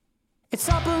It's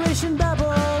Operation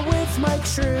Babble with Mike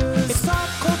Shrews. It's pop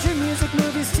culture, music,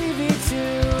 movies, TV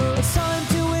too. It's time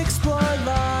to explore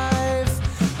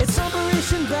life. It's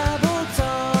Operation Babble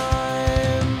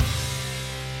time.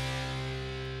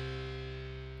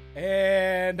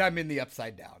 And I'm in the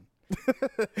upside down.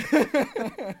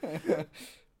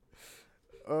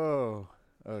 Oh,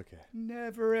 okay.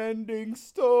 Never-ending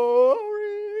story.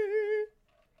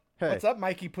 Hey, What's up,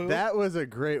 Mikey Poo? that was a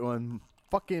great one.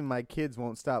 Fucking my kids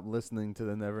won't stop listening to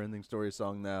the Never-Ending Story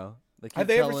song now. Have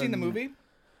they ever seen the movie?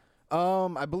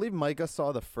 I believe Micah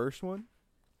saw the first one.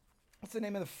 What's the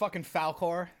name of the fucking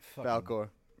Falcor? Falcor.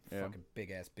 Yeah. Fucking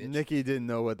big-ass bitch. Nikki didn't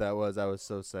know what that was. I was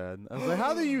so sad. I was like,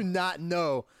 how do you not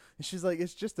know? And she's like,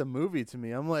 it's just a movie to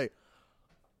me. I'm like,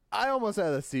 I almost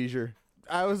had a seizure.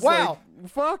 I was Wow. like,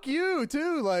 fuck you,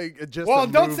 too. Like, just Well, a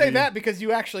don't say movie. that because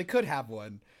you actually could have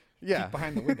one. Yeah. Peek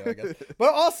behind the window, I guess.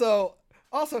 But also,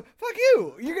 fuck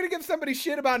you. You're going to give somebody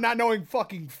shit about not knowing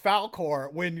fucking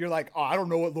Falcor when you're like, oh, I don't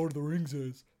know what Lord of the Rings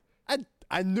is.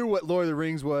 I knew what Lord of the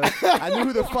Rings was. I knew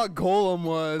who the fuck Golem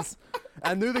was.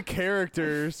 I knew the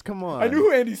characters. Come on. I knew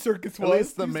who Andy Serkis was. At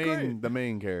least He was great. the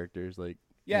main characters. Like,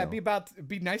 Yeah, you know. it'd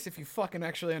be nice if you fucking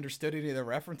actually understood any of the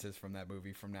references from that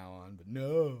movie from now on. But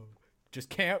no. Just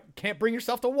can't bring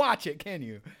yourself to watch it, can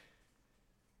you?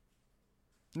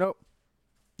 Nope.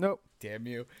 Damn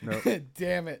you. Nope.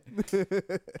 Damn it.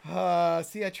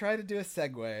 See, I tried to do a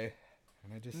segue.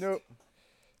 And I just Nope.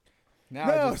 Now I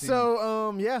No, just seem,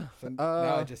 so yeah.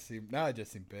 now I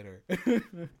just seem bitter.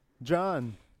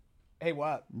 John, Hey,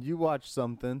 what? you watched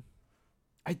something.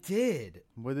 I did.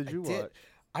 What did you did. watch?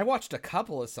 I watched a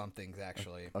couple of somethings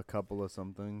actually. A couple of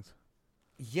some things.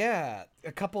 Yeah,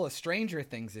 a couple of Stranger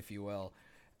Things, if you will.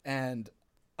 And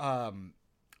I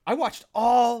watched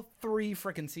all 3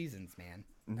 freaking seasons, man.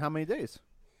 In how many days?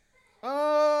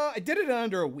 I did it in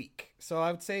under a week. So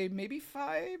I would say maybe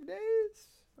 5 days,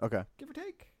 Okay. give or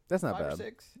take. That's not 5 or bad.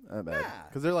 6. Not bad. Nah.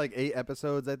 Because they're like 8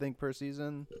 episodes, I think, per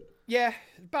season. Yeah,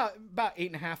 about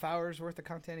 8.5 hours worth of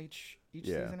content each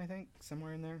Yeah. season, I think.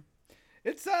 Somewhere in there.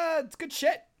 It's good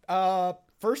shit.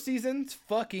 First season's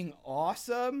fucking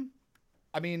awesome.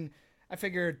 I mean, I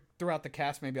figured throughout the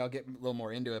cast maybe I'll get a little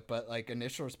more into it, but like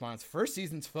initial response, first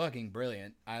season's fucking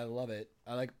brilliant. I love it.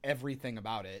 I like everything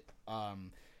about it.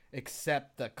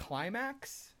 Except the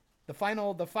climax. The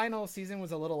final season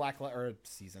was a little lackluster.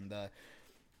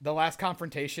 The last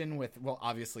confrontation with, well,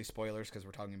 obviously spoilers because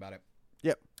we're talking about it.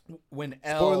 Yep. When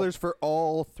Elle, Spoilers for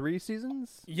all 3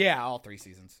 seasons? yeah, all 3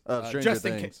 seasons. Of Stranger just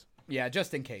in Things. case. Yeah,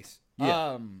 just in case.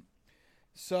 Yeah.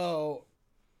 So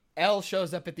Elle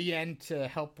shows up at the end to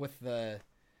help with the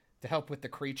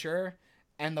creature,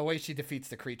 and the way she defeats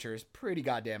the creature is pretty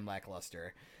goddamn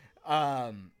lackluster.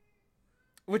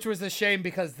 Which was a shame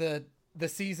because the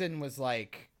season was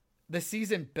like, the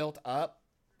season built up.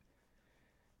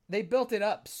 They built it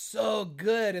up so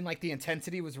good, and like the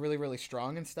intensity was really, really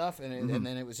strong and stuff, and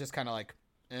then it was just kind of like,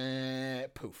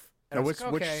 poof. And I Now, was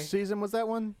like, which okay. season was that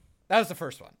one? That was the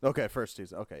first one, Okay, first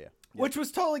season. Okay, yeah. which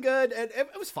was totally good. And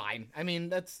it was fine. I mean,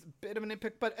 that's a bit of an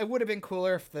nitpick, but it would have been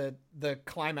cooler if the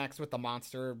climax with the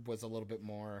monster was a little bit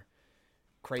more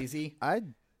crazy. I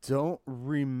don't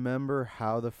remember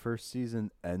how the first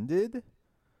season ended.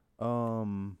 It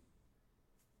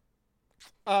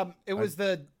was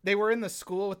they were in the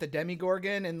school with the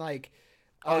Demigorgon and like.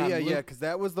 Oh, yeah, Luke- because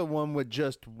that was the one with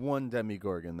just one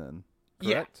Demigorgon then.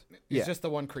 Yeah, Correct? it's just the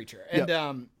one creature,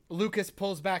 and Lucas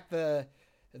pulls back the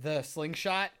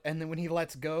slingshot, and then when he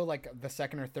lets go, like the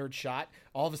second or third shot,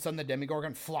 all of a sudden the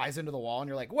Demigorgon flies into the wall, and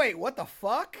you're like, "Wait, what the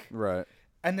fuck?" Right.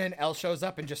 And then Elle shows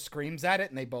up and just screams at it,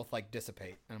 and they both like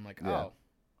dissipate, and I'm like, Yeah.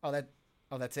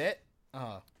 that's it.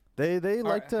 Oh, They like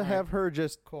right, to all have her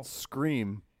just Cool.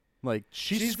 scream. Like,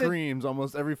 she She's the- screams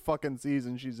almost every fucking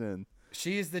season she's in.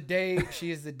 she is the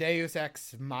Deus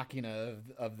Ex Machina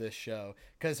of this show,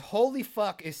 because holy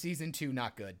fuck is season 2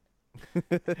 not good.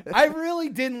 I really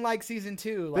didn't like season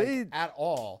 2 at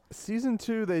all. Season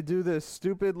 2, they do this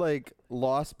stupid, like,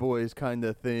 Lost Boys kind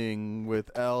of thing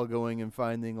with Elle going and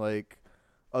finding, like,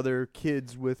 other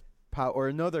kids with power, or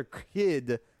another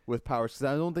kid with powers, because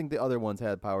I don't think the other ones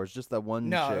had powers, just that one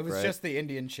No, chick, it was right? just the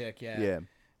Indian chick, yeah. Yeah.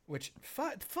 Which,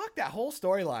 fuck that whole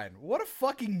storyline. What a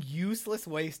fucking useless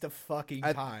waste of fucking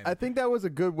time. I think that was a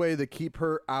good way to keep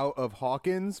her out of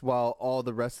Hawkins while all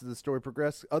the rest of the story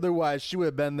progressed. Otherwise, she would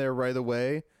have been there right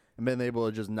away and been able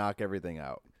to just knock everything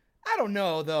out. I don't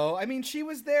know, though. I mean, she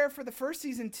was there for the first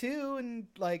season, too, and,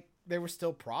 like, there were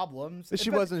still problems. She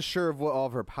But wasn't sure of what all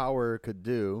of her power could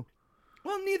do.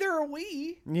 Well, neither are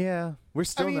we. Yeah, we're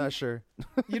still mean- not sure.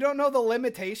 You don't know the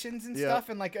limitations and Yeah. stuff.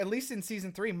 And like, at least in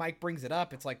season 3, Mike brings it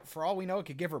up. It's like, for all we know, it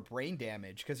could give her brain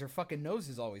damage because her fucking nose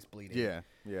is always bleeding.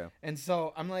 Yeah. And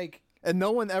so I'm like, And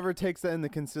no one ever takes that into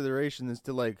consideration as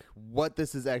to like what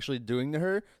this is actually doing to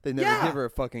her. They never Yeah. give her a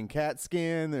fucking CAT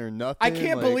scan or nothing. I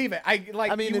can't like- believe it.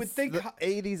 I mean, you would it's think, the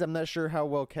 80s. I'm not sure how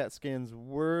well CAT scans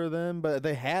were then, but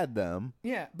they had them.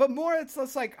 yeah, but more it's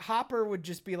just like Hopper would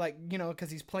just be like, you know,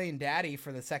 because he's playing daddy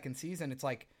for the second season. It's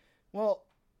like, well,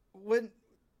 wouldn't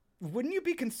you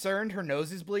be concerned her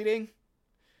nose is bleeding?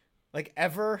 Like,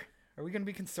 ever? Are we going to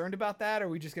be concerned about that? Or are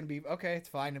we just going to be, okay, it's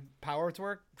fine. Powers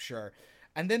work? Sure.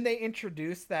 And then they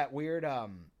introduced that weird,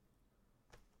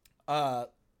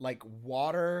 like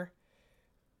water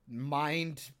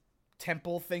mind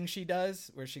temple thing she does,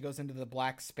 where she goes into the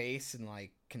black space and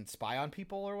like can spy on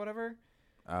people or whatever.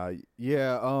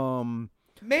 Yeah. Man,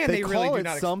 They they really call do it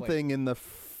not something in the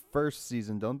first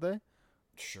season, don't they?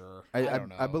 Sure. I don't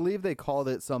know. I believe they called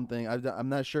it something. I'm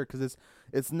not sure because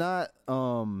it's not.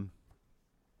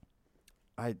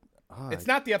 It's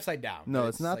not the Upside Down. No, but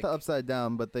it's not like, the Upside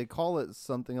Down, but they call it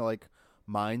something like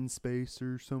mind space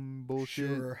or some bullshit.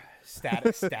 Sure.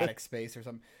 Static space or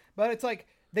something. But it's like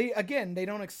they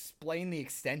don't explain the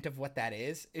extent of what that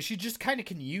is. She just kind of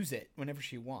can use it whenever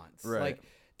she wants. Right. Like,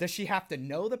 does she have to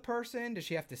know the person? Does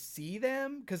she have to see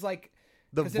them? Because like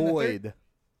The 'cause in the void.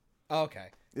 okay.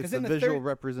 It's the visual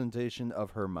representation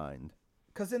of her mind.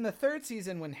 Because in the third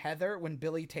season, when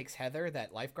Billy takes Heather,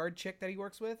 that lifeguard chick that he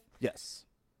works with, Yes.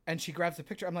 and she grabs the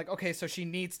picture, I'm like, okay, so she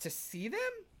needs to see them?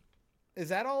 Is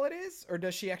that all it is? Or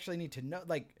does she actually need to know?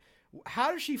 Like,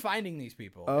 how is she finding these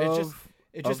people? It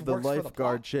just of the works for the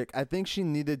lifeguard plot. chick. I think she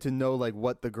needed to know like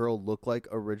what the girl looked like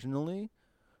originally,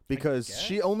 because guess.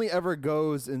 she only ever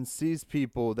goes and sees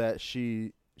people that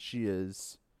she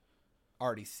is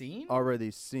Already seen?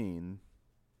 already seen.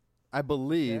 I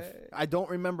believe. Okay. I don't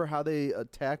remember how they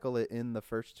tackle it in the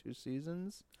first 2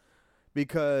 seasons,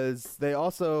 because they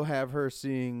also have her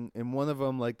seeing in one of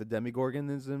them like the Demigorgon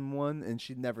is in one, and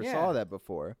she never Yeah. saw that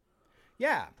before.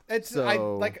 Yeah, it's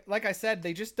So- like I said,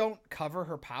 they just don't cover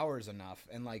her powers enough,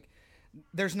 and like,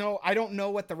 I don't know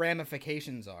what the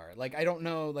ramifications are. Like, I don't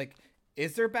know, like,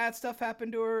 is there bad stuff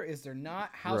happen to her? Is there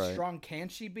not? How Right. strong can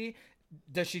she be?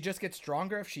 Does she just get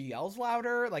stronger if she yells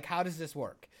louder? Like, how does this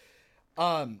work?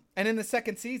 And in the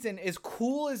second season, as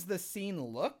cool as the scene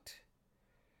looked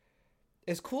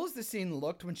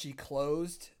when she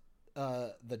closed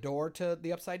the door to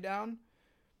the Upside Down,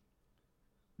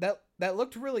 that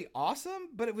looked really awesome,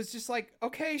 but it was just like,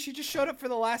 okay, she just showed up for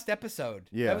the last episode.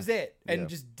 Yeah. That was it. And Yeah.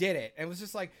 just did it. And it was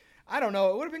just like, I don't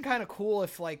know, it would have been kind of cool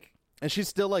if like, And she's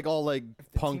still like all like the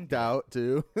team punked did- out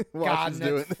too while God, she's that's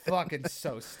doing it. fucking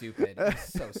so stupid.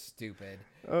 It's so stupid.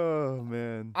 Oh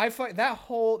man. I find that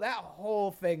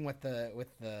whole thing with the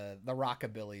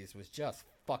rockabillys was just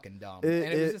fucking dumb. It,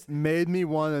 and it was it just made me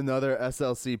want another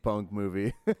SLC Punk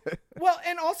movie. well,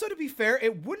 and also to be fair,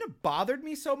 it wouldn't have bothered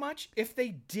me so much if they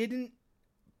didn't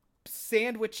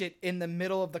sandwich it in the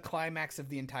middle of the climax of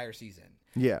the entire season.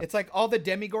 Yeah. It's like all the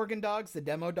Demigorgon dogs, the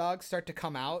demo dogs, start to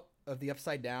come out of the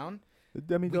Upside Down. The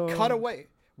Demigod.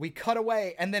 We cut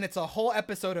away, and then it's a whole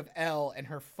episode of Elle and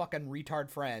her fucking retard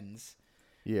friends.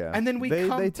 Yeah. And then they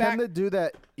come tend back- to do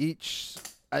that each.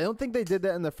 I don't think they did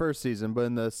that in the first season, but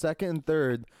in the second and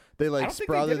third, they like don't think they did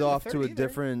sprouted in the off third to a either.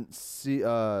 different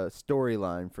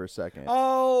storyline for a second.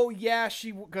 Oh yeah,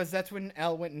 because that's when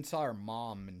Elle went and saw her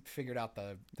mom and figured out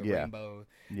the Yeah. rainbow.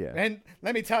 Yeah. And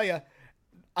let me tell you,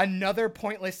 another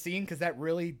pointless scene because that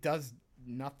really does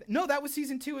nothing. No, that was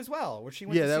season 2 as well, where she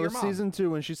went Yeah, to that see was her mom. season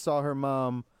 2 when she saw her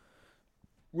mom,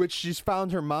 which she's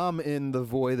found her mom in the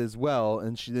void as well,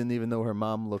 and she didn't even know her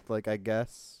mom looked like, I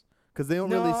guess. Because they don't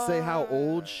really say how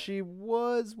old she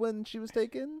was when she was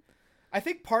taken. I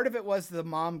think part of it was the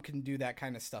mom can do that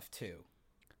kind of stuff too.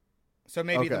 So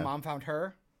maybe the Okay. mom found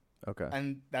her, Okay.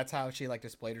 and that's how she like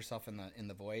displayed herself in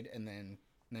the void, and then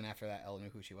after that, Elle knew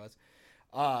who she was.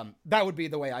 That would be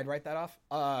the way I'd write that off.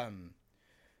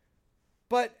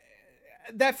 But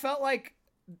that felt like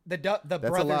the That's brothers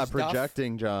a lot of Duff,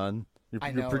 projecting, John. I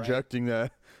You're know, right? projecting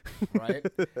that. right?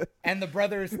 And the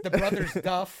brothers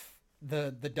Duff,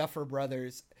 the Duffer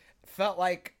brothers, felt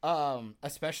like,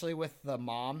 especially with the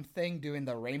mom thing, doing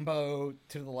the rainbow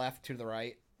to the left, to the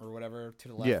right, or whatever, to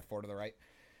the left, Yeah. 4 to the right,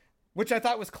 which I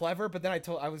thought was clever. But then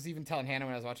I was even telling Hannah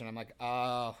when I was watching, I'm like,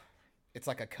 oh, it's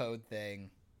like a code thing,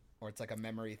 or it's like a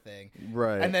memory thing,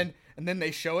 Right. and then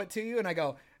they show it to you, and I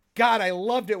go, God, I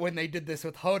loved it when they did this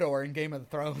with Hodor in Game of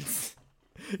Thrones.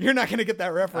 You're not gonna get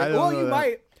that reference. I don't Well, know you that.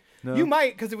 might. No. You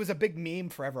might, because it was a big meme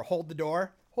forever. Hold the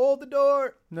door. Hold the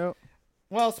door. No.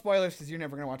 Well, spoilers because you're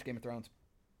never gonna watch Game of Thrones.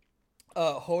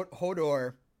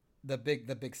 Hodor, the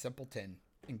big simpleton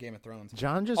in Game of Thrones.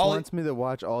 John just wants me to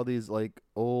watch all these like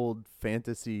old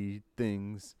fantasy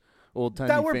things, old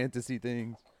timey fantasy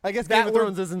things. I guess Game of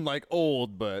Thrones isn't like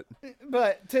old, but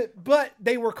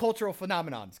they were cultural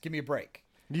phenomenons. Give me a break.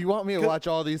 You want me to watch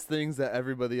all these things that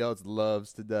everybody else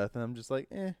loves to death, and I'm just like,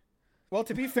 eh. Well,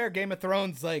 to be fair, Game of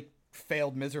Thrones like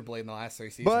failed miserably in the last 3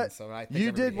 seasons. But so I think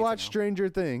you did watch Stranger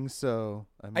Things, so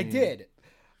I did.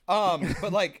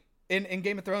 But like in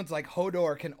Game of Thrones, like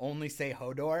Hodor can only say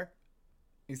Hodor.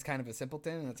 He's kind of a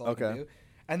simpleton, and that's all he can do.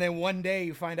 And then one day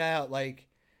you find out like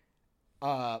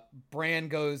Bran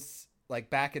goes like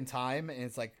back in time, and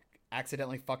it's like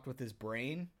accidentally fucked with his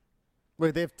brain.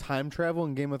 Wait, they have time travel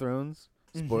in Game of Thrones?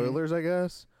 Spoilers, I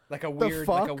guess. Like a weird,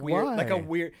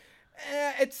 Why?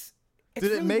 It's Did it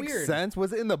really make weird. sense?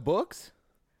 Was it in the books?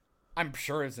 I'm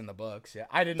sure it's in the books. Yeah,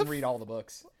 I didn't read all the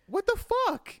books. What the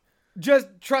fuck? Just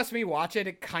trust me, watch it.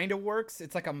 It kind of works.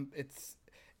 It's like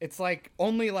it's like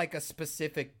only like a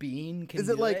specific being can. Is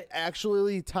it like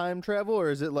actually time travel, or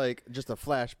is it like just a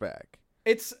flashback?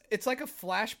 It's like a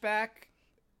flashback.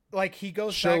 Like he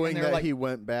goes showing back and that like, he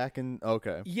went back and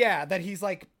yeah, that he's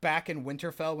like back in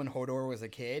Winterfell when Hodor was a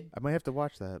kid. I might have to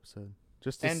watch that episode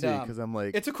just to see because I'm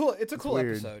like, it's a cool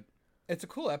weird. episode. It's a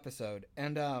cool episode,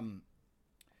 and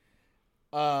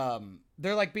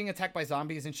they're like being attacked by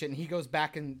zombies and shit, and he goes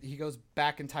back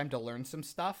in time to learn some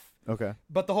stuff. Okay,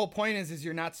 but the whole point is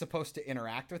you're not supposed to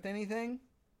interact with anything.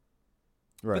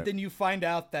 Right. But then you find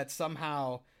out that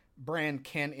somehow Bran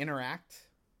can interact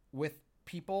with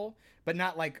people, but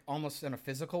not like almost in a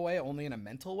physical way, only in a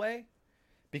mental way,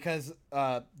 because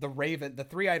the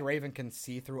three-eyed raven can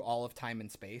see through all of time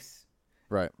and space.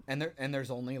 Right. And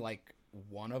there's only like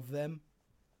one of them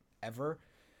ever.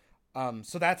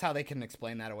 So that's how they can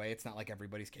explain that away. It's not like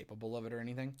everybody's capable of it or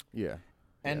anything. Yeah.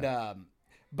 And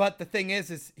but the thing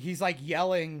is he's like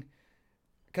yelling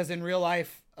because in real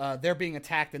life they're being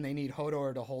attacked and they need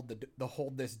Hodor to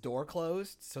hold this door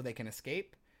closed so they can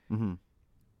escape. Mm-hmm.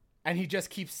 And he just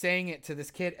keeps saying it to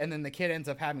this kid, and then the kid ends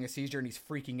up having a seizure, and he's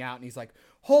freaking out, and he's like,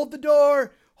 hold the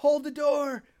door, hold the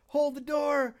door, hold the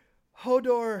door,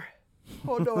 Hodor,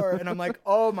 Hodor. And I'm like,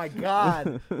 oh my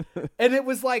God. And it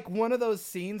was like one of those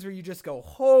scenes where you just go,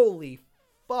 holy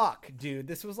fuck, dude.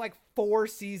 This was like 4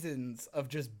 seasons of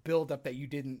just build up that you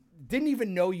didn't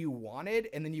even know you wanted,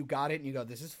 and then you got it, and you go,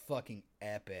 this is fucking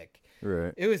epic.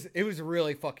 Right. It was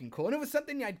really fucking cool. And it was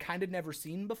something I'd kind of never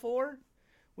seen before,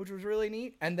 which was really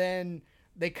neat. And then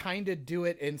they kind of do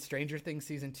it in Stranger Things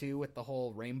season 2 with the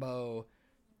whole rainbow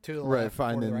to the right, left,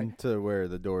 finding right. to where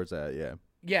the door's at. Yeah.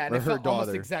 Yeah, and or it her felt almost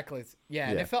daughter. exactly. Yeah,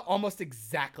 and it felt almost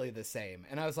exactly the same.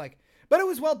 And I was like, but it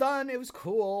was well done. It was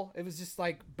cool. It was just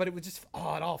like, but it was just, it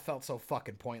all felt so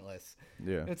fucking pointless.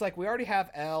 Yeah. It's like we already have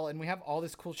Elle, and we have all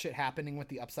this cool shit happening with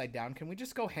the Upside Down. Can we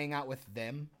just go hang out with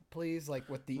them, please? Like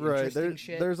with the interesting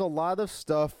shit. There's a lot of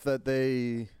stuff that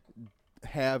they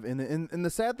have and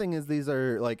the sad thing is these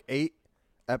are like 8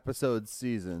 episode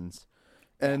seasons,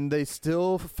 and they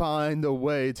still find a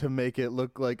way to make it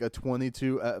look like a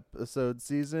 22 episode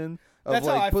season of That's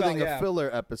how I like putting felt, yeah. filler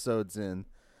episodes in.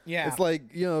 Yeah. It's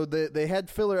like, you know, they had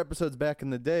filler episodes back in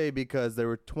the day because there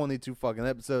were 22 fucking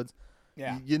episodes.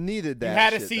 Yeah. You needed that. You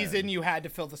had a shit season, then. you had to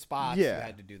fill the spots, Yeah. you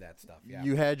had to do that stuff. Yeah.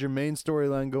 You had your main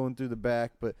storyline going through the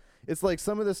back, but it's like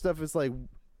some of this stuff is like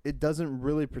it doesn't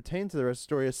really pertain to the rest of the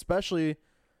story, especially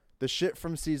the shit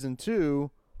from season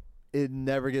 2. It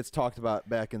never gets talked about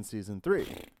back in season 3.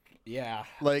 Yeah.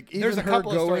 Like even There's a her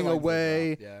couple of going storylines that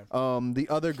away. drop, The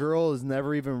other girl is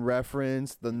never even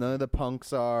referenced. None of the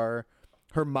punks are.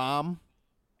 Her mom.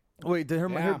 Wait, did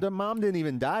the mom didn't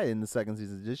even die in the second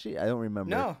season? Did she? I don't remember.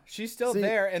 No, she's still See,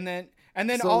 there, and then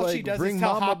so, all like, she does bring is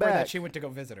tell Mama Hopper back. that she went to go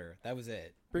visit her. That was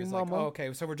it. Bring He's like, Mama. oh,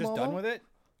 okay, so we're just Mama? done with it.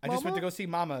 I just went Mama? to go see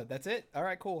Mama. That's it. All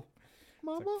right, cool. It's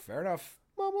Mama, like, fair enough.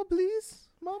 Mama, please,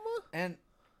 Mama. And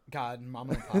God,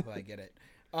 Mama and Papa, I get it.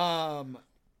 I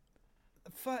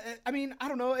mean, I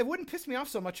don't know. It wouldn't piss me off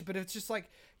so much, but it's just like,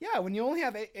 yeah, when you only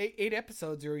have eight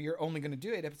episodes, or you're only going to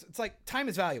do 8 episodes, it's like time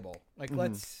is valuable. Like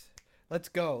let's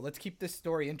go. Let's keep this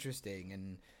story interesting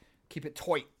and keep it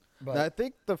tight. But I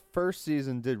think the first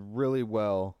season did really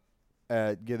well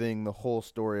at getting the whole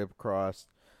story across.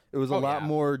 It was a lot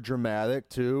more dramatic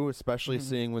too, especially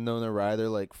seeing Winona Ryder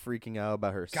like freaking out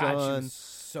about her God, she son. was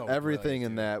so Everything good,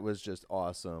 in dude. that was just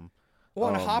awesome. Well,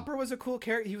 and Hopper was a cool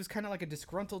character. He was kind of like a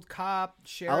disgruntled cop,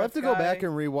 sheriff. I'll have to go guy. back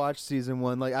and rewatch season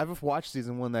 1. Like I've watched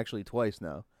season 1 actually twice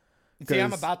now. See,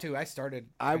 I'm 'Cause about to. I started.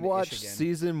 I kinda watched ish again.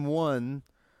 season 1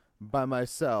 by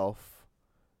myself,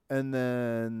 and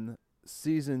then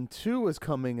season 2 was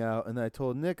coming out, and I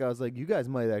told Nick, I was like, you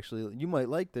might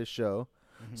like this show.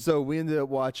 So we ended up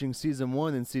watching season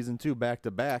 1 and season 2 back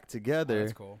to back together. Oh,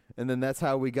 that's cool. And then that's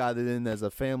how we got it in as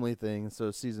a family thing. So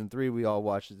season 3, we all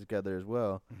watched it together as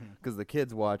well because the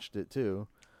kids watched it too.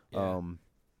 Yeah.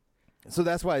 So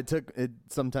that's why it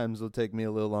sometimes will take me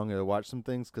a little longer to watch some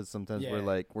things because sometimes we're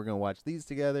like, we're going to watch these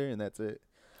together and that's it.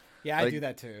 Yeah, Like, I do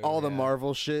that too. All the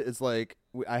Marvel shit is like,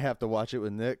 I have to watch it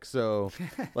with Nick. So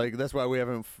like, that's why we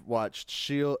haven't watched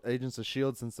Agents of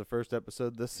S.H.I.E.L.D. since the first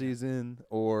episode this season,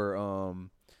 or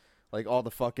like all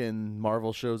the fucking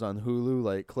Marvel shows on Hulu,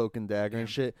 like Cloak and Dagger and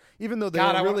shit. Even though they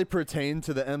don't really pertain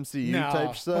to the MCU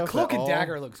type stuff. But Cloak and all,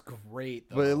 Dagger looks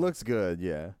great, though. but it looks good,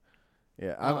 yeah.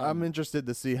 Yeah, I'm interested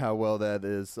to see how well that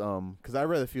is, because I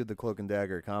read a few of the Cloak and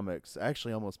Dagger comics. I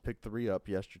actually almost picked 3 up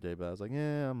yesterday, but I was like,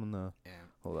 I'm gonna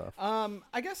hold off.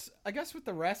 I guess with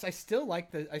the rest, I still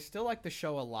like the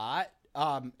show a lot.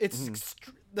 It's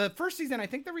the first season. I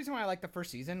think the reason why I liked the first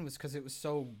season was because it was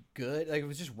so good. Like, it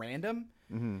was just random.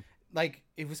 Like,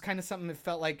 it was kind of something that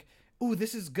felt like, ooh,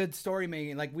 this is good story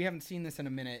making. Like, we haven't seen this in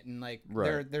a minute, and like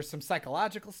there's some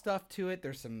psychological stuff to it.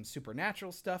 There's some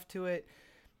supernatural stuff to it.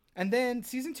 And then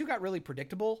season 2 got really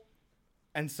predictable,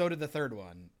 and so did the third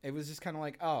one. It was just kind of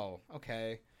like, oh,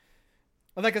 okay.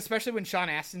 Like, especially when Sean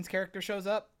Astin's character shows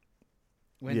up,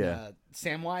 when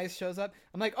Samwise shows up.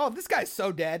 I'm like, oh, this guy's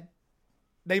so dead.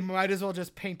 They might as well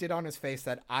just paint it on his face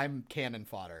that I'm cannon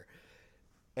fodder.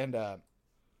 And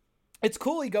it's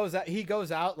cool he goes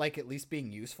out like at least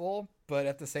being useful, but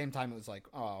at the same time it was like,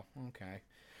 oh, okay.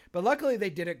 But luckily they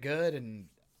did it good, and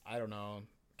I don't know,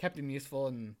 kept him useful,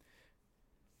 and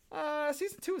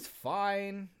season 2 was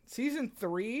fine. Season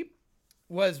 3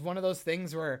 was one of those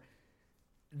things where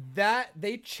that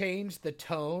they changed the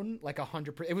tone like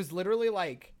 100%. It was literally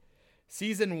like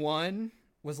season 1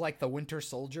 was like the Winter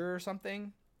Soldier or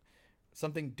something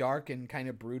dark and kind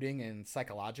of brooding and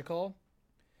psychological.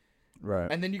 Right.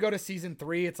 And then you go to season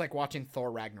 3, it's like watching Thor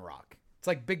Ragnarok. It's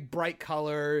like big bright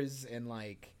colors and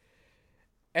like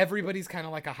everybody's kind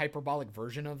of like a hyperbolic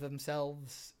version of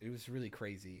themselves. It was really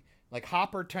crazy. Like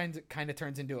Hopper kind of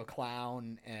turns into a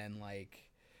clown, and like,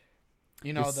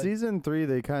 you know, season 3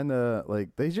 they kind of like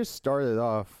they just started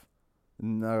off.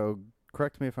 No,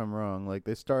 correct me if I'm wrong. Like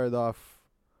they started off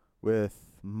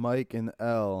with Mike and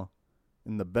Elle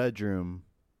in the bedroom,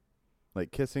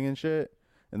 like kissing and shit,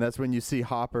 and that's when you see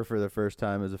Hopper for the first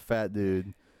time as a fat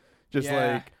dude, just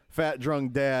like fat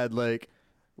drunk dad, like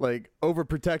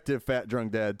overprotective fat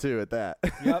drunk dad too. At that.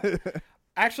 Yep.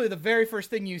 Actually, the very first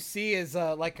thing you see is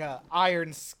like a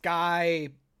Iron Sky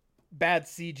bad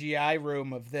CGI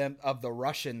room of the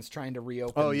Russians trying to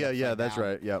reopen. Oh yeah, that's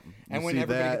right. Yep. And you when see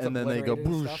everybody that, gets and then they go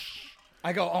obliterated and boosh. stuff,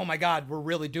 I go, oh my god, we're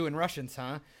really doing Russians,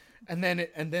 huh? And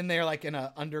then they're like in an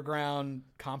underground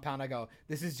compound. I go,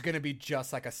 this is gonna be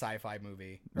just like a sci-fi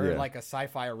movie or like a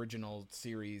sci-fi original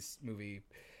series movie.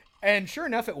 And sure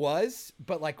enough, it was,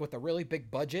 but like with a really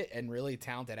big budget and really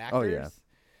talented actors. Oh yeah.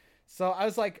 So I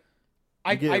was like,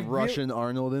 I get Russian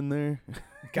Arnold in there.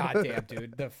 Goddamn,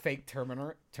 dude, the fake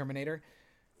Terminator.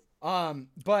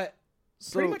 But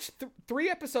pretty much 3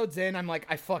 episodes in, I'm like,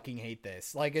 I fucking hate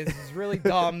this. Like, this is really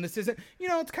dumb. This isn't,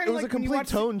 it's kind of like a complete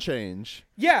tone change.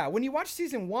 Yeah, when you watch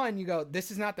season 1, you go, this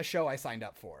is not the show I signed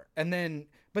up for. But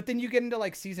then you get into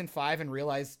like season 5 and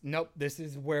realize, nope, this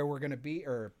is where we're gonna be,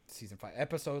 or season 5,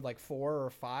 episode like 4 or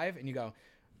 5, and you go,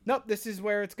 nope, this is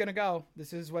where it's gonna go.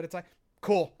 This is what it's like.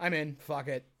 Cool, I'm in. Fuck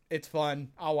it. It's fun.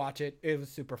 I'll watch it. It was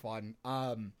super fun.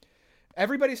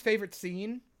 Everybody's favorite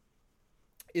scene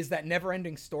is that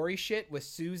never-ending story shit with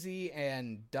Susie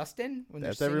and Dustin. When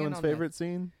that's everyone's favorite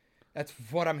scene? That's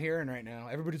what I'm hearing right now.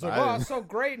 Everybody's like, oh, it's so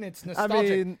great, and it's nostalgic.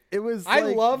 I mean, it was I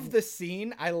love the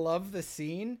scene.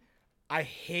 I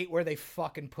hate where they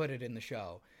fucking put it in the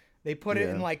show. They put it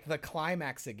in, like, the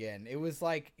climax again. It was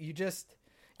like, you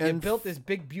built this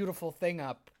big, beautiful thing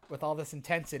up with all this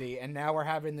intensity, and now we're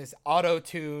having this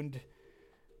auto-tuned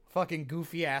fucking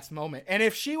goofy ass moment. And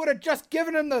if she would have just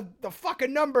given him the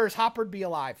fucking numbers, Hopper'd be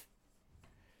alive.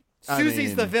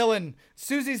 Susie's the villain.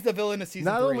 Susie's the villain of season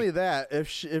 3. Not only that, if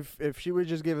she would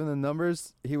just given the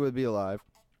numbers, he would be alive.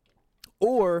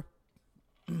 Or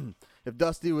if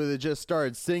Dusty would have just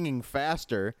started singing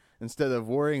faster instead of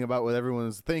worrying about what everyone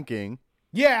was thinking,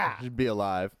 he'd be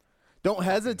alive. Don't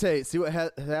hesitate. See what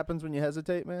happens when you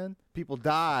hesitate, man? People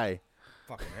die.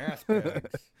 Fucking ass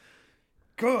bags.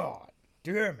 God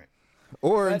damn it.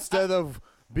 Or instead of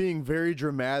being very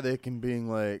dramatic and being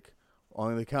like,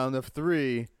 on the count of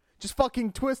 3, just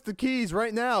fucking twist the keys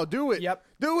right now. Do it. Yep.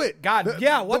 Do it. God,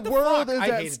 what the world fuck? is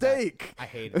at stake. I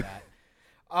hated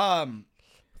that.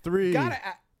 3,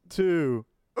 2.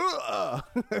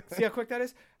 See how quick that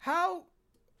is?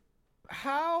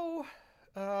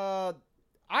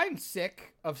 I'm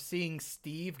sick of seeing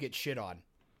Steve get shit on.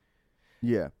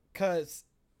 Yeah. Because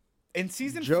in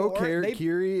season Joe 4...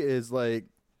 Keery is like...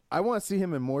 I want to see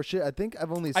him in more shit. I think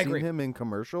I've only seen him in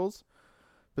commercials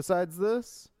besides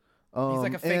this. He's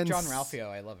like a fake John Ralphio.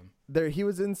 I love him. He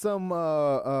was in some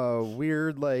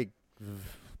weird like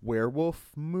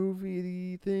werewolf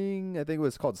movie thing. I think it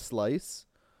was called Slice.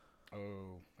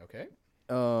 Oh, okay.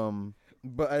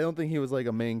 But I don't think he was like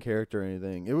a main character or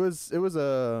anything. It was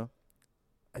a...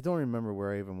 I don't remember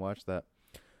where I even watched that.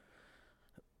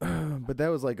 But that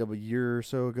was like a year or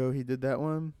so ago he did that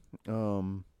one.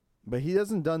 But he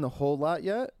hasn't done a whole lot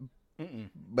yet.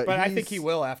 But I think he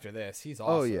will after this. He's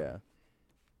awesome. Oh yeah.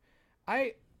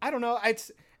 I don't know.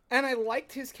 And I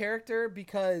liked his character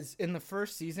because in the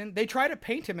first season they try to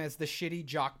paint him as the shitty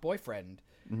jock boyfriend,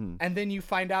 and then you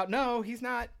find out no, he's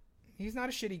not. He's not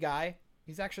a shitty guy.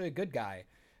 He's actually a good guy.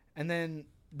 And then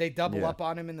they double up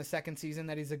on him in the second season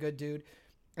that he's a good dude.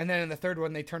 And then in the third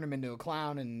one, they turn him into a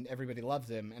clown and everybody loves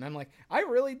him. And I'm like, I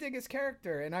really dig his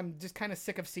character. And I'm just kind of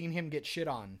sick of seeing him get shit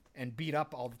on and beat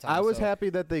up all the time. I was happy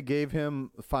that they gave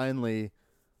him finally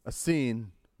a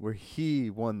scene where he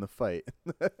won the fight.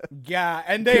 Yeah,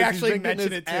 and they actually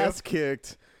mentioned it too. Ass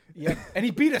kicked. Yeah, and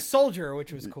he beat a soldier,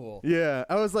 which was cool. Yeah,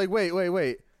 I was like,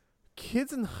 wait.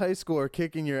 Kids in high school are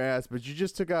kicking your ass, but you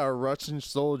just took out a Russian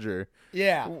soldier.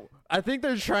 Yeah. I think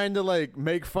they're trying to like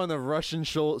make fun of Russian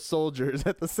soldiers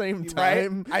at the same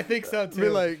time. Right? I think so too. Be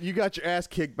like, you got your ass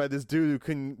kicked by this dude who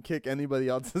couldn't kick anybody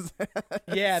else's ass.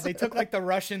 Yeah, they took like the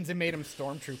Russians and made them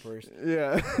stormtroopers.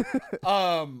 Yeah.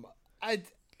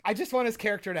 I just want his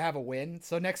character to have a win.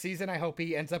 So next season, I hope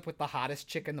he ends up with the hottest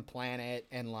chick on the planet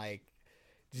and like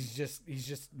he's just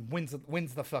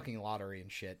wins the fucking lottery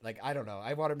and shit. Like I don't know.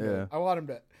 I want him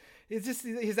to. It's just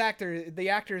the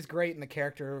actor is great and the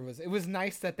character it was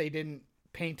nice that they didn't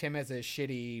paint him as a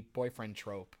shitty boyfriend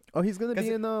trope. Oh, he's gonna be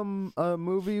in a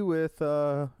movie with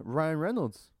Ryan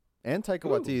Reynolds and Taika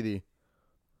Waititi.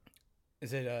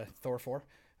 Is it Thor 4?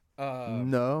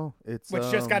 No, it's which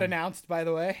just got announced, by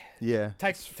the way. Yeah,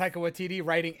 Taika Waititi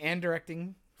writing and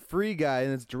directing. Free Guy,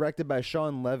 and it's directed by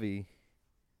Sean Levy.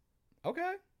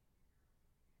 Okay.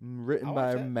 Written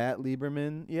by Matt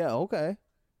Lieberman. Yeah, okay.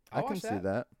 I can see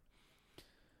that.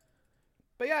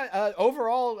 But yeah,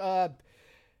 overall,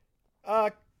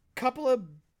 couple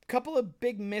of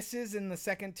big misses in the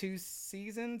second two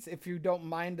seasons. If you don't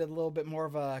mind a little bit more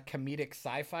of a comedic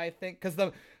sci-fi thing,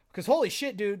 because holy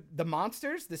shit, dude, the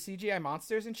CGI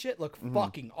monsters and shit look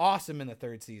fucking awesome in the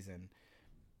third season.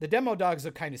 The demo dogs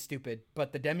look kind of stupid,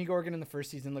 but the Demogorgon in the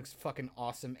first season looks fucking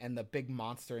awesome, and the big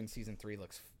monster in season 3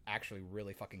 looks actually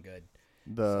really fucking good.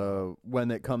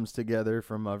 When it comes together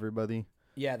from everybody.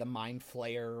 Yeah, the Mind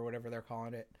Flayer or whatever they're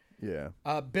calling it. Yeah.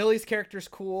 Billy's character's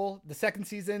cool. The second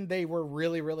season, they were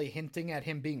really, really hinting at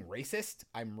him being racist.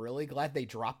 I'm really glad they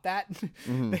dropped that.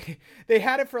 They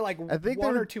had it for like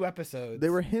one or two episodes. They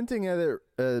were hinting at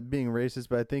it being racist,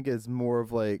 but I think it's more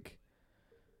of like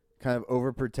kind of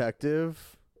overprotective.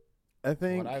 I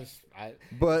think.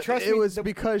 But it was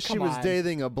because she was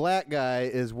dating a black guy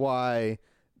is why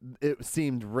it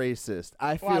seemed racist.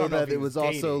 I feel that it was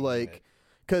also like...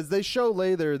 Because they show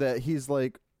later that he's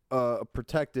like a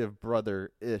protective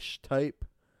brother-ish type.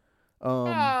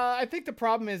 I think the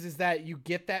problem is that you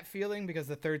get that feeling because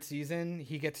the third season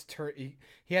he gets he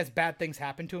has bad things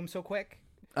happen to him so quick.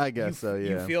 I guess so. Yeah.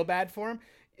 You feel bad for him.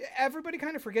 Everybody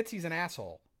kind of forgets he's an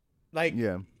asshole. Like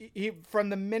he from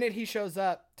the minute he shows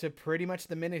up to pretty much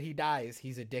the minute he dies,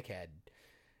 he's a dickhead.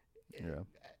 Yeah.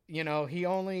 You know, he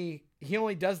only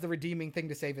does the redeeming thing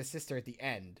to save his sister at the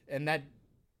end, and that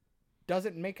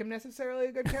doesn't make him necessarily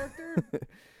a good character.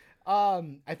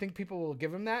 I think people will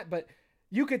give him that, but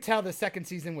you could tell the second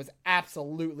season was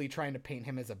absolutely trying to paint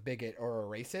him as a bigot or a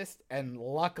racist, and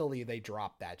luckily they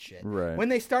dropped that shit. Right. When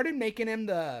they started making him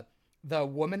the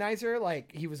womanizer,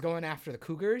 like he was going after the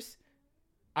cougars,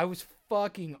 I was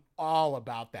fucking all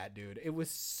about that, dude. It was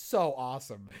so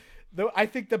awesome. Though I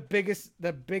think the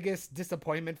biggest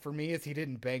disappointment for me is he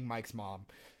didn't bang Mike's mom.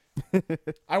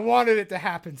 I wanted it to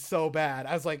happen so bad.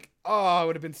 I was like, oh, it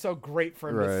would have been so great for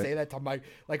him to say that to Mike,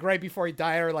 like right before he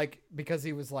died, or like because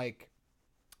he was like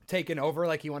taken over,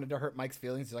 like he wanted to hurt Mike's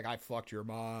feelings. He's like, I fucked your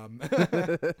mom.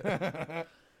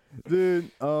 Dude,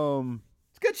 it's a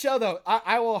good show though.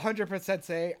 I will 100%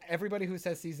 say everybody who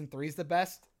says season 3 is the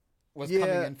best was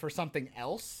coming in for something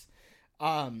else.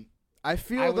 I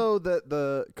feel though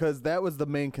that because that was the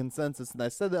main consensus, and I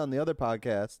said that on the other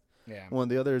podcast. Yeah. One of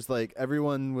the others, like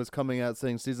everyone was coming out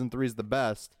saying season 3 is the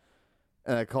best,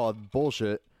 and I call it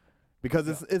bullshit because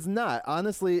it's not.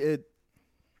 Honestly,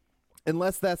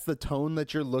 unless that's the tone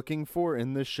that you're looking for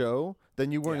in the show,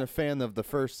 then you weren't Yeah. a fan of the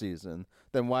first season.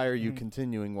 Then why are you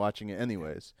continuing watching it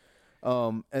anyways?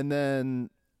 And then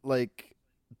like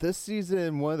this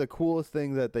season, one of the coolest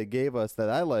things that they gave us that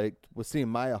I liked was seeing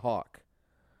Maya Hawke.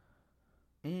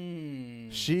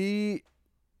 She,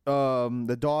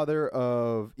 the daughter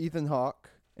of Ethan Hawke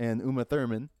and Uma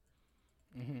Thurman.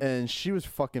 And she was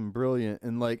fucking brilliant.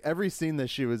 And like every scene that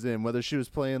she was in, whether she was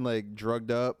playing like drugged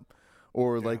up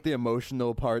or like the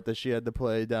emotional part that she had to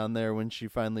play down there when she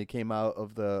finally came out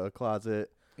of the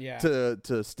closet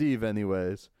to Steve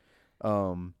anyways.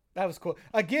 That was cool.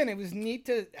 Again, it was neat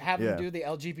to have Yeah. them do the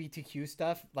LGBTQ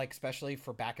stuff, like especially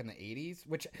for back in the 80s,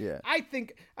 which Yeah. I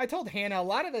think I told Hannah a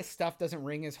lot of this stuff doesn't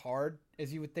ring as hard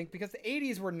as you would think because the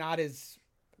 80s were not as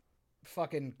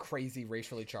fucking crazy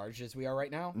racially charged as we are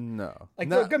right now. No. Like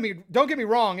Not- don't get me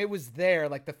wrong, it was there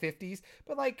like the 50s,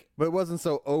 but like but it wasn't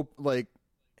so like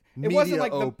It media wasn't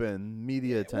like the- open,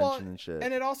 media attention well, and shit.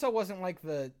 and it also wasn't like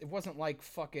it wasn't like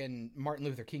fucking Martin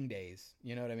Luther King days.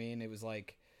 You know what I mean? It was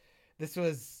like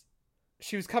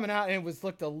she was coming out and it was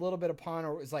looked a little bit upon,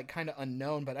 or it was like kind of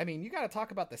unknown. But I mean, you got to talk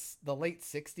about the late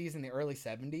 60s and the early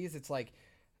 70s. It's like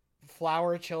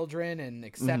flower children and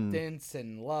acceptance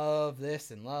and love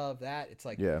this and love that. It's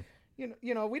like, yeah.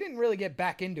 you know, we didn't really get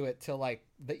back into it till like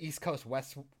the East Coast,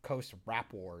 West Coast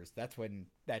rap wars. That's when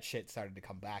that shit started to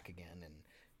come back again. And,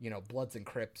 you know, Bloods and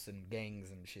Crips and gangs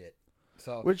and shit.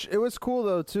 So, Which it was cool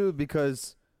though too,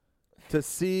 because to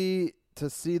see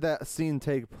that scene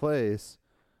take place,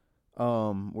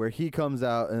 where he comes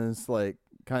out and is like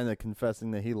kind of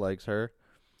confessing that he likes her,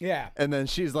 yeah. and then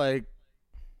she's like,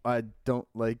 "I don't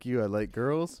like you. I like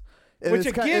girls." And Which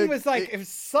it's again was like it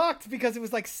sucked because it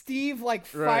was like Steve like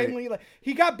finally like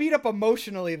he got beat up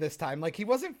emotionally this time. Like he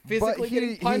wasn't physically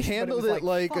getting punched. He handled but it, was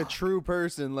like a fuck. true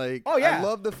person. Like, Oh, yeah. I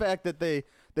love the fact that they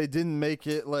didn't make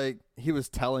it like he was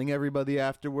telling everybody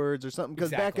afterwards or something.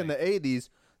 Because back in the 80s,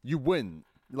 you wouldn't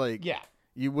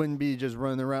you wouldn't be just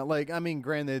running around. Like, I mean,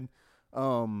 granted,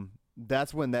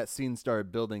 that's when that scene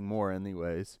started building more,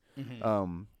 anyways.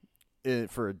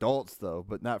 For adults though,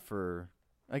 but not for.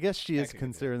 I guess she is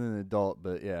considered an adult,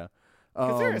 but yeah.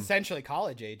 Because they're essentially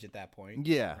college age at that point.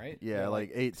 Yeah, Right? yeah, They're like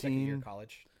second year 18.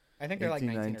 college. I think they're like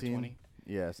 18, 19 19. or 20.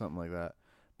 Yeah, something like that.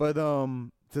 But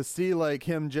to see like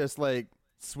him just like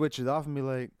switch it off and be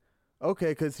like, okay,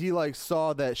 because he like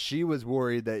saw that she was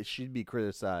worried that she'd be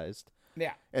criticized,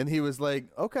 Yeah. and he was like,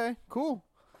 okay, cool.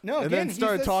 No, And again, then he's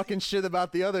started just- talking shit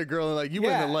about the other girl, and like you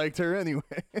wouldn't have Yeah. liked her anyway.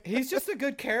 He's just a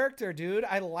good character, dude.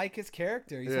 I like his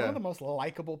character. He's one Yeah. of the most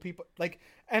likable people. Like,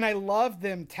 and I love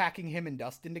them tacking him and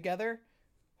Dustin together.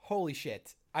 Holy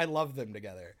shit, I love them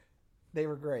together. They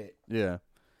were great. Yeah,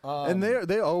 and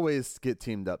they always get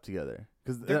teamed up together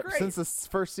They're great. since the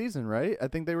first season, right? I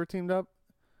think they were teamed up.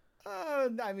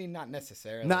 I mean, not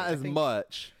necessarily. Not as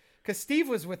much. Because Steve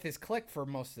was with his clique for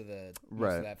most of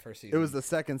that first season. It was the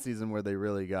second season where they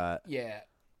really got. Yeah.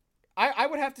 I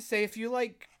would have to say, if you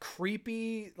like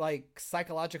creepy, like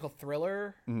psychological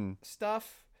thriller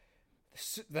stuff,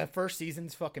 the first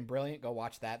season's fucking brilliant. Go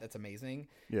watch that. That's amazing.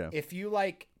 Yeah. If you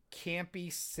like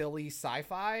campy, silly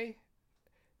sci-fi,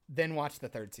 then watch the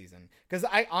third season. Because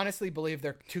I honestly believe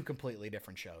they're two completely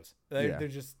different shows.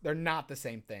 They're not the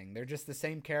same thing. They're just the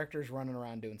same characters running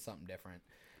around doing something different.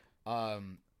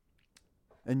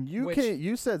 And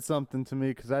you said something to me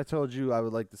because I told you I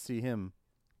would like to see him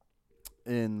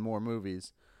in more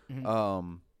movies. The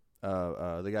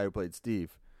guy who played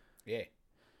Steve. Yeah.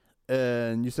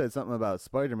 And you said something about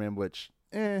Spider-Man, which,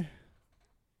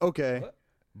 okay. What?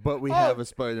 But we have a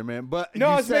Spider-Man. But No,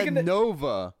 you I was said making the-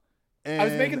 Nova. I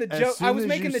was making the And as joke. soon I was as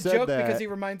making you the said joke that- because he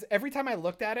reminds. Every time I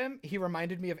looked at him, he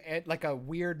reminded me of like a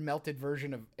weird melted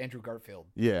version of Andrew Garfield.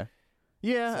 Yeah.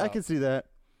 Yeah, I So- can see that.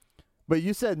 But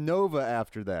you said Nova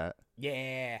after that.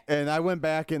 Yeah. And I went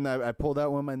back and I pulled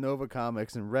out one of my Nova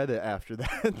comics and read it after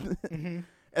that.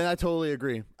 And I totally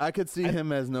agree. I could see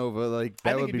him as Nova. Like,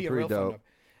 I that think would it'd be a pretty real fun dope. Nova.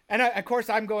 And of course,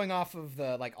 I'm going off of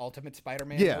the like Ultimate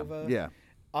Spider-Man Yeah, Nova. yeah.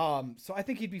 So I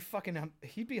think he'd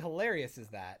be hilarious as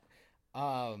that.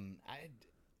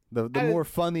 The more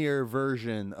funnier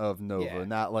version of Nova, Yeah.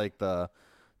 not like the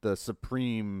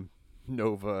Supreme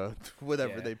Nova,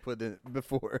 whatever Yeah. they put in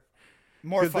before.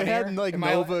 More Because they funnier. had like Am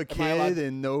I- Nova am I Kid allowed-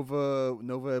 and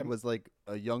Nova was like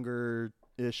a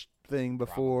younger-ish thing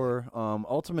before.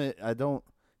 Ultimate,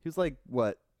 he was like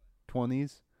what,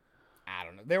 20s? I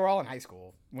don't know. They were all in high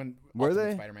school when Were Ultimate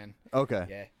they? Spider-Man. Okay.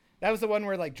 Yeah. That was the one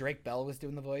where like Drake Bell was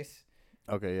doing the voice.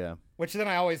 Okay, yeah. Which then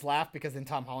I always laugh because then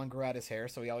Tom Holland grew out his hair,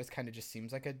 so he always kind of just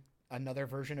seems like another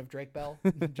version of Drake Bell,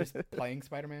 just playing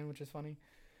Spider-Man, which is funny.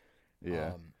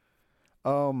 Yeah.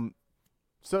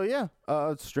 So yeah,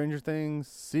 Stranger Things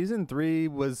season 3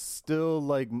 was still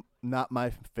like not my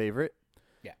favorite.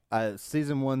 Yeah.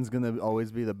 Season 1's gonna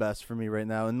always be the best for me right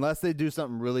now, unless they do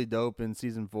something really dope in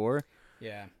season 4,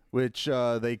 Yeah. which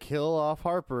they kill off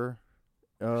Harper.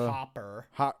 Hopper.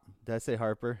 Did I say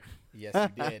Harper? Yes,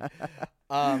 you did.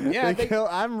 Yeah.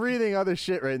 I'm reading other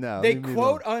shit right now. They Leave me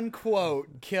quote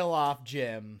unquote kill off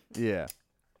Jim. alone. Yeah.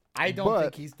 I don't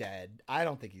think he's dead. I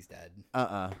don't think he's dead.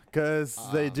 Because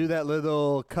they do that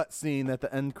little cutscene at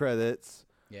the end credits.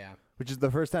 Yeah. Which is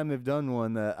the first time they've done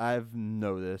one that I've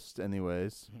noticed,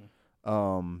 anyways.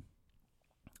 And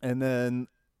then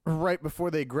right before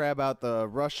they grab out the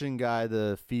Russian guy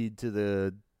to feed to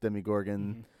the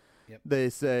Demogorgon, Yep. they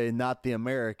say, not the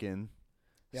American.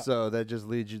 Yep. So that just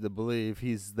leads you to believe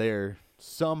he's there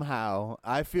somehow.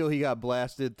 I feel he got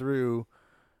blasted through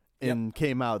and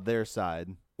came out their side.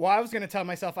 Well, I was going to tell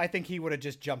myself I think he would have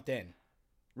just jumped in.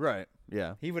 Right,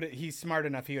 yeah. He's smart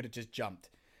enough he would have just jumped.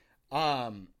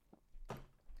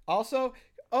 Also,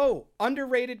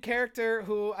 underrated character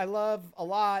who I love a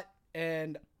lot,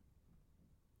 and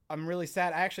I'm really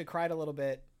sad. I actually cried a little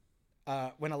bit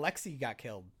when Alexei got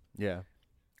killed. Yeah.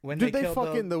 When Dude, they they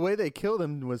fucking the way they killed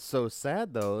him was so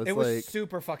sad though. It's it was like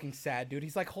super fucking sad, dude.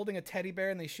 He's like holding a teddy bear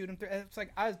and they shoot him through. It's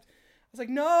like I was like,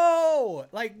 no,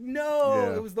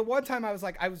 Yeah. It was the one time I was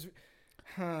like,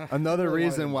 another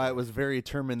reason why it was very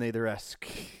Terminator-esque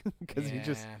because he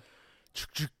just.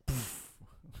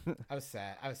 I was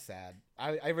sad.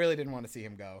 I really didn't want to see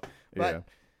him go, but Yeah.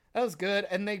 that was good.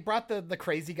 And they brought the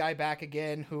crazy guy back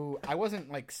again, who I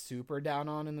wasn't like super down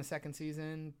on in the second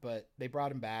season, but they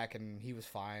brought him back and he was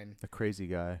fine. The crazy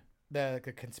guy. The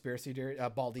conspiracy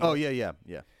Baldy. Oh yeah.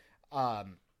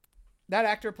 That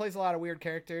actor plays a lot of weird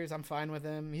characters. I'm fine with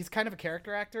him. He's kind of a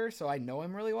character actor, so I know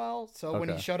him really well. So when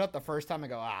he Okay. showed up the first time, I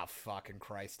go, fucking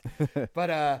Christ. But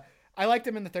I liked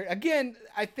him in the third. Again,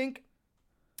 I think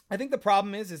the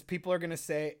problem is people are going to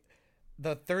say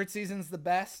the third season's the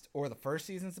best or the first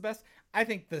season's the best. I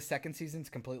think the second season's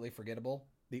completely forgettable.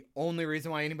 The only reason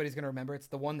why anybody's going to remember it's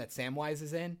the one that Samwise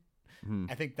is in.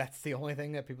 I think that's the only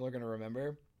thing that people are going to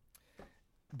remember.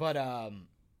 But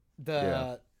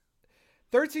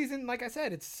third season, like I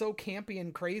said, it's so campy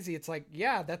and crazy. It's like,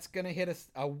 yeah, that's going to hit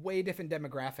a way different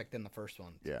demographic than the first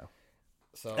one. Yeah.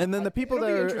 So And then the people it'll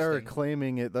that be are interesting.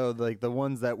 claiming it though, like the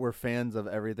ones that were fans of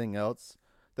everything else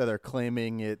that are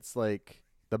claiming it's like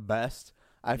the best,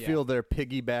 I feel they're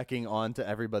piggybacking onto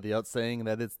everybody else saying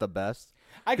that it's the best.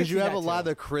 I could Because you see have that a lot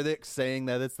too. of critics saying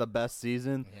that it's the best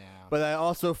season. Yeah. But I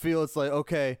also feel it's like,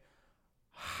 okay,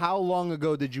 how long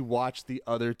ago did you watch the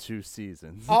other two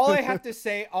seasons? all I have to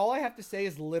say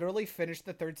is literally finish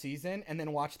the third season and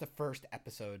then watch the first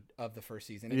episode of the first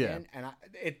season again. And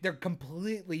they're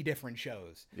completely different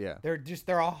shows. Yeah. They're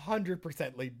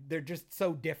 100%. They're just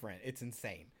so different. It's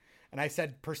insane. And I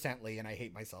said percently, and I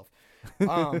hate myself.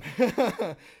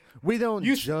 We don't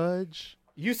You- judge.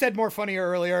 You said more funnier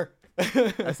earlier.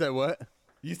 I said what?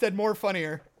 You said more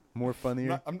funnier. More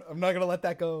funnier? I'm not gonna let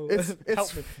that go. It's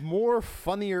Help me. more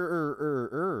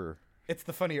funnier. It's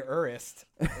the funnier-erest.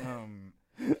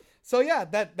 So yeah,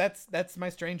 that's my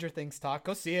Stranger Things talk.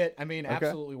 Go see it. I mean,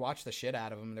 absolutely watch the shit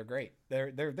out of them. They're great.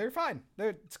 They're fine.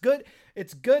 It's good.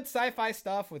 It's good sci-fi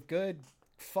stuff with good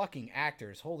fucking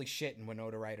actors. Holy shit! And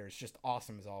Winona Ryder is just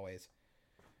awesome as always.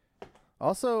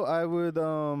 Also, I would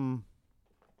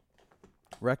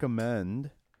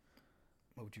recommend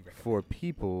What would you recommend? for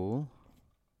people,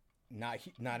 Not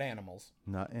animals.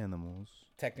 not animals.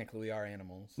 Technically, we are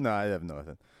animals. No, I have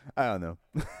nothing. I don't know.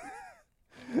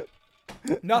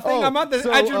 Nothing. I'm on the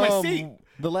edge of my seat.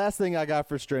 The last thing I got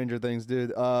for Stranger Things,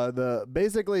 dude.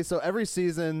 So every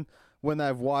season when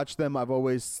I've watched them, I've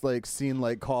always like seen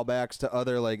like callbacks to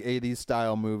other like 80s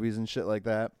style movies and shit like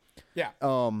that. Yeah.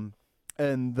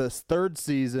 And this third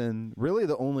season, really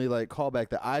the only like callback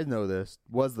that I noticed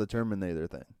was the Terminator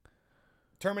thing.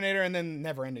 Terminator and then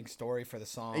Never-Ending Story for the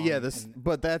song. Yeah, and-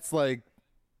 but that's like,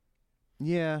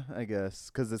 yeah, I guess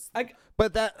because it's. I-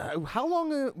 But that how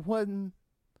long when?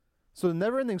 So the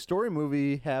Never-Ending Story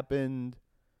movie happened.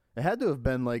 It had to have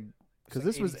been like because like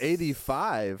this was 80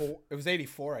 85, It was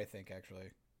 84, I think,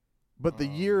 actually. but the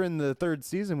year in the third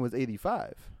season was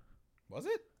 85. Was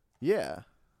it? Yeah,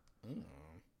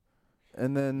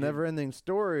 and then Never-Ending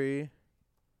Story.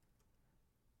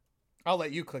 I'll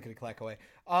let you clickety clack away.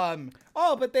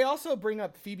 But they also bring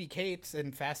up Phoebe Cates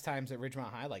in Fast Times at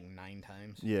Ridgemont High like 9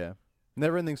 times. Yeah,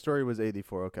 Never-Ending Story was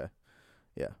 84. Okay,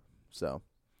 yeah. So,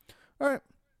 all right.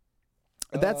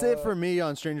 That's it for me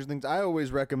on Stranger Things. I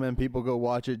always recommend people go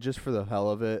watch it just for the hell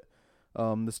of it.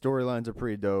 The storylines are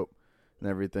pretty dope and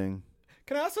everything.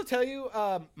 Can I also tell you,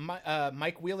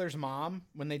 Mike Wheeler's mom,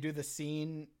 when they do the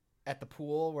scene at the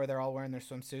pool where they're all wearing their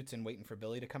swimsuits and waiting for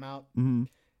Billy to come out and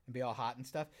be all hot and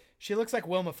stuff, she looks like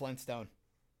Wilma Flintstone.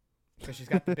 Because she's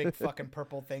got the big fucking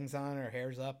purple things on, her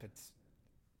hair's up. It's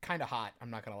kind of hot,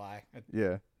 I'm not going to lie.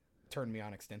 It turned me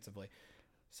on extensively.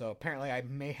 So apparently I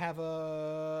may have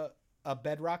a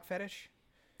bedrock fetish.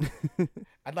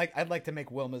 I'd like to make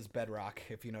Wilma's bedrock,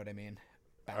 if you know what I mean.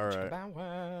 All right.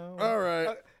 All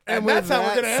right. And that's how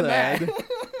we're gonna end that.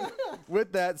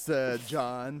 With that said,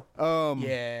 John.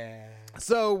 Yeah.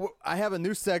 So I have a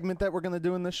new segment that we're gonna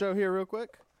do in the show here, real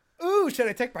quick. Ooh, should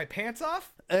I take my pants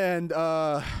off? And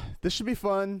this should be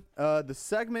fun. The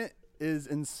segment is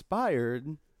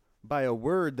inspired by a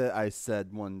word that I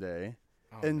said one day,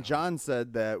 and John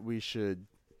said that we should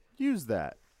use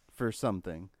that for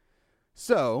something.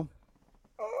 So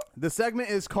the segment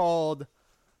is called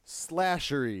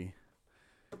Slashery.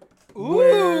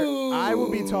 Where I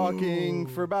will be talking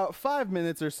for about 5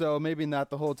 minutes or so, maybe not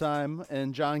the whole time,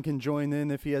 and John can join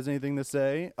in if he has anything to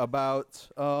say about,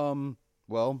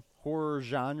 horror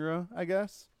genre, I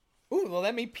guess. Ooh, well,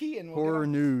 let me pee and horror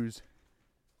news.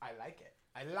 I like it.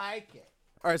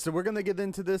 All right, so we're going to get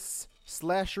into this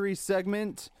slashery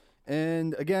segment,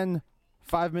 and again,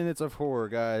 5 minutes of horror,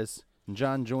 guys. And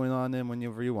John, join on in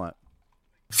whenever you want.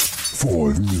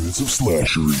 5 minutes of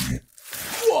slashery.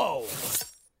 Whoa!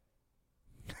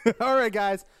 All right,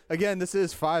 guys. Again, this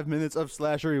is 5 minutes of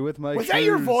slashery with Mike. Was that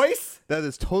your voice? That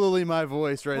is totally my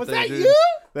voice right there, Was that dude. you?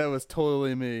 That was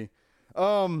totally me.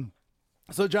 So,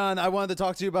 John, I wanted to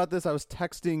talk to you about this. I was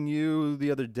texting you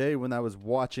the other day when I was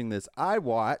watching this. I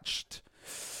watched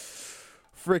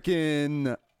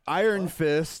freaking Iron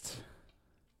Fist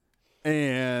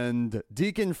and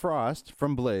Deacon Frost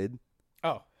from Blade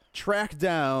track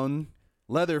down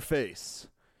Leatherface.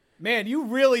 Man, you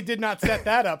really did not set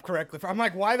that up correctly. I'm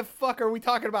like, why the fuck are we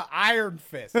talking about Iron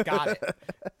Fist? Got it.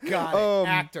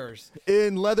 Actors.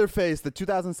 In Leatherface, the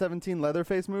 2017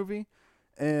 Leatherface movie.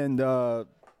 And this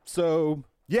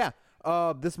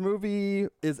movie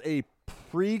is a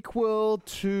prequel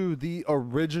to the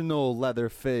original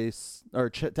Leatherface or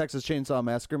Texas Chainsaw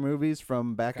Massacre movies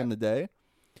from back in the day.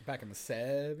 Back in the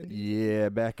 70s? Yeah,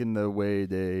 back in the way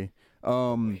day.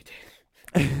 And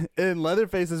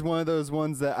Leatherface is one of those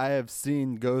ones that I have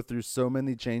seen go through so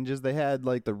many changes. They had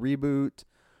like the reboot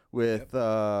with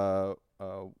I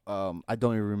don't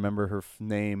even remember her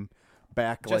name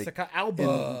back Jessica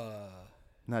Alba.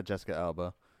 Not Jessica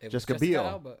Alba. Jessica Biel.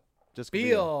 Alba. Jessica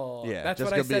Biel. Yeah, that's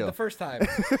Jessica what I said Biel. the first time.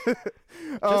 Jessica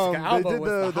Alba they did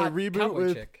was the hot reboot cowboy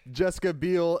with chick. Jessica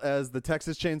Biel as the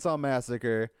Texas Chainsaw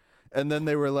Massacre, and then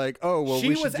they were like, "Oh, well,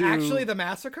 she was actually the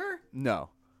massacre." No.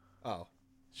 Oh.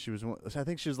 She was. I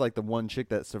think she was like the one chick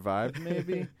that survived.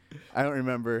 Maybe I don't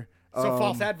remember. So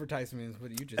false advertisement is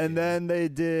what you just. And then they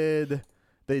did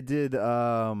the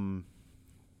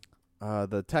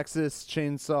Texas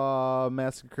Chainsaw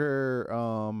Massacre.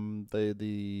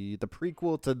 The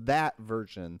prequel to that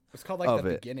version. It's called like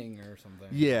the beginning or something.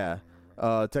 Yeah,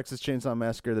 Texas Chainsaw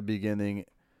Massacre: The Beginning,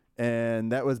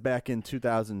 and that was back in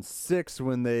 2006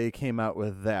 when they came out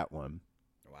with that one.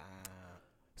 Wow.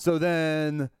 So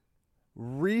then.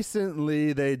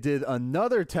 Recently, they did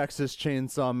another Texas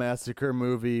Chainsaw Massacre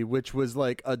movie, which was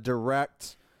like a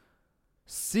direct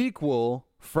sequel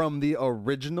from the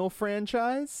original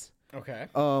franchise. Okay.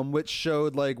 Which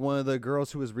showed like one of the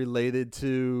girls who was related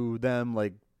to them,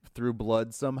 like through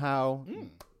blood somehow,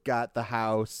 got the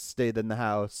house, stayed in the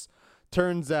house.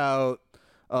 Turns out,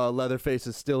 Leatherface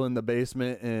is still in the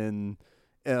basement, and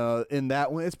in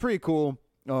that one, it's pretty cool.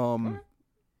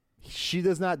 She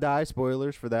does not die.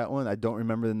 Spoilers for that one. I don't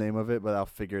remember the name of it, but I'll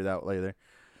figure it out later.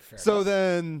 Fair enough.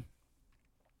 Then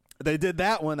they did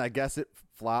that one. I guess it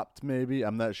flopped, maybe.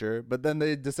 I'm not sure. But then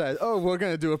they decided, we're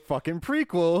going to do a fucking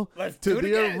prequel to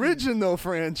the original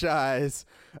franchise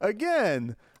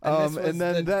again. And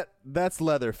then that's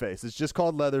Leatherface. It's just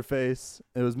called Leatherface.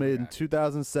 It was made in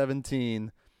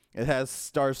 2017. It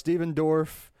stars Steven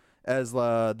Dorff as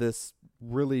this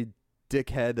really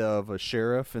dickhead of a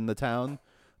sheriff in the town.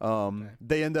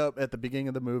 They end up at the beginning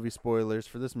of the movie. Spoilers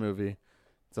for this movie.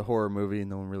 It's a horror movie.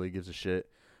 No one really gives a shit.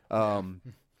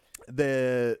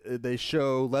 They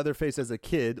show Leatherface as a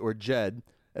kid, or Jed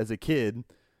as a kid,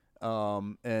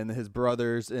 and his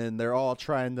brothers, and they're all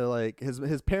trying to like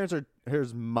his parents are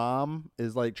his mom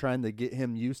is like trying to get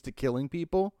him used to killing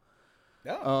people.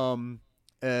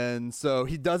 And so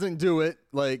he doesn't do it.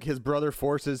 Like his brother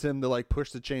forces him to like push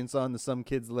the chainsaw into some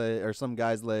kid's leg or some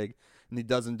guy's leg. And he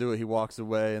doesn't do it. He walks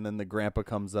away, and then the grandpa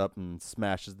comes up and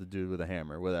smashes the dude with a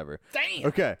hammer, whatever. Damn.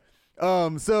 Okay.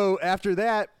 So after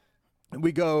that,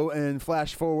 we go and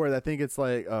flash forward. I think it's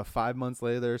like 5 months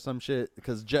later or some shit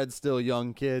because Jed's still a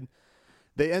young kid.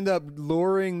 They end up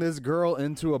luring this girl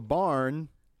into a barn,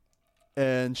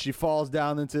 and she falls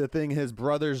down into the thing. His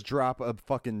brothers drop a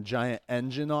fucking giant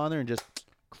engine on her and just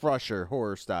crush her,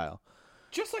 horror style.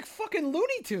 Just like fucking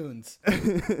Looney Tunes.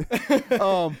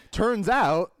 Turns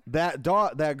out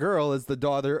that girl is the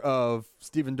daughter of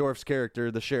Stephen Dorff's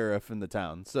character, the sheriff in the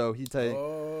town. So he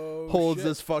holds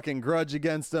this fucking grudge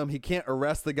against him. He can't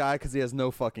arrest the guy because he has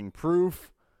no fucking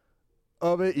proof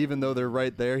of it, even though they're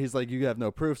right there. He's like, you have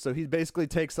no proof. So he basically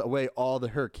takes away all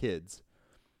her kids,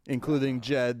 including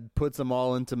Jed, puts them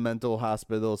all into mental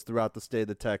hospitals throughout the state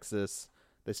of Texas.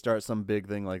 They start some big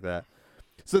thing like that.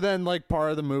 So then, like, part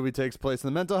of the movie takes place in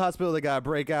the mental hospital. They got to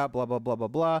break out, blah, blah, blah, blah,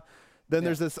 blah. Then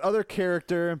there's this other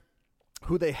character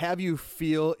who they have you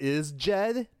feel is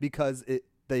Jed because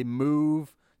they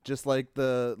move just like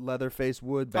the Leatherface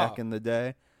would back in the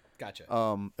day. Gotcha.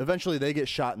 Eventually, they get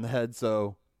shot in the head,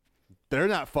 so they're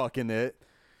not fucking it.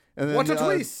 And then, What a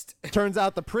twist! Turns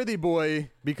out the pretty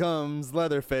boy becomes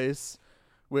Leatherface,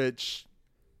 which,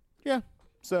 yeah,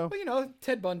 so. Well, you know,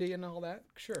 Ted Bundy and all that.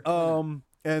 Sure.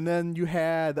 And then you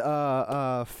had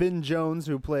Finn Jones,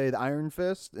 who played Iron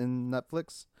Fist in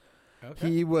Netflix. Okay.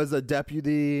 He was a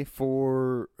deputy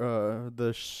for on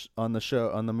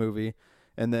the movie,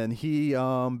 and then he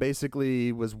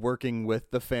basically was working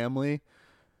with the family.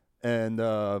 And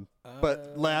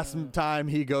but last time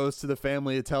he goes to the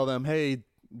family to tell them, "Hey,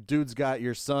 dude's got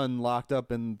your son locked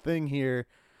up in the thing here.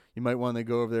 You might want to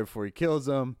go over there before he kills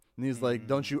him." And he's like,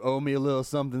 "Don't you owe me a little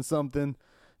something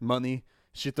money?"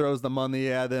 She throws the money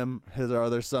at him. His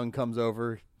other son comes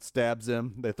over, stabs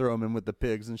him. They throw him in with the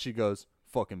pigs, and she goes,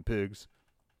 "Fucking pigs."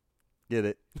 Get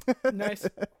it? Nice.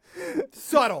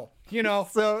 Subtle, you know.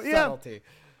 So, yeah. Subtlety.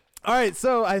 All right,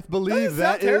 so I believe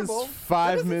that is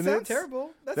 5 minutes. Sound terrible.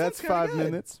 That's 5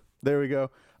 minutes. There we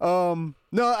go.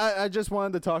 No, I just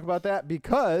wanted to talk about that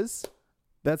because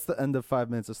that's the end of 5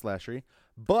 minutes of Slashery.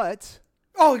 But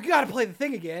oh, you got to play the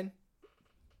thing again.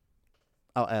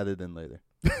 I'll add it in later.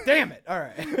 Damn it. All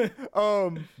right.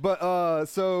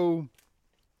 So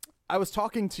I was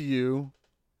talking to you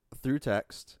through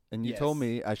text, and you told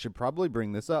me I should probably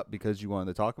bring this up because you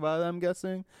wanted to talk about it, I'm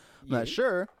guessing. I'm not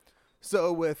sure.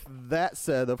 So with that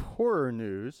said of horror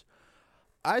news,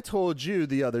 I told you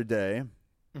the other day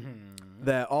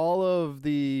that all of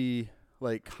the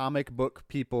like comic book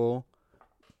people,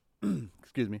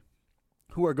 excuse me,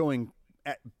 who are going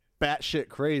batshit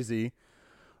crazy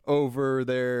over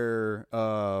their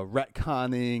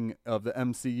retconning of the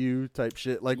MCU type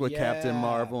shit, like with Captain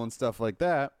Marvel and stuff like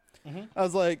that. I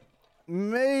was like,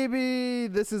 maybe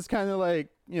this is kind of like,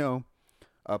 you know,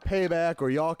 a payback,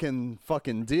 or y'all can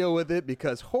fucking deal with it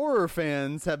because horror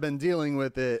fans have been dealing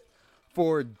with it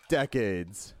for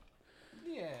decades.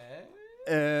 Yeah.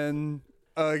 And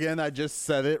again, I just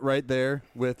said it right there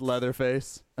with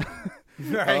Leatherface.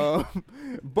 Right.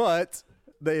 But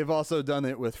they've also done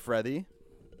it with Freddy.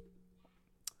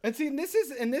 And see, this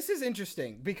is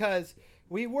interesting because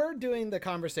we were doing the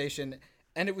conversation,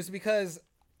 and it was because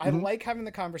I like having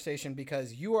the conversation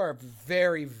because you are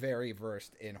very, very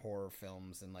versed in horror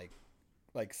films and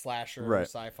like slasher,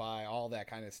 sci-fi, all that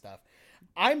kind of stuff.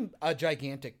 I'm a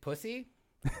gigantic pussy,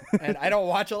 and I don't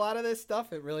watch a lot of this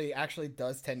stuff. It really actually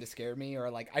does tend to scare me,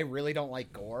 or like I really don't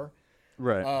like gore.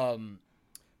 Right.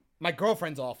 My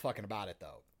girlfriend's all fucking about it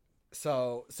though,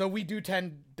 so we do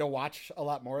tend to watch a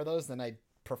lot more of those than I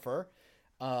prefer.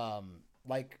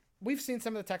 Like we've seen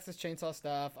some of the Texas Chainsaw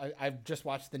stuff. I've just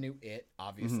watched the new It.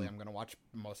 Obviously, I'm gonna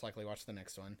most likely watch the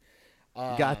next one.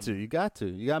 You got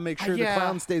to make sure the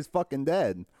clown stays fucking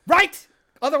dead. Right.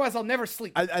 Otherwise, I'll never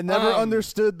sleep. I never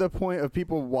understood the point of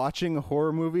people watching a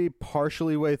horror movie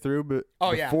partially way through, but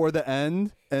before the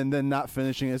end, and then not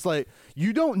finishing it. It's like,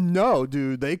 you don't know,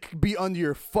 dude. They could be under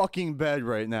your fucking bed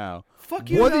right now. Fuck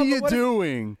you. What are you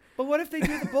doing? But what if they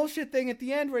do the bullshit thing at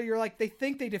the end where you're like, they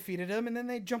think they defeated him, and then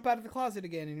they jump out of the closet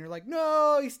again, and you're like,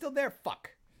 no, he's still there.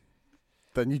 Fuck.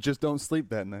 Then you just don't sleep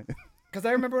that night. Because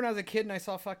I remember when I was a kid and I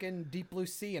saw fucking Deep Blue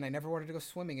Sea and I never wanted to go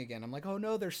swimming again. I'm like, oh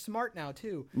no, they're smart now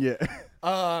too. Yeah.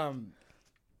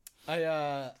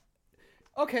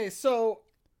 Okay, so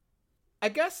I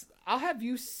guess I'll have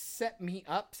you set me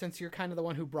up since you're kind of the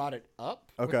one who brought it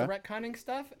up with the retconning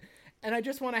stuff. And I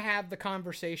just want to have the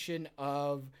conversation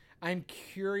of, I'm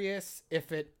curious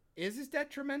if it is as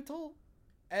detrimental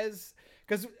as,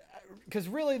 because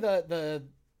really the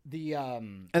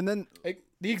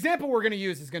example we're going to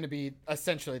use is going to be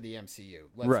essentially the MCU.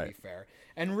 Let's be fair.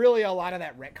 And really a lot of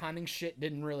that retconning shit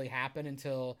didn't really happen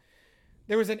until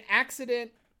there was an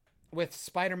accident with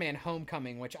Spider-Man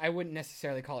Homecoming, which I wouldn't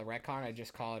necessarily call it retcon. I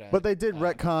just call it a. But they did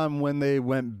retcon when they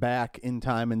went back in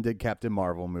time and did Captain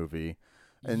Marvel movie.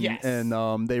 And, Yes. And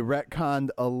they retconned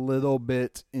a little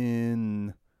bit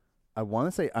in, I want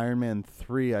to say Iron Man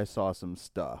 3. I saw some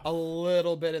stuff. a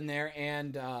little bit in there,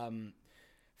 and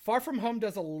Far From Home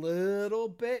does a little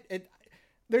bit.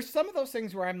 There's some of those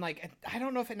things where I'm like, I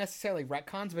don't know if it necessarily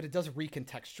retcons, but it does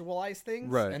recontextualize things.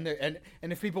 Right.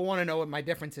 And if people want to know what my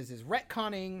difference is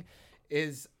retconning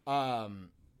is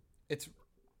it's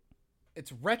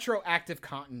retroactive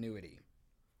continuity,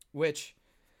 which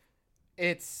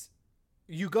it's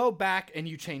you go back and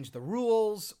you change the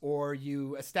rules, or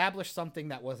you establish something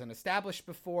that wasn't established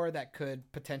before that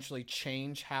could potentially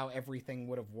change how everything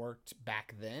would have worked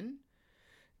back then,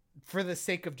 for the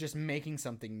sake of just making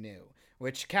something new,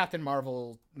 which Captain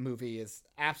Marvel movie is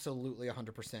absolutely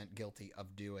 100% guilty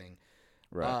of doing.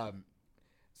 Right.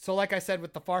 So like I said,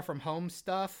 with the Far From Home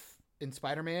stuff in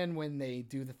Spider-Man, when they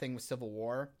do the thing with Civil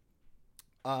War,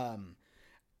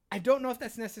 I don't know if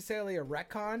that's necessarily a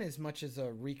retcon as much as a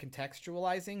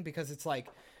recontextualizing, because it's like,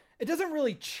 it doesn't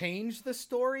really change the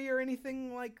story or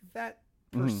anything like that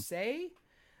per se.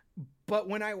 But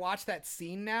when I watch that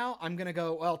scene now, I'm going to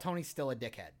go, well, Tony's still a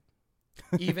dickhead.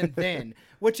 Even then,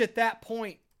 which at that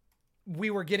point, we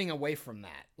were getting away from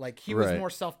that. Like, he was Right. more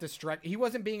self-destructive. He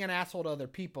wasn't being an asshole to other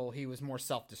people. He was more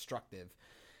self-destructive.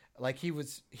 Like, he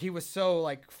was so,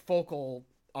 like, focal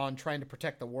on trying to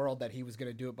protect the world that he was going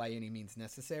to do it by any means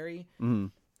necessary.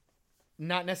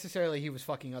 Not necessarily he was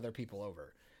fucking other people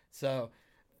over. So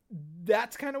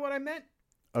that's kind of what I meant.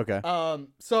 Okay.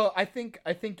 So I think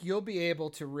you'll be able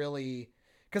to really,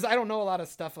 because I don't know a lot of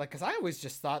stuff, like, because I always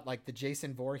just thought like the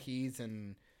Jason Voorhees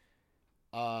and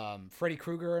Freddy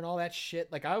Krueger and all that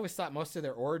shit, like I always thought most of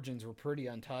their origins were pretty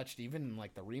untouched. Even in,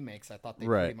 like, the remakes, I thought they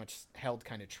Right. pretty much held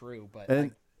kind of true, but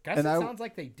And- I guess and it I- sounds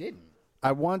like they didn't.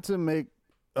 I want to make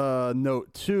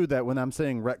note too that when I'm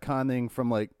saying retconning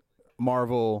from like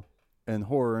Marvel and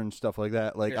horror and stuff like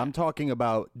that, like Yeah. I'm talking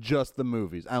about just the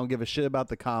movies. I don't give a shit about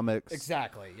the comics,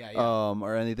 Exactly. Yeah.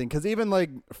 or anything. Because even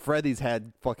like Freddy's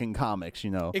had fucking comics, you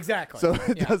know. Exactly. So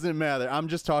it Yeah. doesn't matter. I'm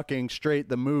just talking straight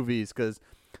the movies because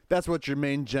that's what your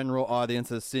main general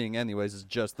audience is seeing, anyways. Is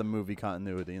just the movie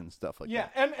continuity and stuff like Yeah,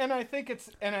 that. and I think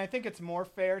it's more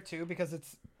fair too, because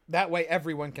it's that way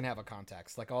everyone can have a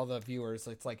context. Like, all the viewers,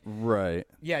 it's like, Right.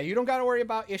 yeah, you don't got to worry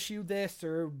about issue this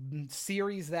or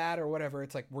series that or whatever.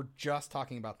 It's like, we're just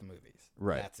talking about the movies.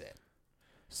 Right. That's it.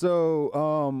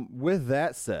 So, with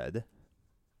that said,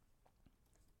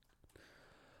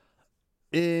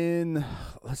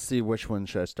 let's see, which one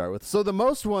should I start with? So the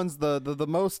most ones, the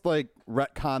most like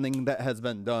retconning that has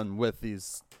been done with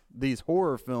these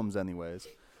horror films, anyways.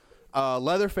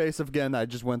 Leatherface, again, I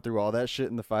just went through all that shit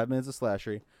in the 5 minutes of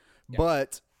slashery,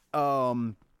 but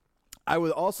I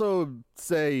would also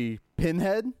say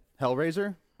Pinhead,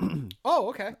 Hellraiser. Oh,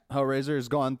 okay. Hellraiser has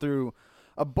gone through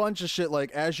a bunch of shit.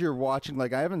 Like, as you're watching,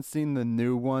 like, I haven't seen the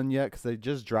new one yet because they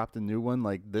just dropped a new one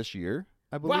like this year,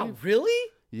 I believe. Wow, really?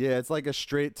 Yeah, it's like a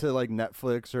straight to like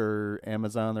Netflix or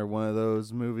Amazon or one of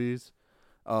those movies.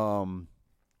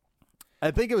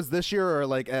 I think it was this year or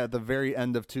like at the very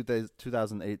end of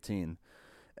 2018.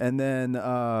 And then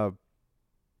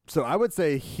so I would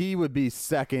say he would be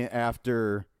second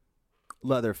after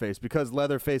Leatherface, because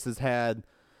Leatherface has had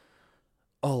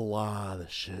a lot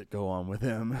of shit go on with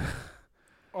him.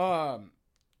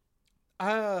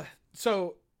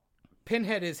 So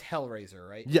Pinhead is Hellraiser,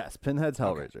 right? Yes, Pinhead's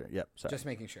Hellraiser. Yep, sorry. Just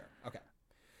making sure. Okay.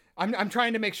 I'm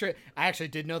trying to make sure. I actually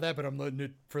did know that, but I'm letting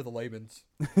it for the layman's.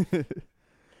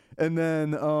 And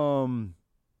then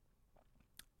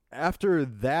after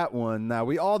that one, now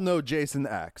we all know Jason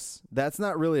X. That's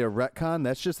not really a retcon.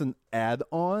 That's just an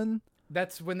add-on.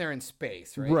 That's when they're in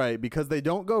space, right? Right, because they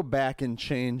don't go back and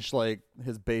change like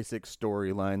his basic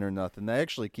storyline or nothing. They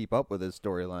actually keep up with his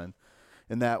storyline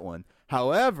in that one.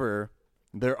 However,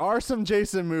 there are some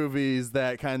Jason movies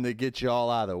that kind of get you all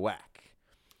out of whack.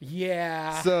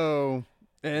 Yeah. So,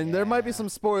 and there might be some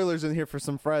spoilers in here for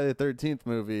some Friday the 13th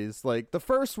movies. Like the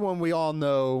first one, we all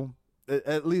know,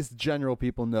 at least general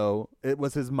people know, it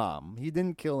was his mom. He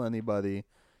didn't kill anybody.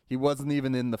 He wasn't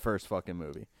even in the first fucking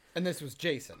movie. And this was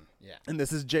Jason. Yeah. And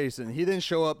this is Jason. He didn't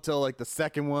show up till like the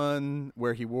second one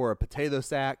where he wore a potato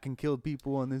sack and killed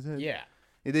people on his head. Yeah.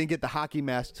 He didn't get the hockey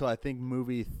mask till I think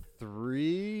movie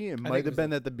 3. It might have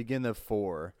been at the beginning of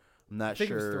 4. I'm not I think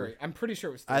sure. it was 3. I'm pretty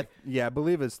sure it was 3. I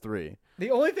believe it's 3.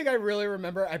 The only thing I really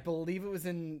remember, I believe it was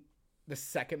in the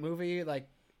second movie, like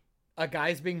a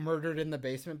guy's being murdered in the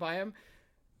basement by him.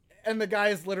 And the guy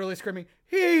is literally screaming,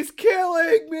 "He's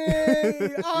killing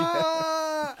me!"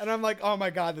 Ah! And I'm like, oh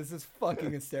my God, this is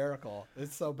fucking hysterical.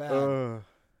 It's so bad.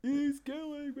 He's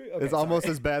killing me. Okay, It's almost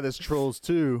sorry. as bad as Trolls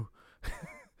 2.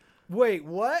 Wait,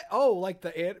 what? Oh, like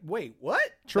wait, what?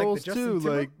 Trolls like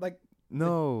 2, like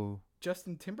No.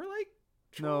 Justin Timberlake?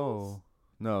 No.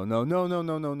 Trolls?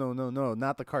 No.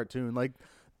 Not the cartoon. Like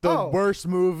the Oh. worst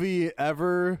movie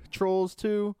ever, Trolls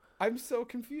 2. I'm so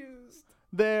confused.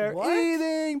 They're What?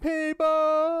 eating people.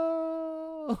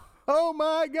 Oh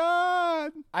my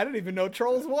God. I don't even know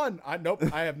Trolls 1. Nope,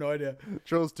 I have no idea.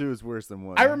 Trolls 2 is worse than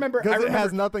 1. I remember- Because I it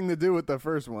has remember- nothing to do with the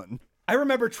first one. I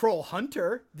remember Troll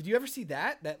Hunter. Did you ever see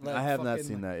that? Like, I have not fucking,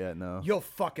 seen that yet, no. You'll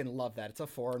fucking love that. It's a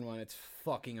foreign one. It's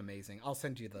fucking amazing. I'll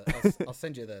send you I'll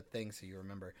send you the thing so you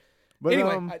remember. But,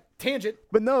 Anyway, tangent.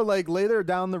 But no, like later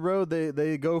down the road,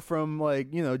 they go from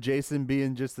like, you know, Jason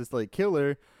being just this like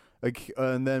killer, like,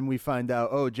 and then we find out,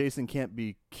 oh, Jason can't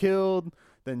be killed.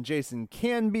 Then Jason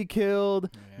can be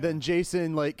killed. Then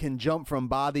Jason like can jump from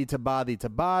body to body to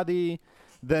body.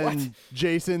 Then What?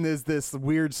 Jason is this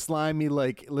weird slimy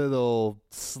like little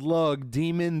slug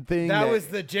demon thing. That was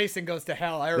the Jason Goes to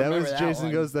Hell. I remember that Jason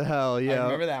one. Goes to Hell. I Yeah,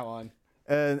 remember that one.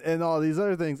 and all these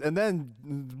other things, and then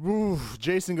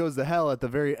Jason Goes to Hell at the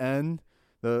very end,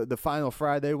 the Final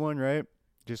Friday one, right?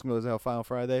 Jason Goes to Hell, Final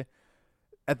Friday.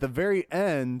 At the very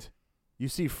end, you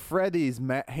see Freddy's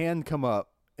hand come up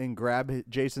and grab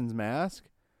Jason's mask,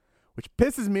 which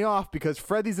pisses me off because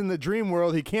Freddy's in the dream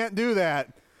world. He can't do that.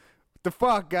 What the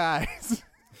fuck, guys?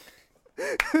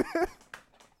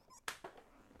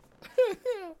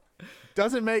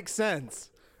 Doesn't make sense.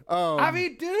 I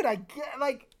mean, dude, I get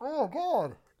like, oh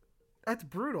God, that's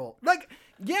brutal. Like,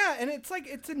 yeah, and it's like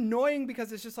it's annoying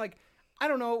because it's just like, I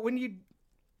don't know, when you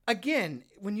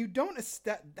don't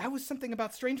that was something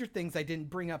about Stranger Things I didn't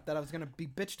bring up that I was gonna be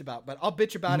bitched about, but I'll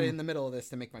bitch about it in the middle of this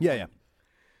to make my point. Yeah.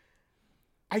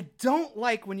 I don't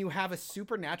like when you have a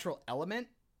supernatural element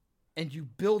and you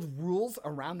build rules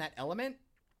around that element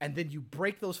and then you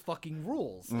break those fucking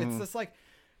rules. It's just like,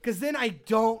 because then I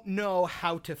don't know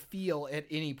how to feel at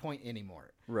any point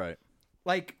anymore. Right.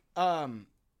 Like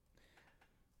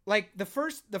the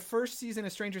first season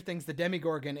of Stranger Things, the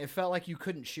Demogorgon, it felt like you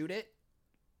couldn't shoot it.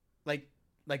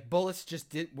 Like bullets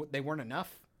just they weren't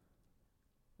enough.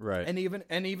 Right. And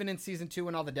even in season 2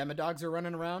 when all the Demodogs are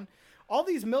running around, all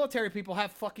these military people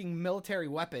have fucking military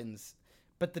weapons,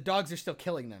 but the dogs are still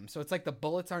killing them. So it's like the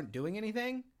bullets aren't doing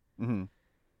anything. Mm-hmm.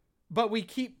 But we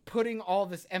keep putting all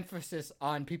this emphasis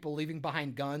on people leaving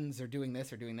behind guns or doing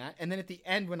this or doing that. And then at the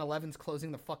end, when Eleven's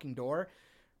closing the fucking door,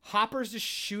 Hopper's just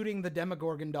shooting the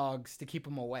Demogorgon dogs to keep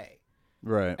them away.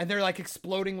 Right. And they're like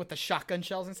exploding with the shotgun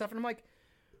shells and stuff. And I'm like,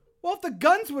 well, if the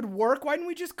guns would work, why didn't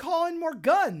we just call in more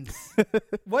guns?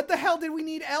 What the hell did we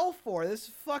need L for? This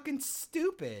is fucking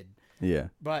stupid. Yeah.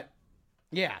 But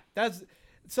yeah,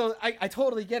 so I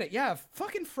totally get it. Yeah, if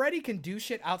fucking Freddy can do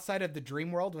shit outside of the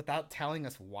dream world without telling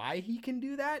us why he can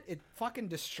do that, it fucking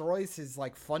destroys his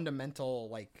like fundamental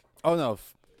like. Oh no.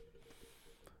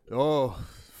 Oh,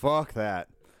 fuck that.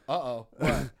 Uh-oh.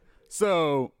 What?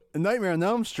 So, Nightmare on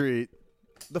Elm Street,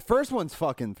 the first one's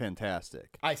fucking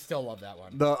fantastic. I still love that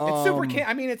one. The, it's super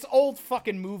I mean, it's old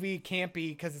fucking movie campy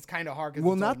because it's kind of hard.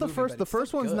 Well, not the first. The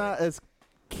first one's not as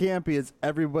campy as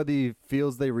everybody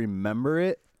feels they remember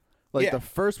it. Like Yeah. the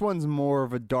first one's more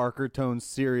of a darker tone,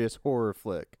 serious horror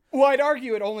flick. Well, I'd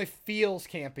argue it only feels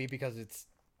campy because it's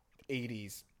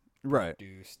 80s Right.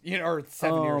 produced, or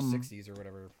 70s or 60s or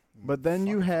whatever. But then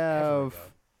you Fucking forever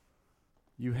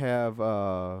have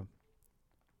ago.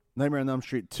 Nightmare on Elm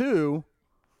Street 2,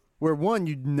 where one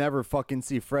you'd never fucking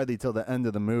see Freddy till the end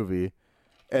of the movie,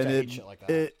 and I hate shit like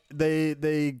that.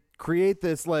 they create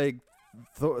this like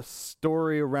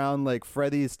story around like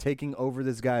Freddy's taking over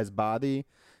this guy's body.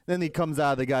 Then he comes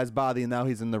out of the guy's body, and now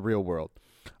he's in the real world.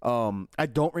 I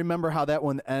don't remember how that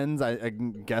one ends.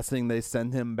 I'm guessing they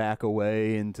send him back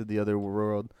away into the other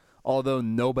world, although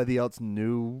nobody else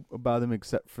knew about him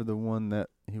except for the one that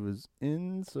he was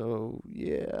in. So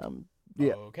yeah.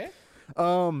 Okay.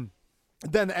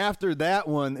 Then after that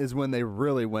one is when they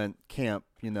really went camp.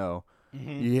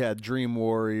 You had Dream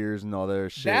Warriors and all their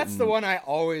shit. That's the and- one I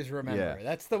always remember. Yeah.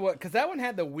 That's the one, because that one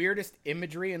had the weirdest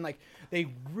imagery, and like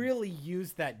they really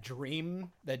used that dream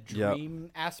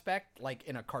aspect like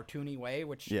in a cartoony way,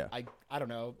 which Yeah. I don't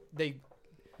know.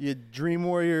 You had Dream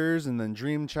Warriors and then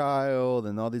Dream Child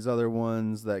and all these other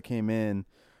ones that came in.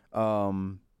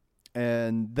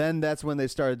 And then that's when they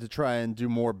started to try and do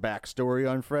more backstory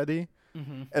on Freddy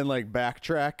and like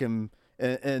backtrack.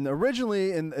 And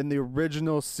originally in the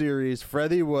original series,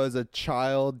 Freddy was a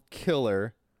child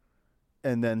killer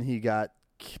and then he got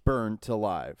burnt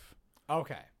alive.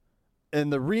 Okay. In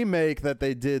the remake that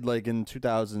they did like in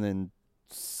 2000 and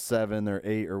 7 or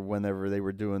 8 or whenever they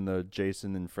were doing the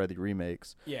Jason and Freddy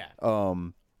remakes. Yeah.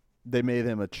 They made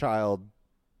him a child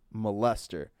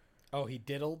molester. Oh, he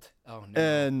diddled? Oh no.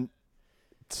 And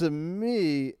to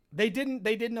me, They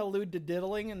didn't allude to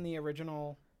diddling in the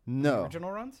original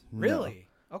runs? No. Really?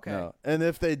 Okay. no. And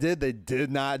if they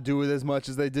did not do it as much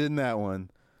as they did in that one.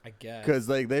 I guess. Because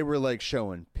like they were like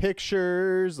showing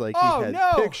pictures, like Oh, he had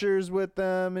no. pictures with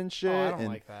them and shit, Oh, I don't and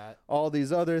like that. all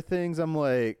these other things. I'm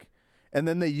like, and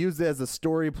then they used it as a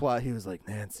story plot. He was like,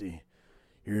 Nancy,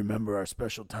 you remember our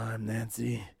special time,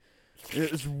 Nancy?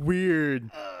 It was weird.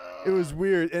 It was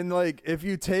weird. And like, if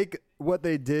you take what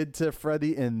they did to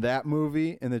Freddy in that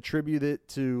movie and attribute it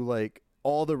to like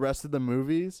all the rest of the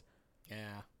movies,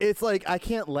 Yeah. it's like I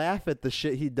can't laugh at the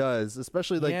shit he does,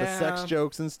 especially like the sex Yeah.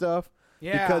 jokes and stuff.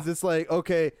 Yeah. Because it's like,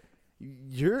 okay,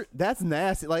 that's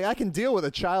nasty. Like I can deal with a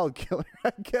child killer,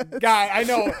 I guess. Guy, I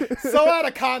know. So out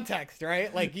of context,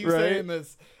 right? Like you Right. saying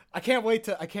this. I can't wait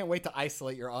to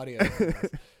isolate your audio.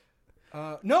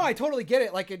 No, I totally get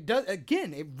it. Like it does.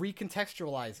 Again, it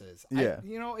recontextualizes. Yeah.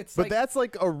 It's But like, that's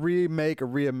like a remake, a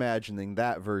reimagining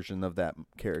that version of that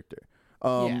character.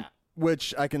 Yeah.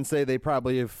 Which I can say they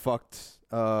probably have fucked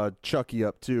Chucky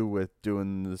up too with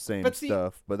doing the same But see,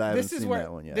 stuff. But I haven't this is seen where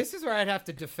that one yet. this is where I'd have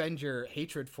to defend your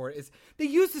hatred for it. Is they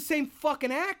used the same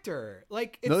fucking actor?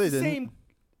 Like it's No, they the didn't. same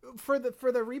for the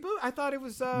reboot. I thought it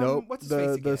was Nope. what's his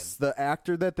face again? The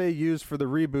actor that they used for the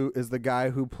reboot is the guy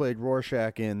who played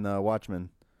Rorschach in Watchmen.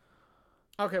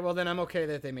 Okay, well then I'm okay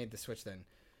that they made the switch then.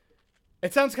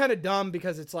 It sounds kind of dumb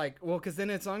because it's like, well, because then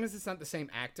as long as it's not the same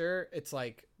actor, it's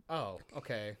like, oh,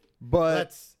 okay.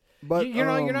 But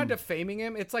You're not defaming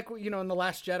him. It's like, in The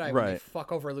Last Jedi when they Right.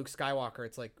 fuck over Luke Skywalker.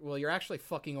 It's like, well, you're actually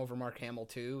fucking over Mark Hamill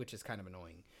too, which is kind of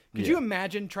annoying. Could Yeah. you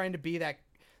imagine trying to be that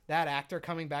actor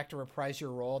coming back to reprise your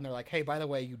role and they're like, hey, by the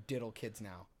way, you diddle kids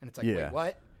now. And it's like, Yeah. wait,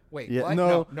 what? Wait, yeah,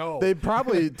 what? no. They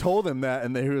probably told him that,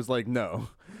 and he was like, no.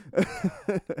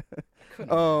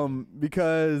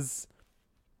 Because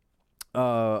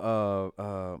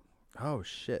oh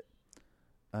shit,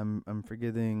 I'm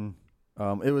forgetting.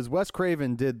 It was Wes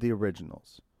Craven did the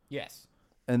originals, Yes.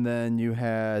 and then you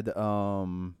had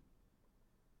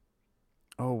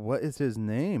what is his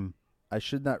name? I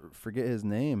should not forget his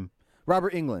name.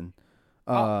 Robert Englund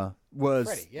was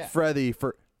Freddy, yeah. Freddy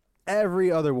for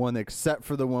every other one except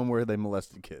for the one where they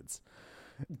molested kids.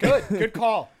 Good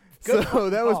call. Good So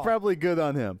that was call. probably good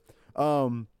on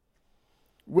him.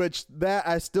 Which that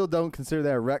I still don't consider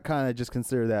that a retcon. I just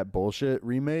consider that bullshit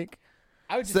remake.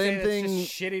 I would just same say that's thing-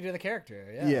 just shitty to the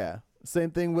character. Yeah. Yeah.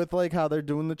 Same thing with like how they're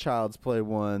doing the Child's Play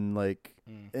one. Like,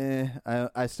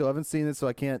 I still haven't seen it, so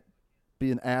I can't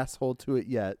be an asshole to it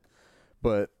yet.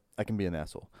 But I can be an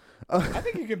asshole. I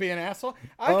think you could be an asshole.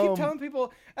 I keep telling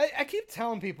people. I keep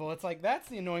telling people. It's like that's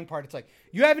the annoying part. It's like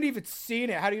you haven't even seen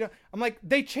it. How do you know? I'm like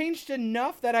they changed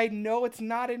enough that I know it's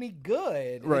not any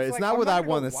good. Right, it's like, not I'm what I gonna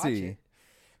wanna watch see, it.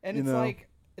 And you it's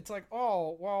know? like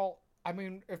oh well. I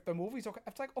mean, if the movie's okay,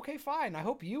 it's like okay, fine. I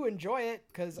hope you enjoy it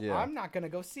because Yeah. I'm not gonna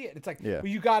go see it. It's like Yeah. well,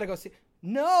 you got to go see.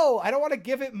 No, I don't want to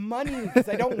give it money because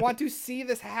I don't want to see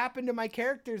this happen to my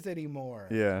characters anymore.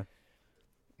 Yeah.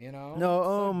 You know? No, It's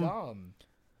so dumb.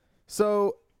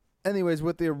 So, anyways,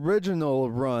 with the original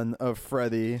run of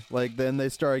Freddy, like then they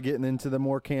started getting into the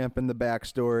more camp and the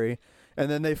backstory, and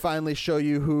then they finally show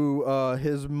you who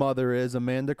his mother is,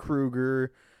 Amanda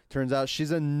Kruger. Turns out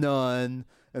she's a nun,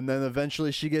 and then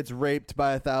eventually she gets raped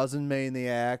by 1,000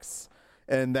 maniacs,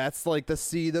 and that's like the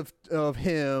seed of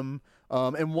him.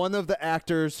 And one of the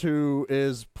actors who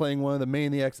is playing one of the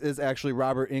maniacs is actually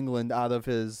Robert Englund out of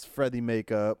his Freddy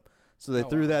makeup. So they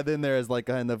threw that in there as like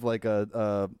kind of like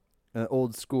an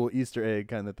old school Easter egg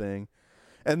kind of thing.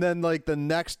 And then like the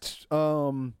next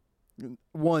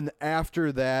one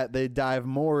after that, they dive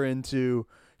more into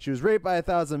she was raped by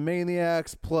 1,000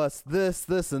 maniacs plus this,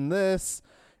 and this.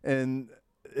 And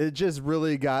it just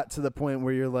really got to the point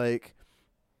where you're like,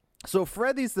 so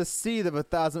Freddy's the seed of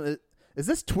 1,000. Is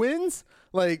this twins?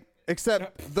 Like,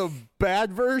 except the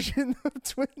bad version of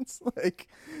twins? Like,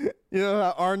 you know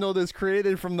how Arnold is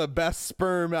created from the best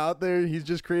sperm out there? He's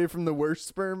just created from the worst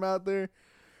sperm out there.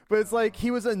 But it's like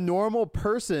he was a normal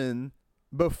person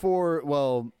before,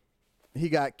 well, he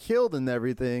got killed and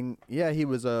everything. Yeah, he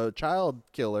was a child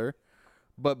killer.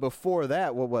 But before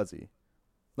that, what was he?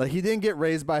 Like, he didn't get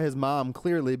raised by his mom,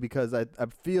 clearly, because I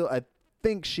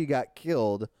think she got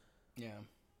killed. Yeah.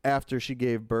 After she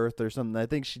gave birth or something. I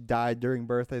think she died during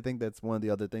birth. I think that's one of the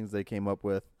other things they came up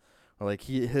with. Or like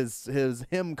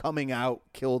him coming out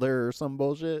killed her or some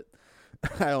bullshit.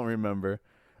 I don't remember.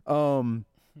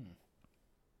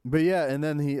 But yeah, and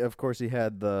then he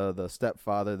had the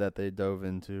stepfather that they dove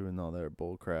into and all that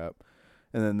bull crap.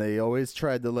 And then they always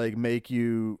tried to like make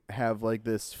you have like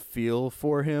this feel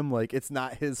for him, like it's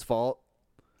not his fault.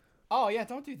 Oh yeah,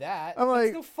 don't do that. I'm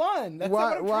like, That's no fun. That's not why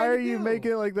what I'm why trying are to you do.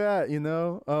 making it like that, you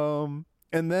know?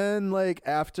 And then like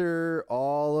after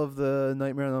all of the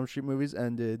Nightmare on Elm Street movies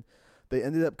ended, they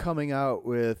ended up coming out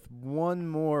with one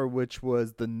more, which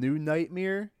was The New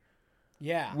Nightmare,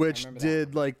 Yeah, which I remember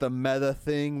did like the meta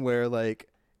thing where like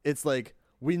it's like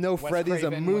we know Wes Freddy's a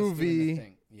Craven was doing the movie.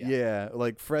 thing. Yeah,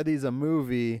 like Freddy's a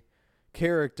movie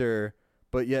character,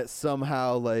 but yet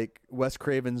somehow like Wes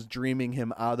Craven's dreaming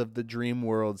him out of the dream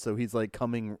world, so he's like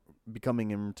becoming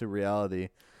him to reality.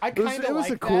 I It was, kind of it was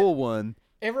like a cool that. one.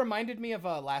 It reminded me of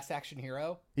Last Action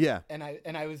Hero, Yeah. and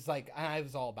I was like, I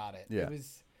was all about it. Yeah. It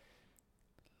was.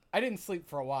 I didn't sleep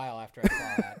for a while after I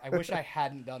saw that. I wish I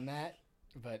hadn't done that,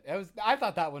 but it was. I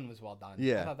thought that one was well done.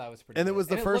 Yeah. I thought that was pretty. And it good. was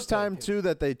the And first looked good, time too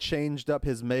that they changed up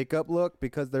his makeup look,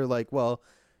 because they're like, well,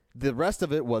 the rest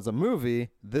of it was a movie.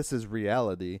 This is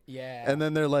reality. Yeah. And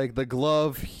then they're like, the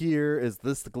glove here is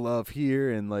this glove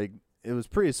here, and like it was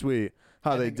pretty sweet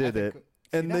how they did it. See,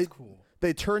 And that's they cool.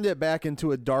 they turned it back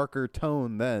into a darker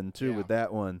tone then too Yeah. with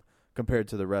that one compared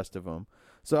to the rest of them.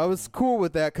 So I was cool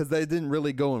with that because they didn't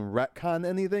really go and retcon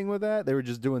anything with that. They were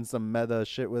just doing some meta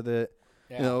shit with it.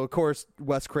 Yeah. You know, of course,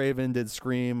 Wes Craven did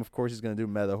Scream. Of course, he's gonna do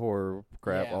meta horror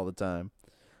crap Yeah. all the time.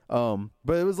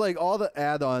 But it was like all the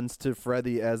add-ons to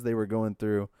Freddy as they were going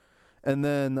through. And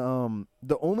then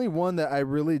the only one that I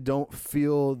really don't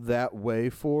feel that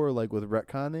way for, like with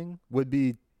retconning, would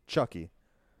be Chucky.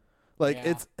 Like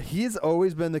Yeah. he's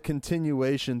always been the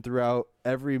continuation throughout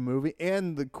every movie.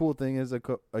 And the cool thing is,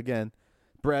 again,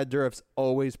 Brad Dourif's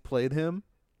always played him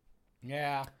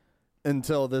Yeah.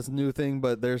 until this new thing,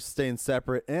 but they're staying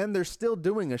separate, and they're still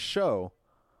doing a show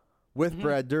with Mm-hmm.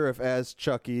 Brad Dourif as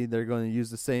Chucky. They're going to use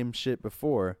the same shit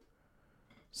before,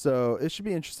 so it should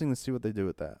be interesting to see what they do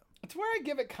with that. It's where I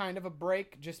give it kind of a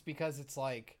break, just because it's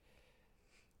like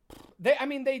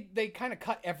they kind of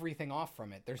cut everything off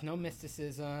from it. There's no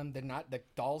mysticism. The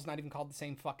doll's not even called the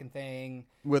same fucking thing.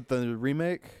 With the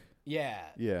remake, Yeah.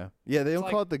 yeah, they don't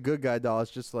like- call it the Good Guy doll.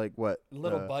 It's just like what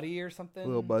Little Buddy or something.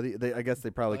 little buddy. I guess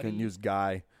they probably couldn't Buddy. use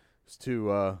guy. It's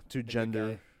too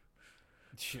gender.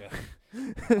 Sure.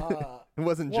 It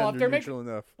wasn't Well, if gender they're neutral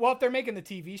enough. Well, if they're making the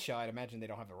TV show, I'd imagine they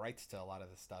don't have the rights to a lot of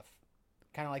this stuff.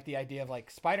 Kind of like the idea of like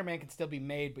Spider-Man can still be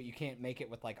made, but you can't make it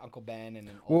with like Uncle Ben and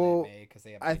an old Aunt May because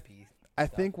they have IP. I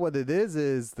think what it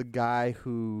is the guy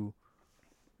who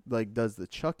like does the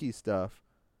Chucky stuff.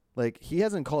 Like he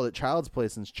hasn't called it Child's Play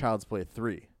since Child's Play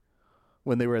 3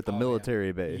 when they were at the Oh, yeah.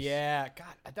 military base. Yeah, God,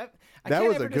 I That can't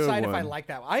was ever a good decide if I one. like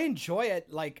that. I enjoy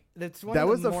it. Like that's one. That of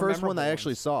was the more first one I memorable actually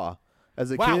ones. saw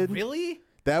as a Wow, kid. really?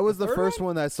 That was The the third first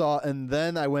one I saw, and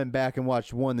then I went back and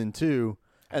watched 1 and 2,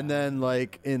 and then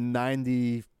like in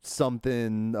 90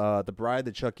 something, The Bride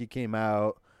of Chucky came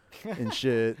out and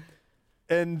shit.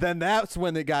 And then that's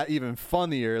when it got even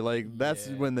funnier. Like that's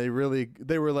Yeah. when they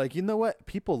were like, you know what?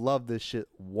 People love this shit.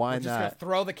 Why We're just gonna not?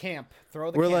 throw the camp.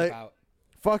 Throw the We're camp like, out.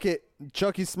 Fuck it.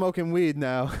 Chucky's smoking weed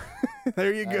now.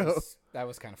 There you go. That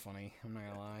was kind of funny. I'm not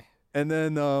gonna lie. And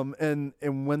then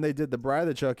and when they did The Bride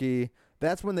of Chucky,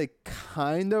 that's when they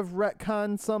kind of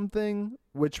retconned something,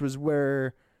 which was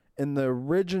where in the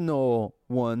original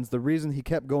ones, the reason he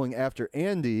kept going after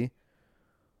Andy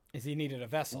Is he needed a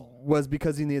vessel? was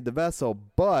because he needed the vessel,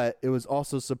 but it was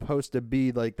also supposed to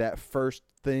be like that first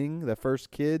thing, the first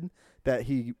kid that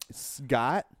he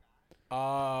got.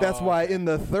 Oh, That's why okay. in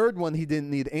the third one he didn't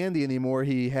need Andy anymore.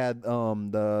 He had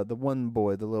the one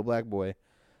boy, the little black boy.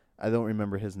 I don't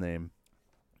remember his name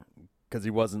because he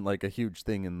wasn't like a huge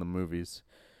thing in the movies.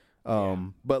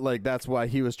 But like that's why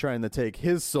he was trying to take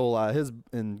his soul out of his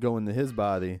and go into his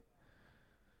body.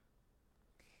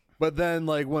 But then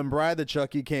like when Bride of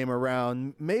Chucky came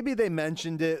around, maybe they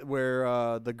mentioned it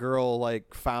where the girl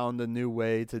like found a new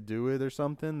way to do it or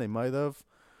something. They might have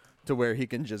to where he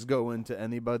can just go into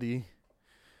anybody.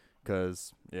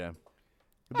 Cause yeah.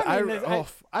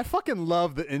 I fucking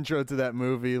love the intro to that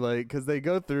movie, like, cause they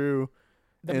go through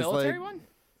the and it's military like- one.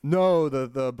 No,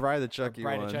 the Bride of Chucky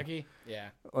Bride one. of Chucky. Yeah.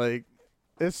 Like,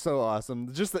 it's so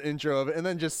awesome. Just the intro of it, and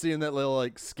then just seeing that little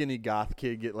like skinny goth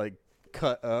kid get like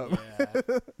cut up. Yeah.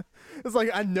 It's like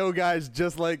I know guys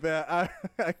just like that.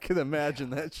 I could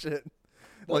imagine that shit.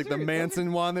 Like the those are- Manson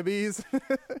wannabes.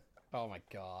 Oh my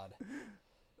god.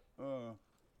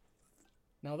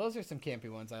 No, those are some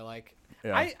campy ones I like.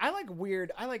 Yeah. I like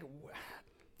weird.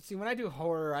 See, when I do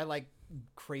horror, I like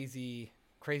crazy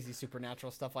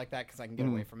supernatural stuff like that because I can get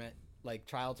away from it. Like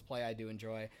Child's Play, I do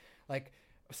enjoy. Like,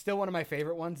 still one of my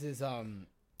favorite ones is oh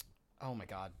my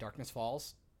god, Darkness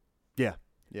Falls. Yeah.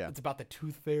 Yeah. It's about the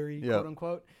Tooth Fairy, Yep. quote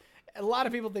unquote. A lot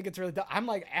of people think it's really dumb. I'm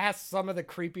like, ask some of the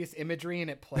creepiest imagery, and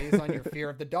it plays on your fear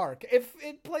of the dark. If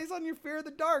it plays on your fear of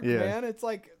the dark, Yeah. man, it's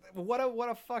like what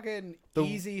a fucking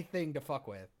easy thing to fuck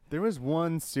with. There was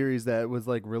one series that was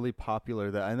like really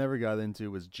popular that I never got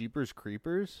into was Jeepers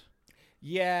Creepers.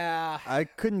 Yeah, I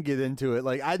couldn't get into it.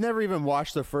 Like I never even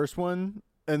watched the first one,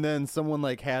 and then someone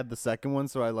like had the second one,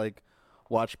 so I like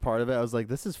watched part of it. I was like,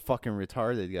 this is fucking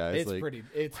retarded, guys. it's like, pretty.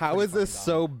 It's how pretty is this fucking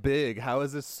so dumb. big? How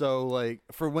is this so like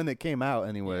for when it came out?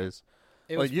 Anyways,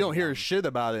 It was like you don't pretty hear dumb. shit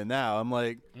about it now. I'm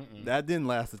like, that didn't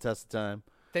last the test of time.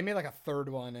 They made like a third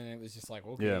one, and it was just like,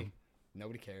 okay, Yeah.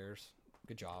 nobody cares.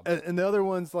 Good job. And the other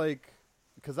ones like,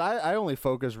 because I only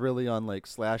focus really on like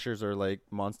slashers or like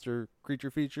monster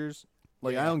creature features.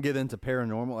 Like I Yeah. don't get into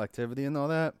paranormal activity and all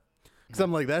that. Because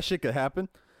I'm like, that shit could happen.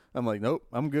 I'm like, nope,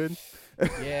 I'm good.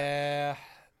 Yeah,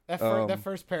 that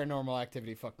first Paranormal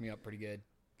Activity fucked me up pretty good.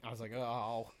 I was like,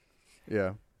 oh,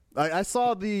 Yeah. I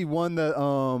saw the one that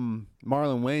Marlon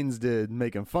Wayans did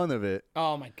making fun of it.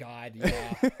 oh my god,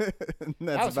 yeah. And That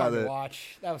that's was hard about to it.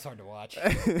 watch. That was hard to watch.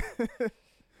 It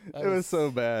was so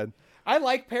bad. I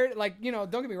like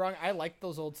don't get me wrong. I like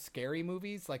those old scary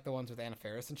movies, like the ones with Anna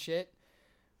Faris and shit.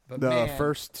 But The man,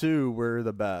 first two were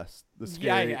the best. The Yeah,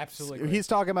 scary, yeah, absolutely. He's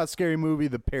talking about Scary Movie,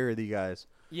 the parody guys.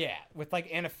 yeah, with like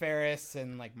Anna Faris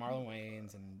and like Marlon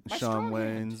Wayans and My Sean Strong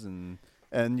Hand. Wayans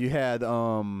and you had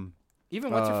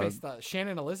Even what's her face?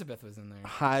 Shannon Elizabeth was in there.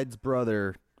 Hyde's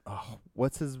brother. Oh,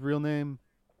 what's his real name?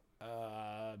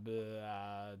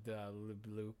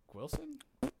 Luke Wilson?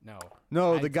 No.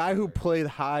 No, the Hyde's guy who brother. played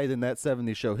Hyde in that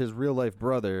 '70s show, his real life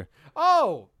brother,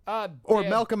 Oh, or yeah,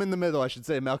 Malcolm in the Middle, I should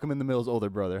say. Malcolm in the Middle's older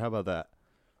brother. How about that?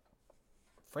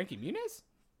 Frankie Muniz?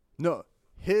 No,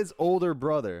 his older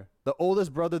brother, the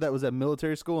oldest brother that was at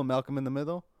military school in Malcolm in the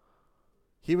Middle.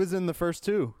 He was in the first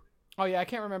two. Oh yeah, I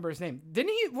can't remember his name.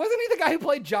 Didn't he? Wasn't he the guy who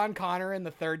played John Connor in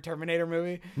the third Terminator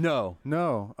movie? No.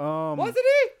 Wasn't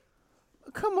he?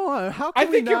 Come on, how I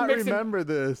can we think you're not mixing- remember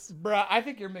this? Bruh, I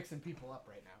think you're mixing people up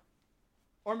right now.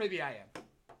 Or maybe I am.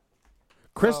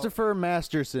 Christopher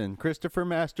Masterson. Christopher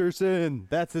Masterson.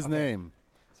 That's his name.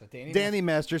 So Danny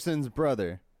Masterson's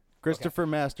brother. Christopher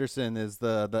Masterson is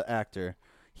the actor.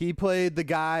 He played the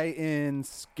guy in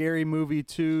Scary Movie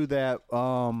 2 that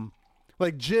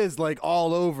like jizz like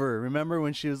all over. Remember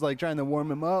when she was like trying to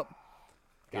warm him up?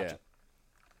 Gotcha.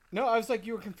 No, I was like,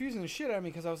 you were confusing the shit out of me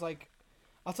because I was like,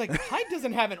 Hyde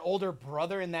doesn't have an older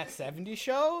brother in that '70s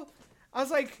show. I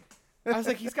was like,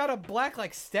 he's got a black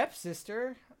like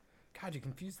stepsister. God, you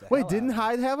confused that. Wait, didn't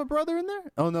Hyde have a brother in there?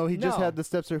 Oh no, he just No. had the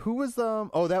stepsister. Who was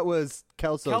oh that was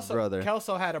Kelso's brother.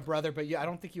 Kelso had a brother, but I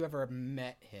don't think you ever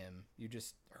met him. You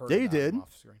just heard Yeah, you about him did.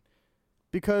 off screen.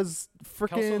 Because Kelso's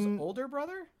freaking older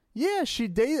brother? yeah, she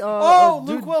dated.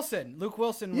 Luke Wilson. Luke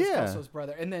Wilson was Yeah. Kelso's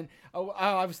brother, and then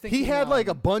I was thinking He had like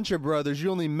a um, bunch of brothers.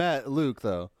 You only met Luke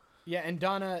though. yeah, and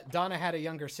Donna had a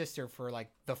younger sister for like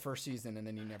the first season, and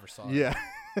then you never saw her. Yeah.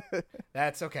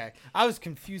 That's okay. I was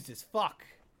confused as fuck.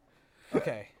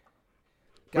 Okay.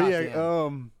 But yeah,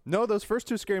 Goddamn. no, those first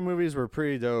two Scary movies were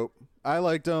pretty dope. I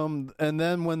liked them, and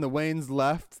then when the Waynes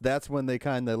left, that's when they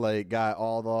kind of like got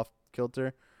all off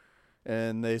kilter,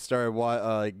 and they started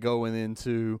like going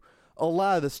into a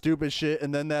lot of the stupid shit.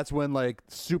 And then that's when like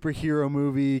superhero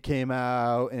movie came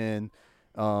out, and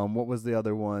what was the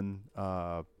other one?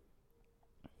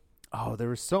 There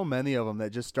were so many of them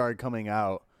that just started coming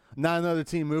out. Not another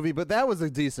teen movie, but that was a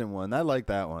decent one. I like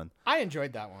that one. I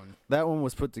enjoyed that one. That one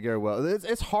was put together well.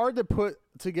 It's hard to put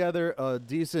together a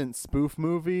decent spoof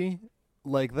movie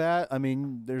like that. I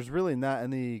mean, there's really not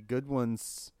any good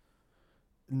ones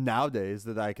nowadays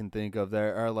that I can think of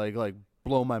that are like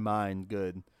blow my mind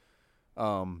good.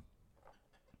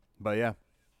 But yeah,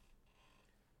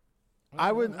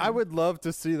 I would love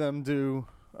to see them do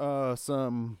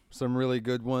some really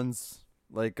good ones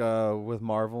like with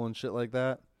Marvel and shit like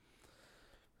that.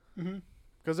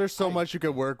 Because there's so much you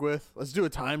could work with. Let's do a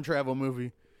time travel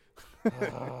movie.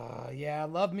 Yeah,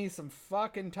 love me some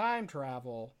fucking time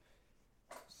travel.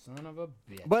 Son of a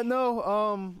bitch. But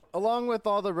no, along with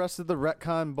all the rest of the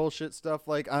retcon bullshit stuff,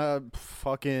 like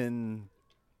fucking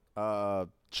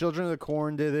Children of the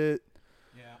Corn did it.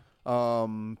 Yeah.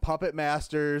 Puppet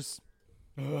Masters.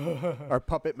 Or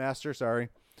Puppet Master, sorry.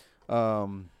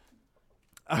 There's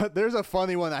a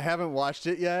funny one. I haven't watched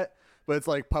it yet, but it's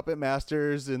like Puppet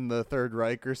Masters in the Third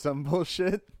Reich or some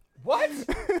bullshit. What?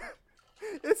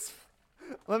 It's.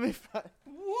 Let me find.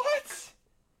 What?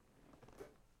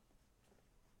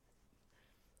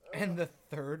 And the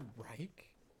Third Reich?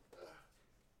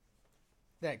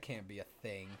 That can't be a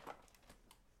thing.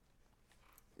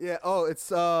 Yeah. Oh, it's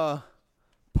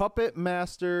Puppet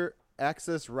Master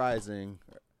Axis Rising.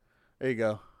 There you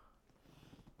go.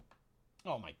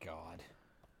 Oh my god.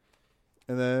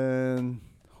 And then,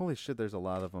 holy shit, there's a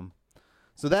lot of them.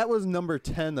 So that was number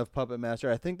 10 of Puppet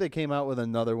Master. I think they came out with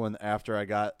another one after I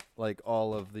got like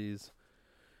all of these.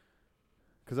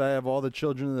 Because I have all the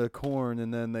Children of the Corn,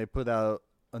 and then they put out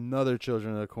another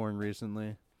Children of the Corn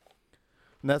recently.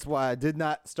 And that's why I did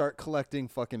not start collecting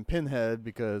fucking Pinhead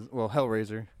because, well,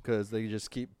 Hellraiser, because they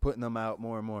just keep putting them out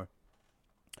more and more.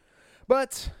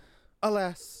 But,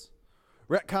 alas,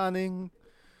 retconning,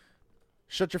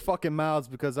 shut your fucking mouths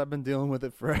because I've been dealing with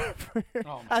it forever.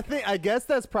 Oh my I guess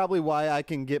that's probably why I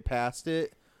can get past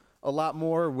it a lot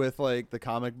more with like the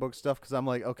comic book stuff because I'm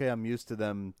like, okay, I'm used to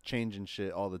them changing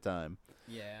shit all the time.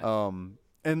 Yeah.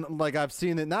 And like I've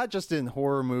seen it not just in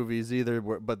horror movies either,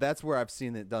 but that's where I've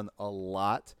seen it done a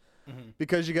lot.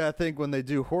 Because you gotta think when they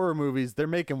do horror movies, they're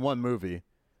making one movie,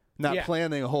 not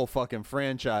planning a whole fucking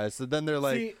franchise. So then they're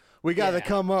like, we gotta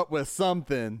come up with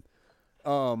something.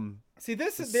 See,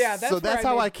 this is that's so where that's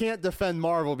how I can't defend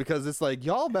Marvel because it's like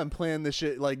y'all been planning this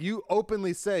shit. Like you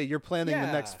openly say you're planning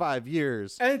the next 5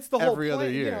 years, and it's the whole every point,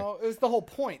 other year. You know, it was the whole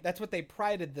point. That's what they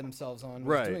prided themselves on,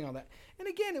 was Right. doing all that. And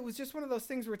again, it was just one of those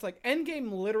things where it's like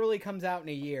Endgame literally comes out in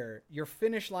a year. Your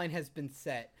finish line has been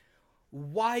set.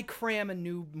 Why cram a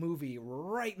new movie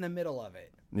right in the middle of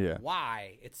it? Yeah.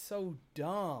 Why? It's so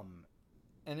dumb.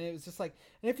 And it was just like,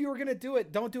 and if you were gonna do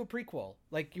it, don't do a prequel.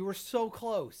 Like you were so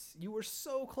close. You were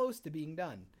so close to being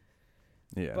done.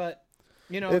 Yeah. But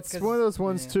you know, It's one of those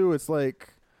ones yeah. too. It's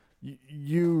like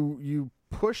you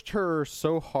pushed her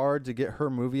so hard to get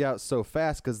her movie out so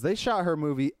fast because they shot her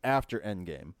movie after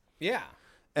Endgame, Yeah.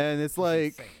 and it's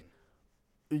like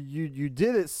insane. you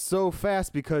did it so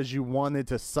fast because you wanted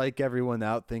to psych everyone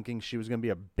out, thinking she was gonna be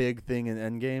a big thing in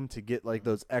Endgame to get like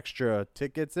those extra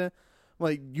tickets in.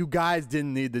 Like you guys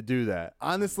didn't need to do that.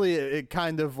 Honestly, it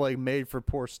kind of like made for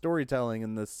poor storytelling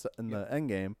in the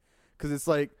Endgame because it's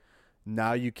like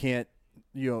now you can't,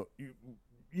 you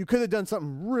could have done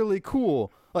something really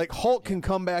cool. Like Hulk can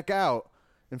come back out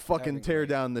and fucking tear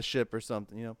down the ship or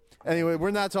something, Anyway,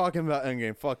 we're not talking about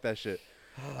Endgame. Fuck that shit.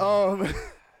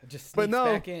 Just but sneaks no,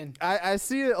 back in. I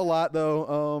see it a lot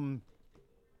though.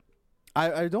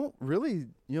 I don't really,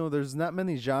 there's not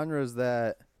many genres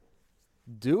that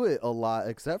do it a lot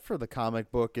except for the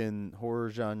comic book and horror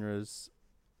genres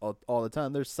all the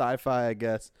time. There's sci-fi, I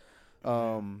guess.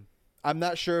 I'm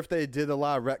not sure if they did a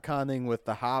lot of retconning with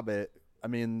The Hobbit. I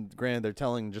mean, granted, they're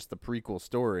telling just the prequel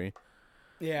story.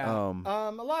 Yeah.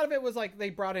 A lot of it was like they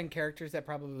brought in characters that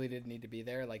probably didn't need to be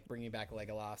there, like bringing back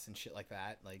Legolas and shit like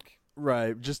that. Like,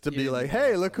 right, just to be didn't like, need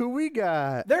hey, that look stuff. who we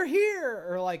got. They're here,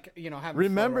 or like, having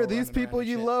Remember Frodo these running people around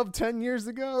and you shit. loved 10 years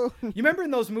ago? You remember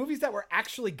in those movies that were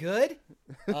actually good?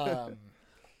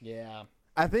 Yeah.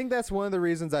 I think that's one of the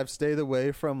reasons I've stayed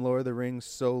away from Lord of the Rings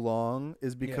so long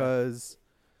is because,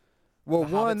 well, The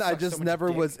Hobbit one, I sucks so just much never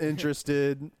dick. was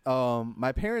interested.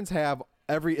 My parents have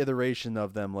every iteration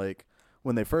of them. Like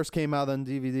when they first came out on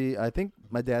DVD, I think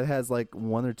my dad has like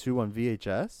 1 or 2 on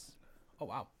VHS. Oh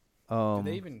wow.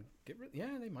 Did they even get rid?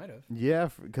 Yeah, they might have. Yeah,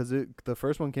 because the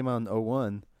first one came out in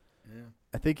 01. Yeah.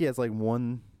 I think he has like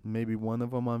maybe one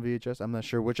of them on VHS. I'm not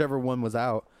sure. Whichever one was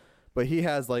out. But he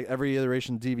has like every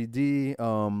iteration DVD,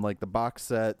 like the box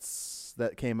sets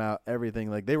that came out, everything.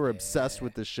 Like they were obsessed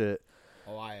with this shit.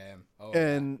 Oh, I am. Oh,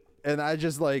 And I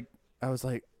just like, I was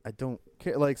like, I don't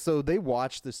care. Like, so they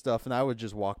watched this stuff and I would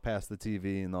just walk past the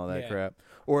TV and all that Yeah. crap.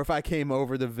 Or if I came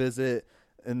over to visit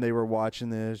and they were watching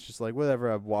this, just like whatever,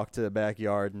 I'd walk to the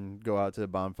backyard and go out to the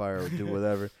bonfire or do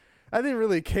whatever. I didn't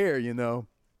really care, Yeah.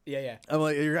 I'm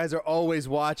like, you guys are always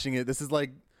watching it. This is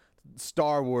like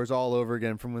Star Wars all over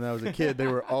again from when I was a kid. They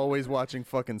were always watching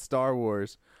fucking Star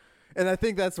Wars. And I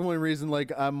think that's one reason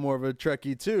like I'm more of a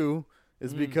Trekkie too,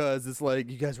 is because it's like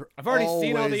you guys were I've already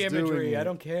seen all the always doing imagery. I it.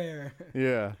 don't care.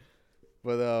 Yeah.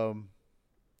 But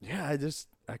yeah,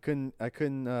 I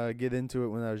couldn't get into it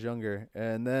when I was younger.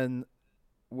 And then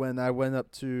when I went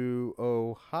up to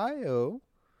Ohio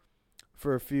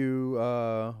for a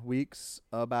few weeks,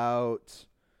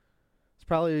 it's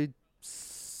probably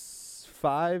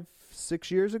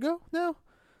 5-6 years ago now,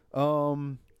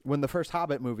 when the first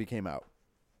Hobbit movie came out.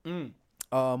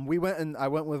 We went and I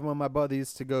went with one of my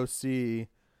buddies to go see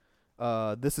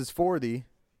This Is 40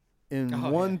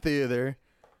 in one theater,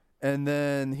 and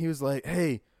then he was like,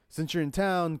 hey, since you're in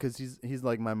town, because he's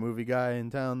like my movie guy in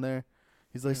town there,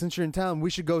 he's like, since you're in town, we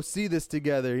should go see this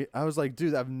together. I was like,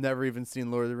 dude, I've never even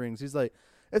seen Lord of the Rings. He's like,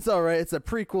 it's all right, it's a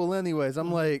prequel anyways.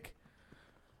 I'm like,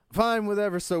 fine,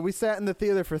 whatever. So we sat in the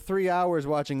theater for 3 hours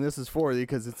watching This Is 40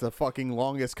 because it's the fucking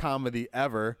longest comedy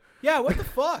ever. Yeah, what the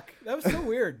fuck? That was so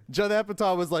weird. Judd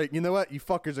Apatow was like, you know what? You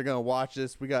fuckers are gonna watch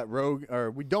this. We got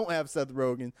we don't have Seth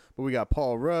Rogen, but we got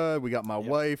Paul Rudd. We got my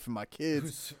wife and my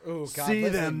kids. Oh God, See Leslie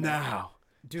them Mann. now.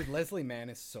 Dude. Leslie Mann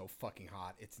is so fucking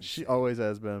hot. It's insane. She always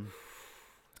has been.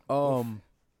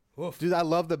 Oof. Dude, I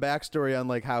love the backstory on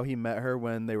like how he met her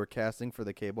when they were casting for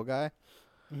the cable guy.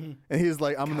 Mm-hmm. And he's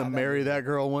like, I'm gonna God, that marry movie. that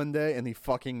girl one day, and he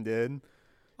fucking did.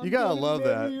 I'm You gotta gonna love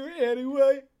marry that. her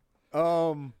anyway.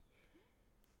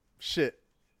 Shit.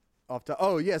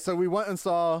 Oh yeah, so we went and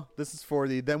saw This Is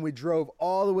 40. Then we drove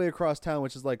all the way across town,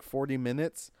 which is like 40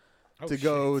 minutes, to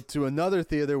go to another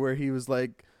theater where he was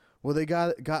like, well, they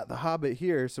got The Hobbit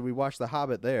here, so we watched The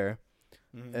Hobbit there.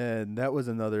 And that was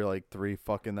another like 3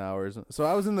 fucking hours. So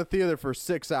I was in the theater for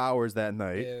 6 hours that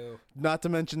night. Ew. Not to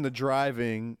mention the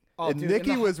driving. Oh, and dude, Nikki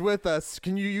and the- was with us.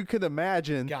 You could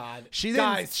imagine. God. She didn't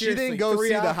Guys, she seriously, didn't go 3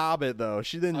 see The hours? Hobbit though.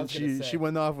 She didn't was gonna say. she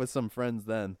went off with some friends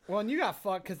then. Well, and you got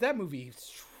fucked because that movie is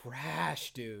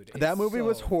trash, dude. It's That movie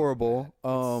was so horrible.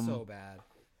 bad. It's so bad.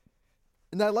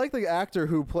 And I like the actor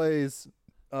who plays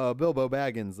Bilbo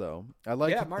Baggins though. I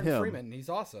like Yeah, Martin him. Freeman. He's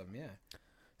awesome. Yeah.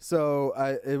 So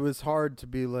it was hard to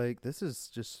be like, this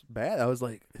is just bad. I was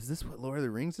like, is this what Lord of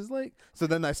the Rings is like? So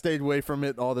then I stayed away from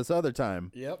it all this other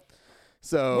time. Yep.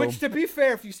 So Which, to be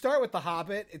fair, if you start with The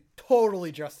Hobbit, it's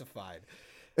totally justified.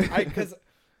 Because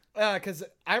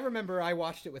I remember I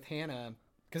watched it with Hannah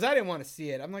because I didn't want to see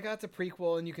it. I'm like, oh, it's a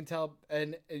prequel, and you can tell,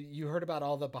 and you heard about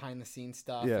all the behind the scenes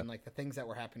stuff Yeah. and like the things that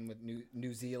were happening with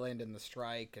New Zealand and the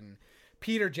strike, and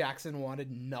Peter Jackson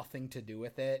wanted nothing to do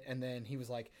with it, and then he was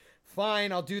like,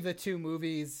 fine, I'll do the 2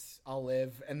 movies, I'll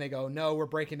live. And they go, no, we're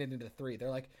breaking it into 3. They're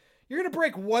like, you're gonna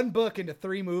break one book into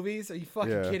 3 movies? Are you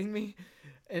fucking Yeah. kidding me?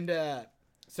 And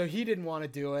so he didn't want to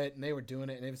do it, and they were doing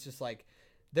it, and it was just like,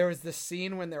 there was this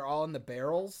scene when they're all in the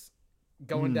barrels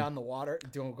going down the water,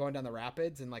 going down the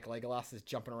rapids, and like Legolas is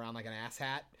jumping around like an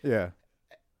asshat, yeah.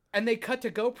 and they cut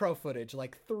to GoPro footage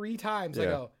like 3 times. I Yeah.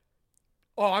 go,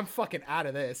 oh, I'm fucking out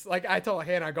of this. Like, I told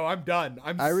Hannah, I go, I'm done.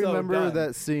 I so remember done.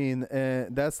 that scene,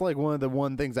 and that's like one of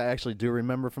the things I actually do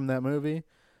remember from that movie.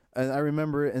 And I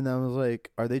remember it, and I was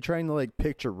like, "Are they trying to like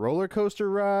picture roller coaster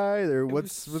ride, or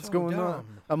what's was so going on?"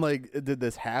 dumb. I'm like, "Did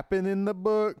this happen in the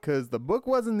book? Because the book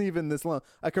wasn't even this long.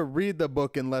 I could read the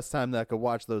book in less time than I could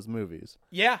watch those movies."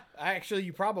 Yeah, actually,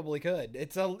 you probably could.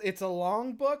 It's a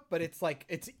long book, but it's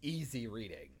easy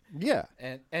reading. Yeah,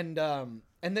 And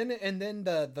then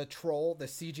the troll, the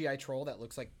CGI troll that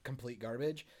looks like complete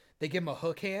garbage. They give him a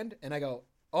hook hand, and I go,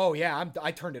 oh yeah,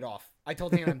 I turned it off. I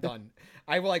told Hannah I'm done.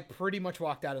 I like pretty much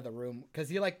walked out of the room because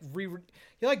he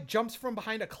jumps from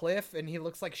behind a cliff and he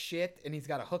looks like shit, and he's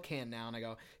got a hook hand now. And I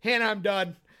go, Hannah, I'm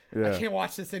done. Yeah. I can't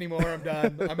watch this anymore. I'm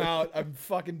done. I'm out. I'm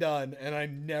fucking done. And I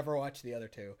never watched the other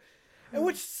 2. And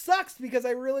which sucks because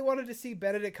I really wanted to see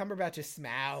Benedict Cumberbatch's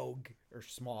Smaug or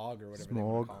Smog or whatever they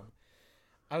want Smog. to call him.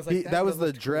 I was like, that was the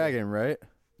looked cool. dragon, right?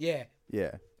 Yeah.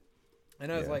 Yeah.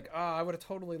 And I was Yeah. like, oh, I would have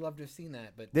totally loved to have seen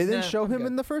that. But They didn't nah, show I'm him good.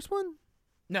 in the first one.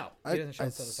 No, he doesn't show up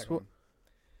until the second one.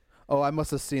 Oh, I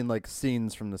must have seen like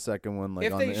scenes from the second one, like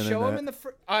If on they the show internet. him in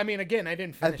the I mean, again, I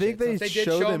didn't I finish think it. So they if did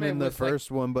showed show him in it the was, like-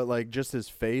 first one, but like just his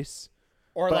face.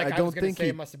 or but like I I, don't was going think to say he-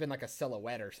 it must have been like a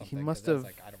silhouette or something. He 'cause must that's, have.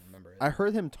 Like, I don't remember it. I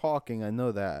heard him talking. I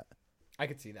know that. I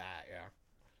could see that, yeah.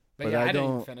 But, But yeah, I I didn't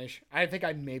don't- finish. I think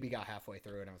I maybe got halfway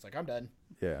through and I was like, I'm done.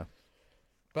 Yeah.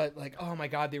 But like, oh my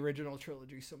god, the original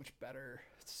trilogy is so much better.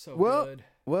 It's so Well, good.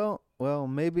 well.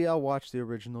 Maybe I'll watch the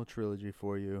original trilogy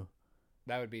for you,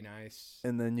 That would be nice.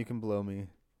 and then you can blow me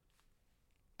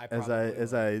I as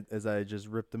I just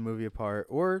rip the movie apart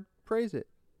or praise it.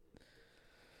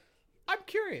 I'm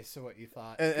curious to what you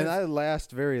thought. And 'cause- I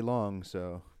last very long,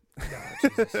 so. Oh,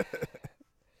 Jesus.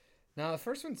 No, the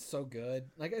first one's so good.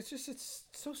 Like, it's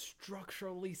so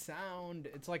structurally sound.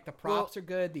 It's like the props are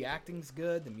good, the acting's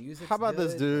good, the music's How about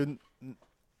this, good. dude?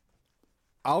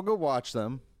 I'll go watch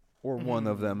them, or one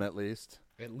of them at least,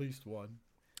 At least one.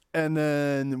 and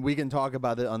then we can talk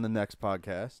about it on the next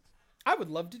podcast. I would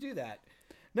love to do that.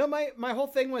 No, my whole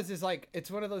thing is like,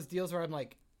 it's one of those deals where I'm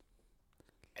like,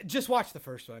 just watch the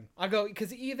first one. I'll go,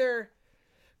 because either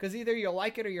you'll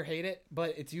like it or you hate it,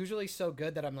 but it's usually so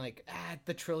good that I'm like,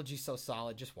 the trilogy's so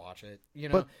solid, just watch it. You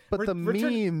know, But the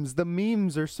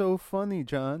memes are so funny,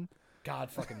 John.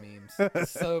 God fucking memes.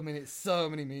 so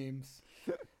many memes.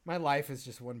 My life is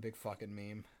just one big fucking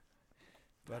meme.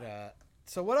 But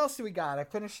so what else do we got? I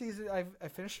finished I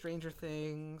finished Stranger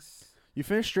Things. You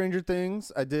finished Stranger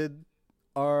Things. I did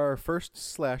our first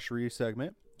slashery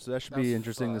segment. So that should be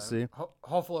interesting to see.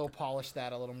 Hopefully, we'll polish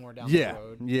that a little more down Yeah, the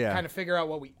road. yeah. Kind of figure out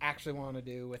what we actually want to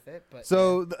do with it. But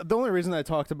So the only reason I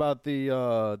talked about the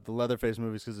Leatherface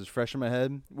movies because it's fresh in my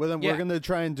head. What we're gonna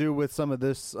try and do with some of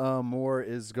this more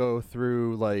is go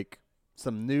through like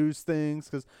some news things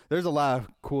because there's a lot of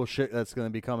cool shit that's gonna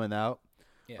be coming out.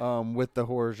 With the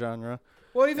horror genre.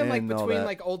 Well, even like and all between that.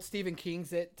 like old Stephen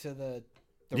King's It to the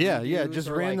Yeah, reviews just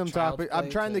or, random like, Child's topic. I'm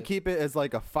Play trying to keep it as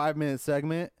like a 5-minute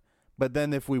segment, but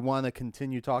then if we want to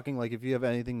continue talking, like if you have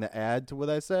anything to add to what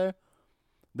I say,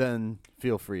 then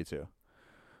feel free to.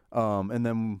 And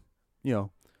then,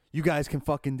 you guys can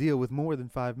fucking deal with more than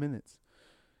 5 minutes.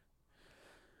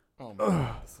 Oh my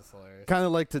god, this is hilarious. Kind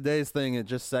of like today's thing, it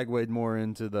just segued more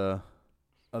into the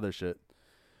other shit.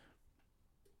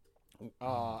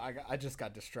 Oh, I just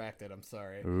got distracted. I'm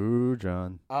sorry. Ooh,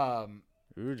 John.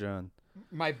 Ooh, John.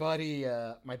 My buddy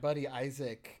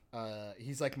Isaac, he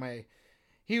was like my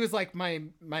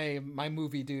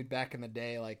movie dude back in the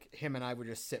day. Like him and I would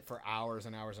just sit for hours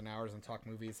and hours and hours and talk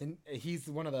movies. And he's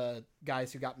one of the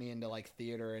guys who got me into like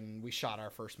theater, and we shot our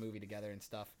first movie together and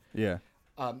stuff. Yeah.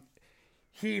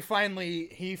 He finally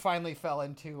fell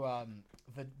into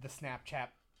the Snapchat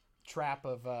trap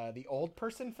of the old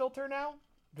person filter now.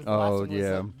 'Cause the last one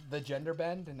was, the gender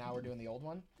bend, and now we're doing the old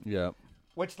one. Yeah.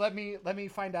 Which let me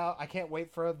find out. I can't wait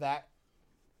for that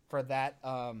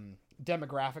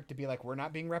demographic to be like, we're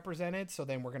not being represented. So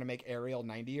then we're gonna make Ariel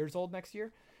 90 years old next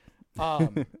year.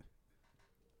 But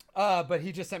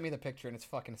he just sent me the picture, and it's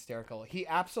fucking hysterical. He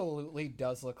absolutely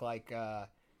does look like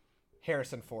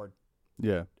Harrison Ford.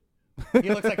 Yeah. He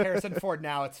looks like Harrison Ford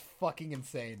now. It's fucking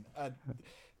insane.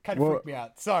 Kind of freaked me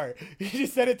out. Sorry. He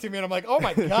just sent it to me, and I'm like, oh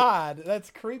my god, that's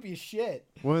creepy shit.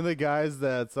 One of the guys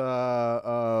that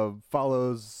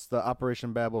follows the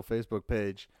Operation Babel Facebook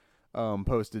page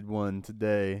posted one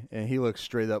today, and he looks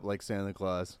straight up like Santa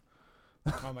Claus.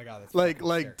 Oh my god, that's like fucking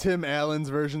hysterical. Tim Allen's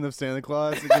version of Santa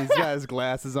Claus. He's got his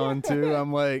glasses on too.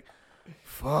 I'm like,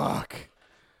 fuck.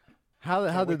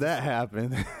 How did that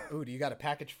happen? Ooh, do you got a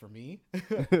package for me?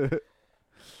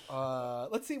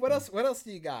 Let's see, what else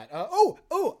do you got?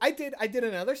 I did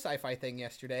another sci-fi thing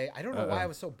yesterday. I don't know why I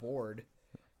was so bored.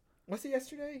 Was it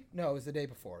yesterday? No, it was the day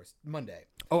before. It was Monday.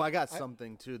 Oh, I got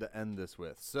something too to end this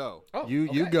with. So okay.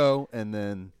 you go, and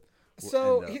then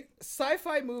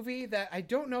sci-fi movie that I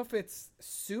don't know if it's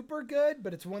super good,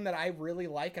 but it's one that I really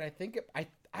like, and I think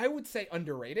I would say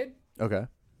underrated. Okay.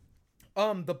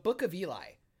 The Book of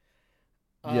Eli.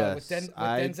 Yes, with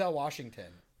Denzel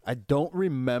Washington. I don't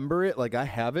remember it. Like, I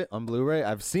have it on Blu-ray.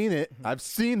 I've seen it. I've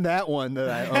seen that one that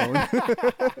I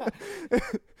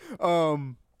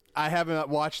own. I haven't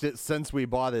watched it since we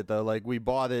bought it, though. Like, we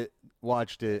bought it,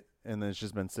 watched it, and then it's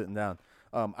just been sitting down.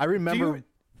 I remember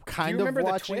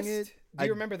watching it. Do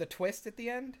you remember the twist at the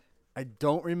end? I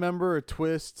don't remember a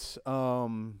twist.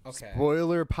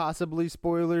 Okay. Possibly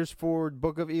spoilers for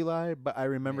Book of Eli, but I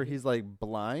remember he's, like,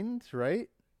 blind, right?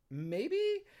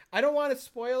 Maybe. I don't want to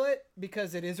spoil it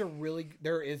because there is a really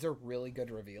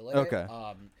good reveal in it.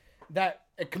 That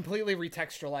it completely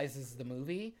retextualizes the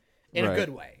movie in a good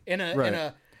way. In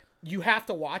a you have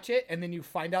to watch it, and then you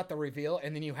find out the reveal,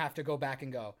 and then you have to go back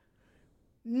and go,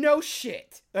 no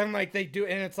shit. And like they do,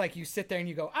 and it's like you sit there and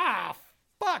you go,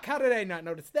 fuck, how did I not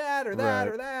notice that or that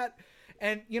or that?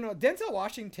 And Denzel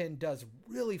Washington does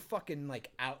really fucking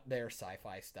like out there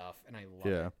sci-fi stuff, and I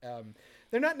love it.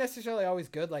 They're not necessarily always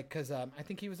good, like because I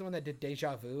think he was the one that did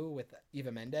Deja Vu with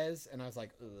Eva Mendes, and I was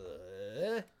like,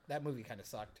 ugh, that movie kind of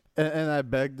sucked. And I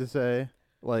beg to say,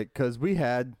 like, because we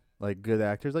had like good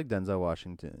actors like Denzel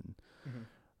Washington.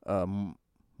 Mm-hmm.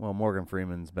 Well, Morgan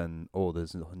Freeman's been old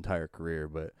his entire career,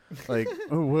 but like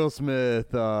Will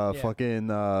Smith, fucking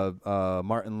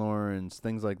Martin Lawrence,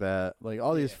 things like that. Like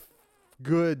all these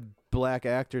good black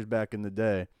actors back in the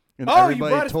day. And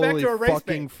everybody totally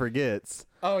fucking forgets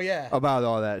about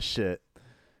all that shit.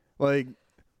 Like,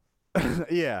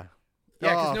 yeah.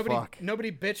 Yeah, because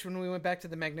nobody bitched when we went back to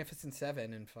the Magnificent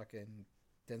Seven, and fucking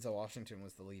Denzel Washington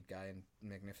was the lead guy in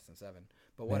Magnificent Seven.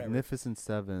 But whatever. Magnificent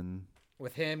Seven.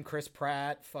 With him, Chris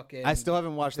Pratt, fucking... I still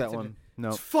haven't watched that one. No.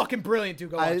 It's fucking brilliant, dude.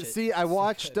 Go watch it. See, I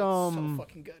watched... It's so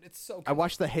fucking good. It's so good. I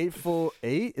watched The Hateful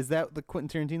Eight. Is that the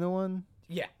Quentin Tarantino one?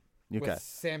 Yeah. Okay. With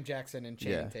Sam Jackson and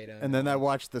Channing Tatum. And then I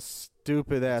watched the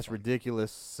stupid-ass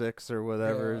Ridiculous Six or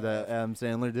whatever that Adam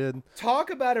Sandler did. Talk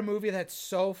about a movie that's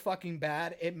so fucking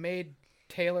bad. It made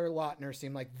Taylor Lautner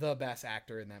seem like the best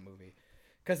actor in that movie.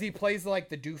 Because he plays like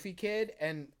the doofy kid,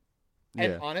 and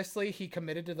honestly, he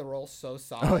committed to the role so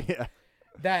solid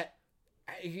that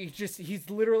he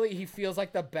feels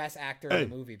like the best actor in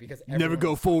the movie. Because never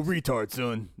go full retard,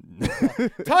 son.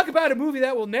 Talk about a movie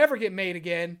that will never get made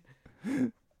again.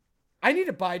 I need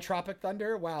to buy Tropic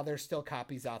Thunder. Wow, there's still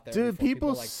copies out there. Dude, before people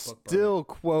like book burn it. still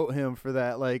quote him for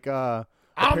that. Like, I'm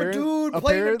a dude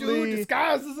playing a dude apparently-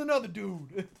 disguised as another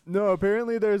dude. No,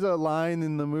 apparently there's a line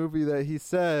in the movie that he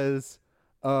says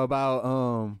about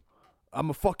I'm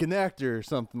a fucking actor or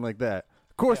something like that.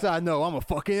 Of course I know I'm a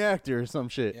fucking actor or some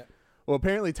shit. Yep. Well,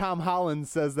 apparently Tom Holland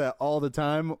says that all the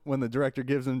time when the director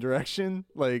gives him direction,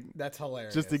 like That's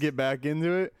hilarious. just to get back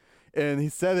into it. And he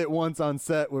said it once on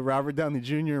set with Robert Downey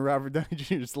Jr. and Robert Downey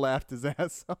Jr. just laughed his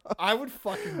ass off. I would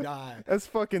fucking die. That's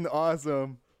fucking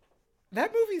awesome.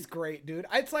 That movie's great, dude.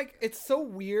 It's like it's so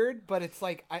weird, but it's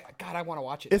like I want to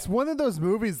watch it. It's one of those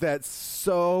movies that's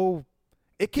so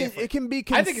it can be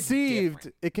I think it's conceived.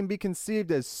 different. It can be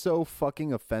conceived as so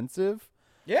fucking offensive.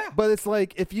 Yeah. But it's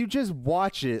like if you just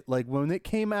watch it, like when it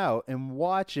came out, and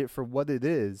watch it for what it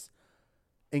is,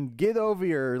 and get over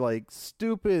your like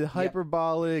stupid,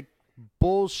 hyperbolic,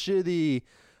 bullshitty,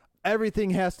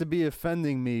 everything has to be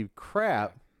offending me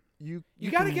crap. You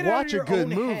gotta can get out of watch your a good own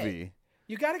movie. head.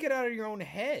 You got to get out of your own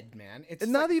head, man. It's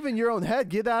And not even your own head.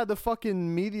 Get out of the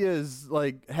fucking media's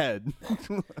like head.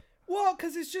 well,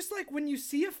 because it's just like when you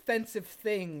see offensive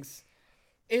things,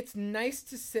 it's nice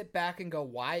to sit back and go,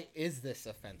 "Why is this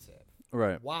offensive?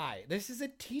 Right. Why? This is a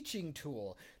teaching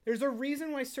tool. There's a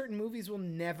reason why certain movies will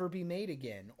never be made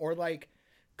again, or like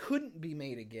couldn't be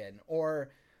made again, or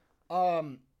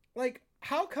like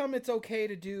how come it's okay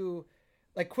to do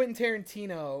like Quentin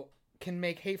Tarantino can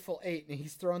make Hateful Eight and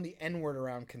he's throwing the N-word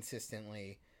around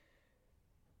consistently,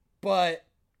 but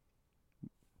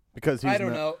Because he's I don't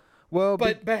not- know. Well,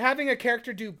 But having a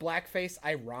character do blackface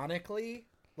ironically,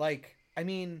 like, I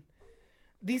mean,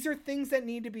 these are things that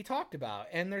need to be talked about,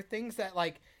 and they're things that,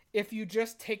 like, if you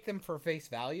just take them for face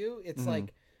value, it's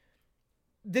like,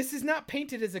 this is not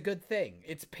painted as a good thing.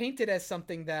 It's painted as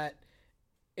something that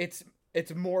it's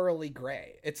morally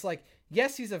gray. It's like,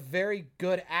 yes, he's a very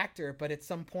good actor, but at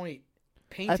some point,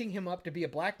 painting him up to be a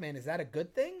black man, is that a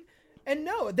good thing? And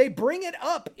no, they bring it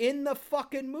up in the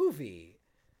fucking movie.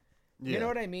 You know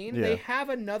what I mean? Yeah. They have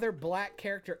another black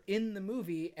character in the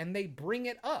movie and they bring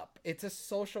it up. It's a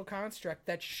social construct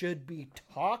that should be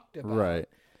talked about. Right.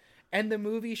 And the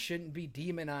movie shouldn't be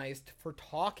demonized for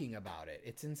talking about it.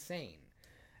 It's insane.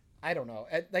 I don't know.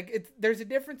 There's a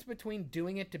difference between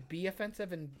doing it to be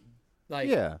offensive and like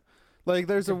yeah. Like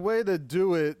there's a way to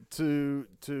do it to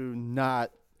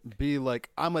not be like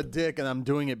I'm a dick and I'm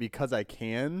doing it because I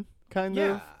can kind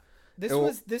yeah. of.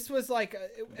 This was like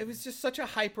it was just such a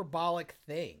hyperbolic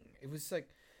thing. It was like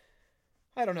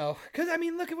I don't know, because I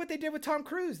mean, look at what they did with Tom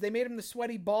Cruise. They made him the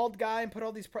sweaty bald guy and put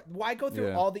all these. Why go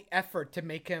through all the effort to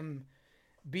make him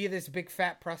be this big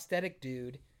fat prosthetic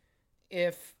dude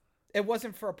if it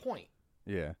wasn't for a point?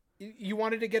 Yeah. You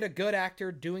wanted to get a good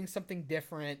actor doing something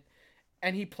different,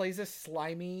 and he plays a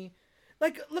slimy.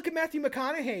 Like, look at Matthew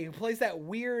McConaughey, who plays that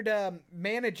weird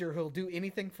manager who'll do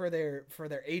anything for their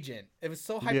agent. It was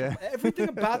so everything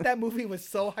about that movie was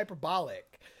so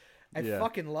hyperbolic. I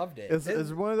fucking loved it.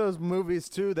 It's one of those movies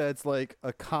too that's like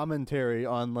a commentary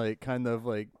on like kind of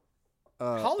like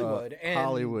Hollywood and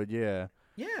Hollywood, yeah.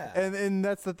 Yeah. And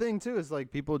that's the thing too, is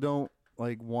like people don't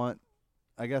like want.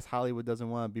 I guess Hollywood doesn't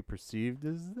want to be perceived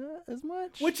as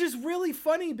much. Which is really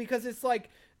funny because it's like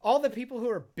all the people who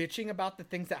are bitching about the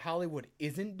things that Hollywood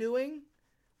isn't doing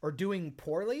or doing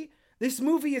poorly, this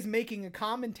movie is making a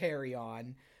commentary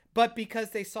on, but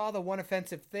because they saw the one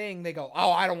offensive thing, they go,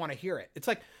 "Oh, I don't want to hear it." It's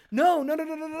like, no.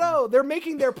 They're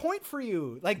making their point for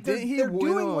you. Like, Didn't he they're win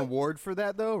doing an what... award for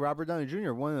that though? Robert Downey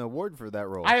Jr. won an award for that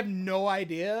role. I have no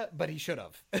idea, but he should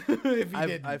have. If he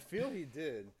did, I feel he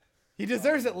did. he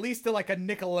deserves at least like a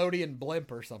Nickelodeon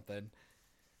blimp or something.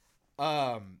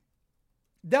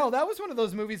 No, that was one of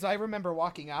those movies I remember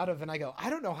walking out of and I go, I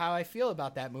don't know how I feel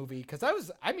about that movie. Cause that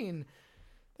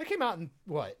came out in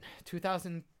what,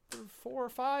 2004 or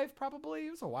 5 probably?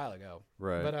 It was a while ago.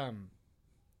 Right. But,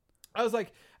 I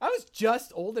was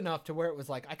just old enough to where it was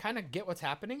like, I kind of get what's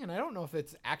happening and I don't know if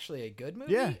it's actually a good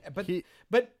movie. Yeah,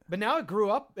 But now it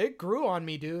grew on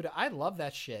me, dude. I love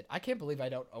that shit. I can't believe I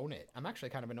don't own it. I'm actually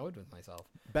kind of annoyed with myself.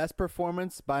 Best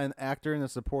performance by an actor in a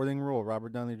supporting role,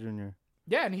 Robert Downey Jr.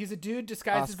 Yeah, and he's a dude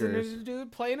disguised as Oscars. another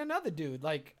dude playing another dude.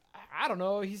 Like, I don't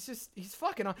know. He's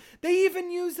fucking on. They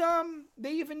even use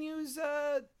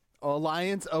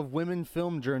Alliance of Women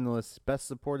Film Journalists, Best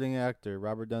Supporting Actor,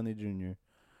 Robert Downey Jr.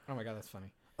 oh my God, that's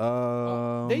funny.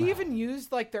 They They even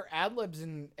used like their ad libs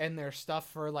and their stuff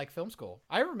for like film school.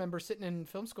 I remember sitting in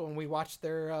film school and we watched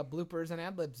their bloopers and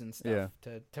ad libs and stuff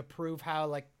to prove how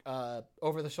like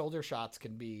over the shoulder shots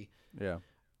can be. Yeah.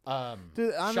 shot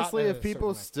Dude, honestly, in a if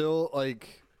people certain way. still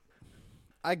like,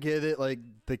 I get it. Like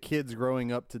the kids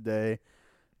growing up today,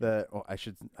 that I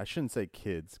shouldn't say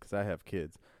kids because I have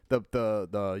kids.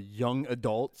 The young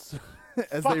adults,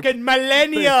 as Fucking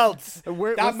millennials.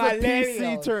 What's The the PC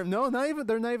millennials. term? No,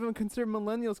 they're not even considered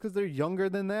millennials because they're younger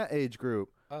than that age group.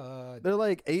 They're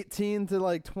like 18 to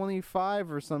like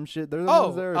 25 or some shit. They're the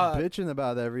ones that are bitching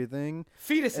about everything.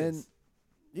 Fetuses. And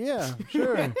yeah,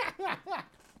 sure.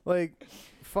 Like,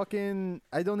 fucking,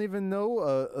 I don't even know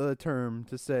a term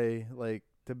to say, like,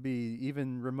 to be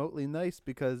even remotely nice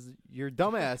because you're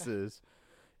dumbasses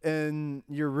and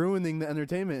you're ruining the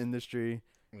entertainment industry.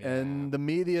 Yeah. And the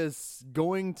media's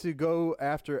going to go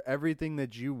after everything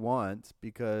that you want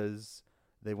because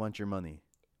they want your money.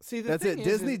 See, That's it.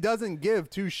 Disney doesn't give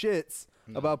two shits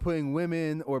about putting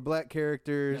women or black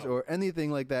characters or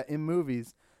anything like that in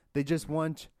movies. They just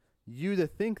want you to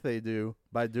think they do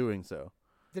by doing so.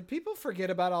 Did people forget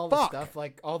about all the stuff,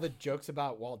 like all the jokes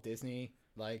about Walt Disney,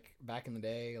 like back in the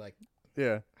day, like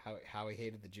Yeah. how he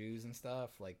hated the Jews and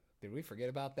stuff? Like, did we forget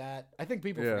about that? I think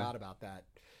people forgot about that.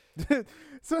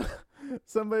 So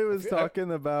somebody was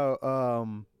talking about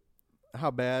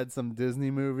how bad some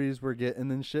Disney movies were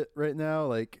getting and shit right now,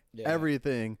 like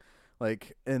everything,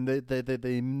 like, and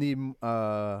they need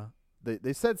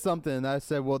they said something and I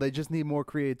said, well, they just need more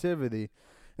creativity.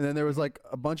 And then there was like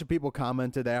a bunch of people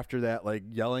commented after that, like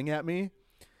yelling at me,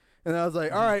 and I was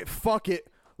like, all right, fuck it,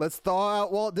 let's thaw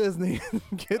out Walt Disney and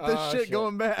get this shit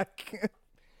going back.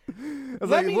 I was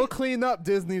we'll clean up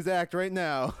Disney's act right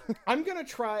now. I'm going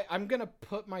to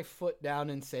put my foot down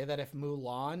and say that if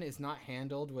Mulan is not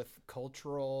handled with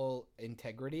cultural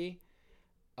integrity,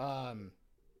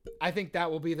 I think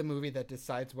that will be the movie that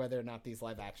decides whether or not these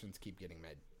live actions keep getting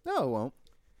made. No, it won't.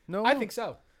 No, I think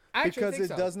so. Because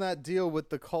it does not deal with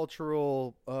the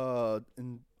cultural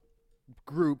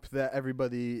group that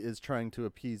everybody is trying to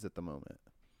appease at the moment.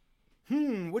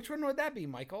 Which one would that be,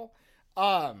 Michael?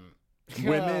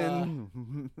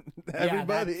 Women,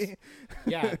 everybody.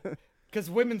 Yeah, because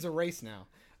women's a race now.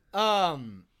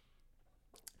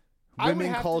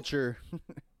 Women culture.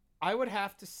 I would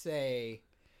have to say,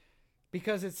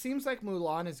 because it seems like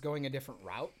Mulan is going a different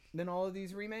route than all of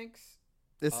these remakes.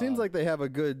 It seems like they have a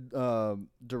good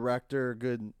director,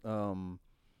 good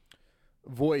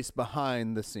voice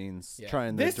behind the scenes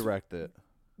trying to direct it.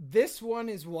 This one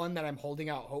is one that I'm holding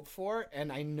out hope for,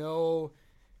 and I know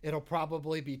it'll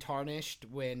probably be tarnished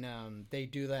when they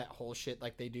do that whole shit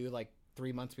like they do like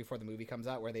 3 months before the movie comes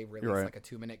out, where they release like a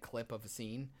 2-minute clip of a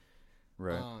scene.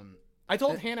 Right. I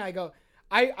told Hannah, I go,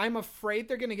 I'm afraid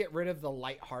they're gonna get rid of the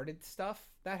lighthearted stuff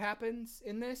that happens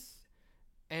in this,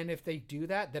 and if they do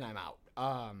that, then I'm out.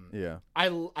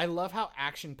 I love how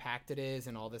action packed it is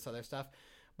and all this other stuff,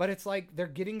 but it's like they're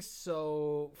getting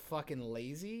so fucking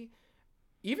lazy.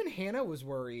 Even Hannah was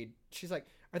worried. She's like,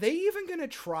 are they even going to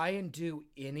try and do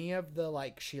any of the,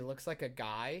 like, she looks like a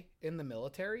guy in the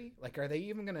military? Like, are they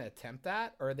even going to attempt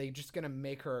that? Or are they just going to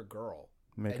make her a girl?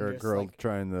 Make her a girl, like,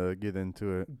 trying to get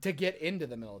into it. To get into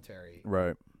the military.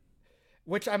 Right.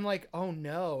 Which I'm like, oh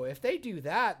no, if they do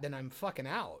that, then I'm fucking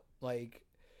out. Like,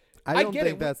 I don't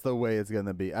think that's the way it's going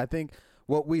to be. I think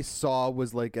what we saw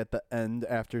was like at the end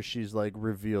after she's like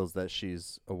reveals that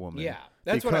she's a woman. Yeah.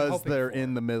 That's what I'm hoping because they're for.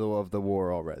 in the middle of the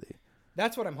war already.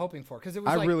 That's what I'm hoping for. Because it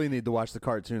was I really need to watch the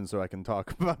cartoon so I can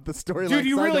talk about the storyline. Dude,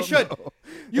 you really should.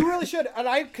 You really should.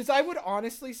 And because I would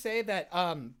honestly say that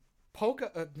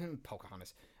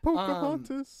Pocahontas.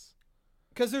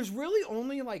 Because there's really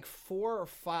only like 4 or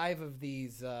 5 of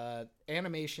these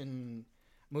animation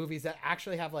movies that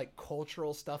actually have like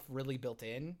cultural stuff really built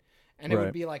in. And it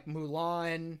would be like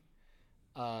Mulan.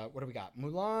 What do we got?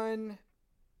 Mulan.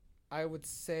 I would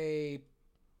say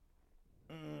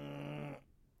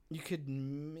you could.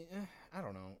 I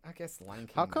don't know. I guess Lion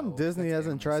King. How come Disney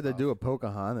hasn't tried to do a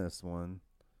Pocahontas one?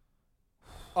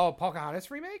 Oh, Pocahontas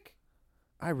remake?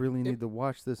 I really need to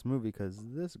watch this movie because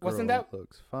this girl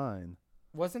looks fine.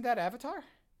 Wasn't that Avatar?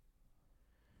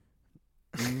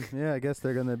 Yeah, I guess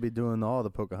they're gonna be doing all the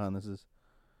Pocahontases.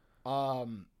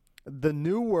 The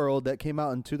New World that came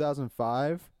out in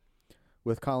 2005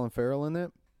 with Colin Farrell in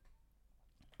it.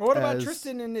 What about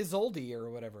Tristan and Isolde or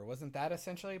whatever? Wasn't that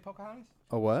essentially Pocahontas?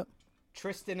 A what?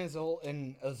 Tristan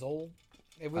and Isolde.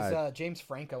 It was James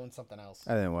Franco and something else.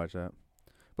 I didn't watch that.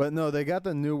 But no, they got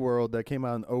the New World that came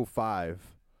out in 2005.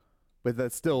 But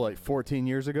that's still like 14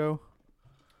 years ago.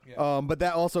 Yeah. But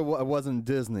that also wasn't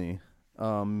Disney.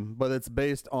 But it's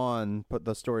based on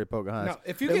the story of Pocahontas. No,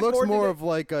 if you it get looks bored more of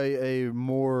like a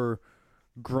more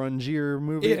grungier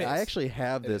movie. I actually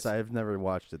have this. I've never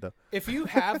watched it though. If you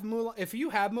have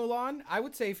Mulan, I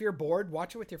would say if you're bored,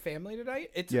 watch it with your family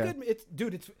tonight. It's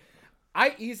good.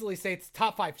 I easily say it's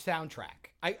top 5 soundtrack.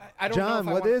 I don't know. John,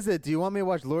 if what is it? Do you want me to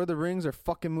watch Lord of the Rings or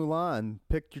fucking Mulan?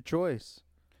 Pick your choice.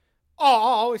 Oh,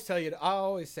 I'll always tell you. I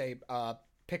always say,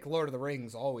 pick Lord of the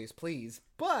Rings, always, please.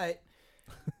 But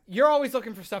you're always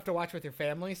looking for stuff to watch with your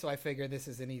family, so I figure this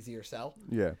is an easier sell.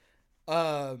 Yeah.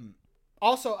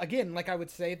 Also, again, like I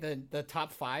would say, the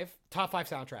top five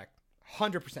soundtrack,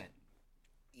 100%,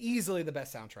 easily the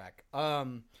best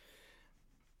soundtrack.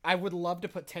 I would love to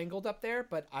put Tangled up there,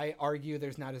 but I argue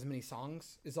there's not as many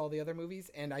songs as all the other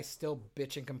movies, and I still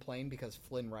bitch and complain because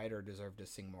Flynn Rider deserved to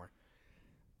sing more.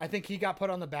 I think he got put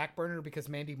on the back burner because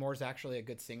Mandy Moore's actually a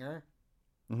good singer.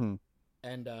 Mm-hmm.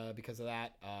 And because of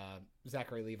that,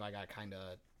 Zachary Levi got kind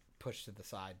of pushed to the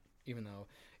side, even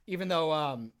though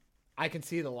I Can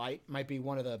See the Light might be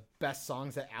one of the best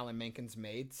songs that Alan Menken's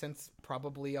made since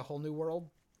probably A Whole New World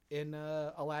in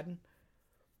Aladdin.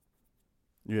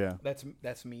 Yeah.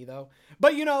 That's me though.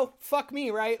 But fuck me,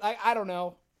 right? Like I don't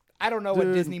know Dude.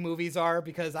 what Disney movies are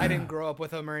because I didn't grow up with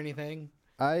them or anything.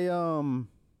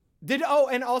 Did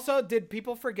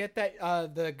people forget that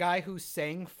the guy who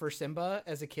sang for Simba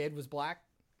as a kid was black?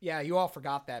 Yeah, you all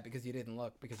forgot that because you didn't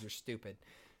look because you're stupid.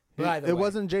 It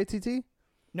wasn't JTT?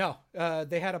 No,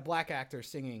 they had a black actor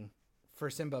singing for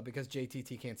Simba because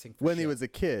JTT can't sing for When shit. he was a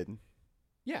kid.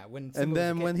 Yeah, when Simba And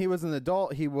then was a kid. when he was an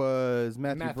adult, he was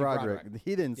Matthew Broderick. Broderick.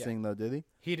 He didn't Yeah. sing though, did he?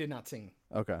 He did not sing.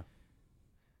 Okay.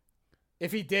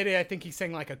 If he did it, I think he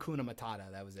sang like Hakuna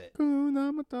Matata. That was it.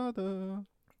 Hakuna Matata.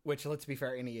 Which, let's be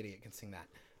fair, any idiot can sing that.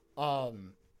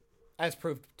 As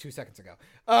proved 2 seconds ago.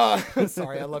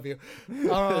 Sorry, I love you.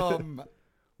 No,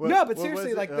 but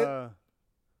seriously, like the.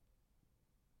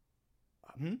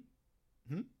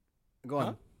 Go on.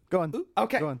 Huh? Go on. Ooh,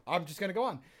 okay, Go on. I'm just gonna go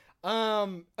on.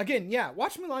 Again, yeah,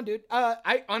 watch Mulan, dude.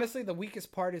 I honestly, the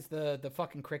weakest part is the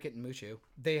fucking Cricket and Mushu.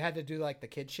 They had to do like the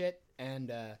kid shit,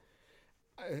 and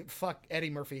fuck Eddie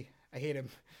Murphy. I hate him.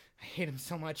 I hate him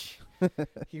so much.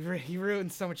 he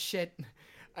ruins so much shit.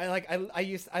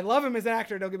 I love him as an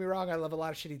actor. Don't get me wrong. I love a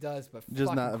lot of shit he does, but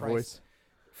Just fucking not a Christ, voice.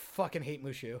 fucking hate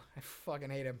Mushu. I fucking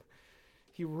hate him.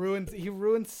 He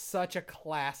ruins such a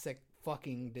classic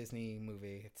fucking Disney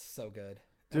movie. It's so good.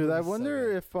 That Dude, I movie's so wonder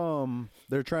good. if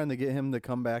they're trying to get him to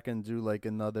come back and do like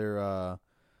another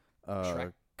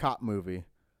Shrek? cop movie.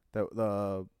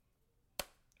 The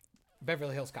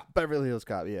Beverly Hills Cop. Beverly Hills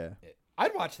Cop, yeah.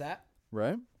 I'd watch that.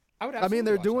 Right? I would. I mean, absolutely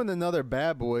they're watch doing that. another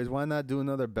Bad Boys. Why not do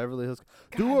another Beverly Hills?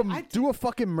 God, Do a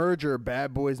fucking merger.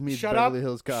 Bad Boys meets Shut Beverly up.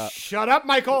 Hills Cop. Shut up,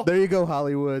 Michael. There you go,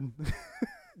 Hollywood.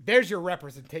 There's your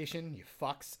representation, you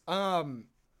fucks.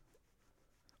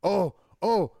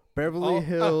 Beverly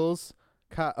Hills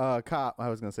Cop. I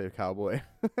was gonna say cowboy.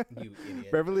 You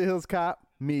idiot. Beverly Hills Cop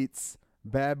meets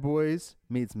Bad Boys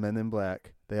meets Men in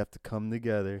Black. They have to come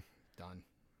together. Done.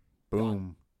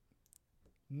 Boom.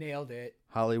 Nailed it.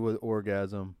 Hollywood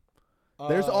orgasm.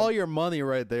 There's all your money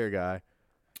right there, guy.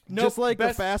 Nope, Just like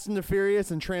best- the Fast and the Furious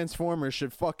and Transformers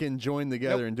should fucking join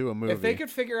together Nope. and do a movie. If they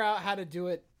could figure out how to do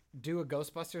a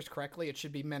Ghostbusters correctly, it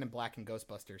should be Men in Black and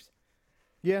Ghostbusters.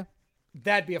 Yeah.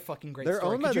 That'd be a fucking great They're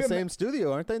story. owned by Could the you same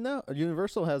studio, aren't they now?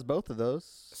 Universal has both of those.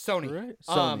 Sony. Right?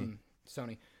 Sony.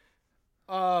 Sony.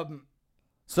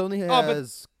 Sony but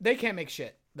has... they can't make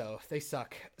shit though. They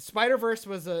suck. Spider-Verse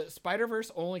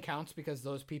only counts because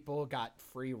those people got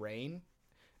free reign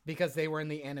because they were in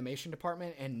the animation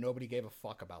department and nobody gave a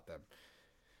fuck about them.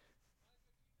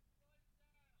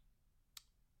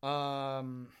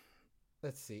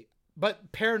 Let's see.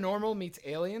 But Paranormal meets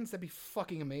Aliens, that'd be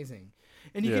fucking amazing.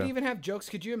 And you Yeah. could even have jokes.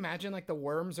 Could you imagine like the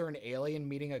worms or an alien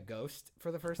meeting a ghost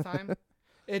for the first time?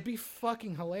 It'd be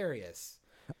fucking hilarious.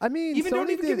 I mean, Even don't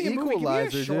Sony even give did me a movie, give me a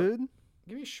Equalizer, short. dude.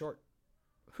 Give me a short.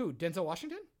 Who? Denzel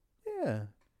Washington? Yeah.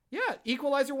 Yeah,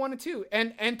 Equalizer 1 and 2.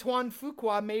 And Antoine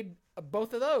Fuqua made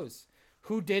both of those.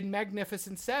 Who did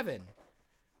Magnificent Seven?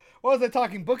 What was I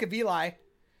talking? Book of Eli.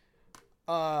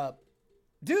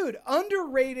 Dude,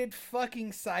 underrated fucking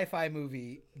sci-fi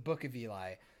movie, Book of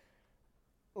Eli.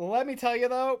 Let me tell you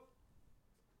though,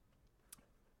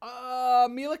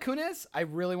 Mila Kunis, I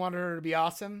really wanted her to be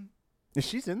awesome. Is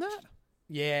she's in that?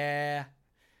 Yeah.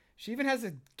 She even has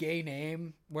a gay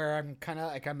name where I'm kind of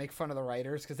like, I make fun of the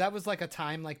writers because that was like a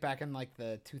time like back in like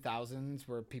the 2000s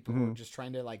where people were just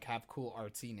trying to like have cool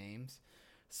artsy names.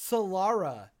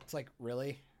 Solara. It's like,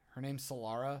 really? Her name's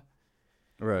Solara?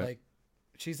 Right. Like,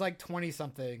 she's like 20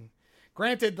 something.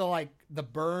 Granted, the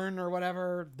burn or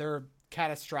whatever, their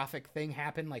catastrophic thing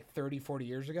happened like 30, 40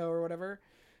 years ago or whatever.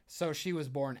 So she was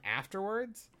born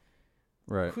afterwards.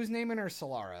 Right. Who's naming her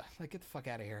Solara? Like, get the fuck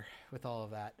out of here with all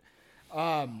of that.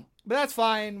 But that's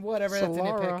fine. Whatever. That's a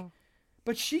nitpick. Solara.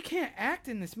 But she can't act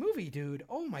in this movie, dude.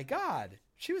 Oh my God.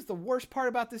 she was the worst part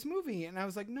about this movie. And I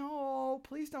was like, no,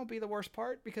 please don't be the worst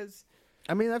part, because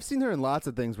I mean, I've seen her in lots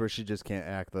of things where she just can't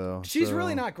act, though. she's so-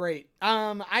 really not great.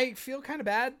 I feel kind of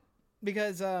bad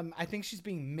because I think she's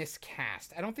being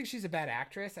miscast. I don't think she's a bad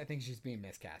actress. I think she's being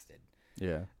miscasted.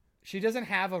 Yeah. She doesn't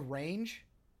have a range.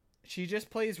 She just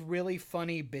plays really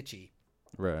funny bitchy.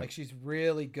 Right. Like, she's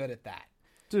really good at that.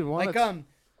 Dude, Like,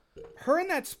 her and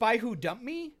that Spy Who Dumped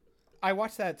Me. I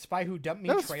watched that Spy Who Dumped Me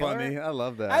that was trailer. funny. I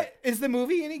love that. Is the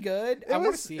movie any good? I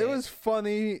want to see it. It was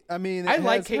funny. I mean, I it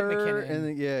like has Kate her, McKinnon.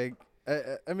 and yeah.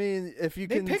 I mean, if you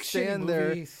They can pick shitty stand their,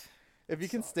 movies. if you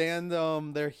can stand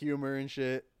their humor and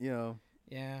shit, you know.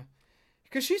 Yeah.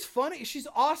 Because she's funny. She's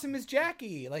awesome as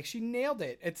Jackie. Like, she nailed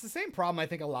it. It's the same problem I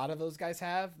think a lot of those guys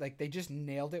have. Like, they just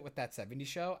nailed it with that 70s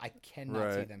show. I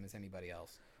cannot see Right. them as anybody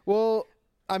else. Well,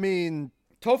 I mean,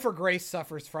 Topher Grace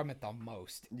suffers from it the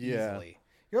most. Yeah. Easily.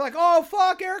 You're like, oh,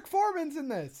 fuck, Eric Foreman's in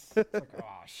this. It's like,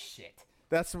 oh, shit.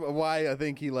 that's why I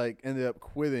think he like ended up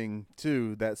quitting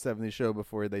too that 70s show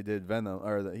before they did Venom,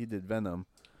 or that he did Venom,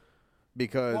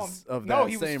 because of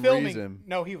that same reason.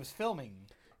 No, he was filming.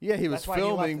 Yeah, he was That's why he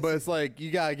left filming, the but it's like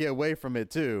you gotta get away from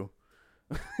it too,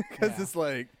 because Yeah. it's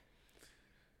like,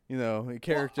 you know, a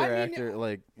character I mean, actor,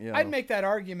 like, you know. I'd make that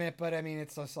argument, but I mean,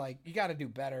 it's just like you got to do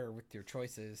better with your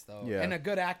choices, though. Yeah. And a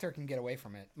good actor can get away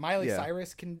from it. Miley Yeah.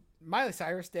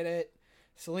 Cyrus did it.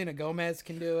 Selena Gomez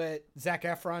can do it. Zac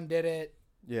Efron did it.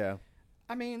 Yeah.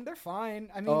 I mean, they're fine.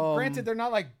 I mean, granted, they're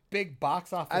not like big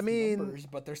box office I mean- numbers,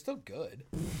 but they're still good.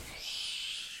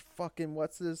 Fucking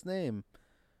what's his name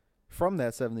from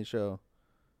that 70s show?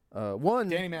 One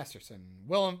Danny Masterson,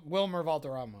 Wilmer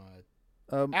Valderrama,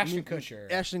 Ashton Kutcher.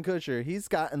 Ashton Kutcher, he's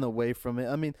gotten away from it.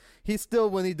 I mean, he's still,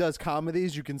 when he does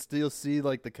comedies, you can still see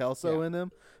like the Kelso Yeah. in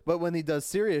him, but when he does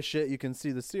serious shit, you can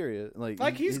see the serious.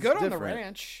 Like He's good on the different.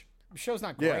 ranch. The show's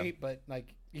not Yeah. great, but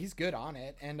like he's good on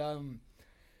it. And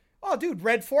oh, dude,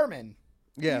 Red Foreman.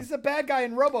 Yeah. He's the bad guy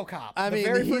in RoboCop. I the mean,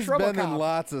 very he's first been RoboCop. in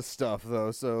lots of stuff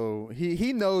though, so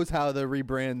he knows how to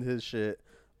rebrand his shit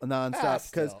nonstop.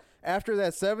 Because still. after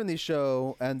that 70s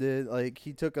show ended, like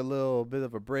he took a little bit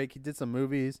of a break. He did some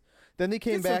movies, then he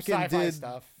came Did some back and sci-fi did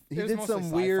stuff. he It was did mostly some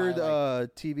sci-fi, weird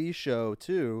like- TV show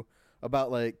too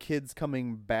about like kids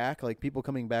coming back, like people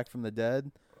coming back from the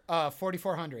dead.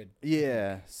 4400.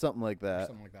 Yeah, something like Or that.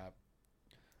 something like that.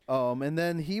 And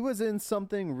then he was in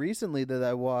something recently that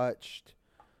I watched.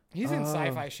 He's in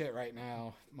sci-fi shit right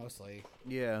now, mostly.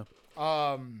 Yeah.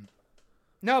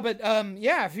 No, but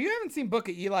yeah, if you haven't seen Book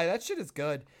of Eli, that shit is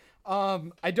good.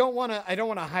 I don't want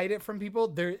to hide it from people.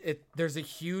 There's a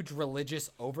huge religious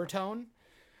overtone.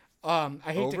 I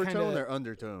hate Overtone to kind or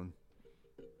undertone?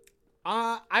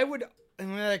 I would.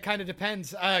 It kind of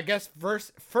depends. I guess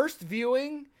first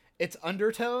viewing, it's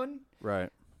undertone. Right.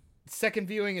 Second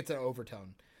viewing, it's an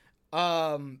overtone.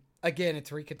 Again, it's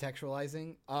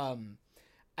recontextualizing.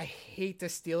 I hate to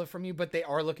steal it from you, but they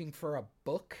are looking for a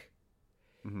book.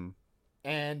 Mm-hmm.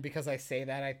 And because I say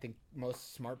that, I think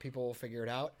most smart people will figure it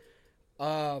out.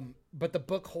 But the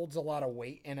book holds a lot of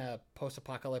weight in a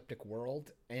post-apocalyptic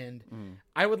world, and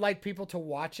I would like people to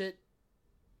watch it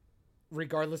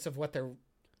regardless of what their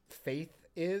faith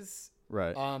is.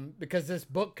 Right. Because this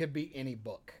book could be any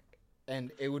book,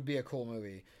 and it would be a cool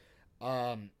movie.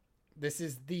 This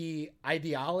is the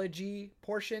ideology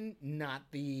portion, not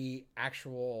the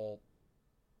actual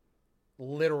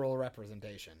literal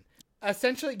representation.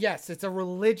 Essentially, yes, it's a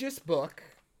religious book.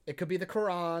 It could be the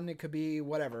Quran, it could be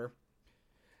whatever.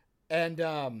 And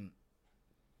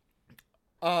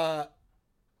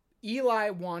Eli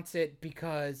wants it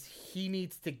because he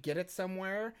needs to get it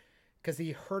somewhere, because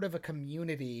he heard of a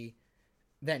community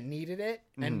that needed it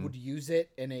and would use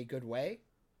it in a good way,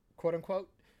 quote unquote.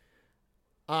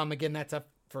 Again, that's up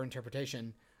for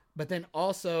interpretation. But then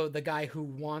also the guy who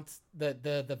wants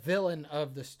the villain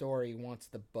of the story wants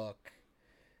the book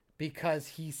because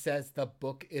he says the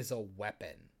book is a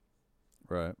weapon.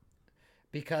 Right.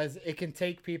 Because it can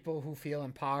take people who feel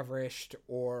impoverished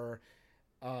or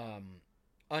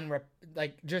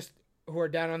just who are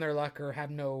down on their luck or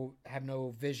have no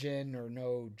vision or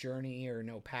no journey or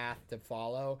no path to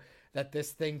follow, that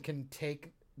this thing can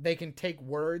take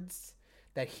words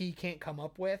that he can't come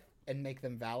up with and make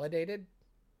them validated.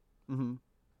 Mm-hmm.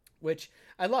 Which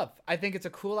I love. I think it's a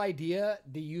cool idea,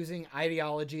 the using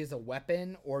ideology as a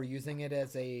weapon or using it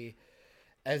as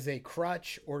a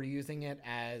crutch or using it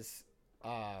as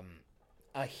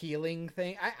a healing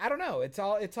thing. I don't know. It's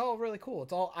all really cool.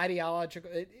 It's all ideological,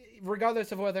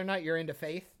 regardless of whether or not you're into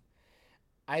faith.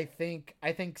 I think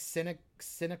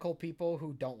cynical people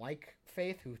who don't like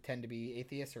faith, who tend to be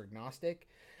atheists or agnostic,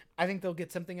 I think they'll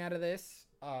get something out of this.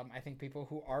 I think people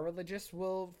who are religious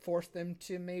will force them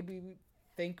to maybe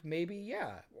think maybe,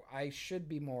 yeah, I should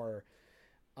be more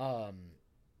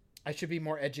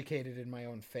educated in my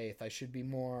own faith. I should be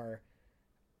more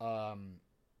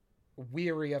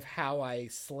weary of how I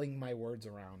sling my words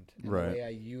around and Right. the way I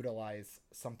utilize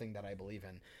something that I believe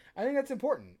in. I think that's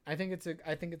important. I think it's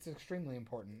extremely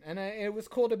important. And it was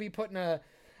cool to be put in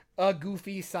a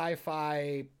goofy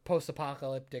sci-fi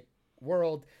post-apocalyptic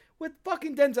world with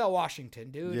fucking Denzel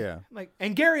Washington, dude. Yeah. Like,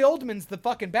 and Gary Oldman's the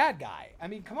fucking bad guy. I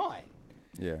mean, come on.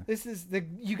 Yeah.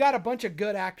 You got a bunch of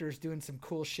good actors doing some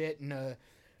cool shit and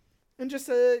just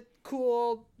a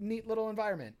cool, neat little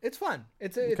environment. It's fun.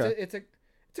 It's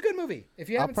a good movie. If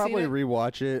you I'll haven't probably seen it,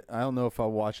 rewatch it. I don't know if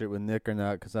I'll watch it with Nick or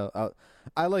not because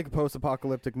I like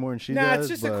post-apocalyptic more than she nah,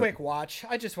 does. it's just a but- quick watch.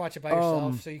 I just watch it by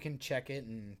yourself so you can check it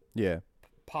and Yeah.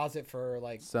 pause it for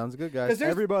like. Sounds good, 'Cause guys.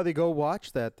 there's- Everybody go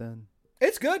watch that then.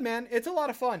 It's good, man. It's a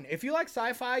lot of fun. If you like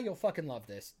sci-fi, you'll fucking love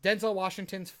this. Denzel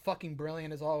Washington's fucking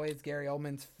brilliant as always. Gary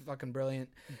Oldman's fucking brilliant.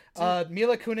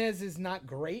 Mila Kunis is not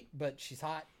great, but she's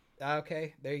hot.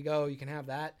 Okay, there you go. You can have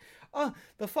that.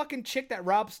 The fucking chick that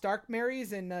Rob Stark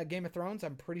marries in Game of Thrones,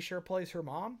 I'm pretty sure plays her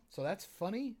mom. So that's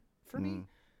funny for me.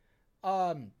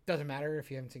 Doesn't matter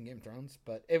if you haven't seen Game of Thrones,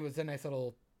 but it was a nice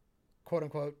little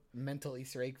quote-unquote mental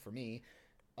Easter egg for me.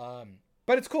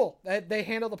 But it's cool. They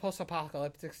handle the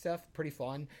post-apocalyptic stuff pretty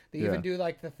fun. They Yeah. even do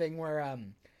like the thing where,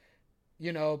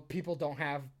 people don't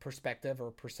have perspective or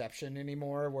perception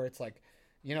anymore, where it's like,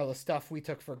 the stuff we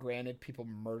took for granted, people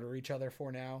murder each other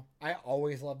for now. I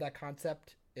always love that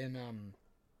concept in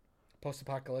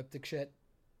post-apocalyptic shit.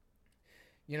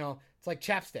 It's like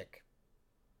chapstick.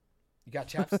 You got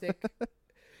chapstick?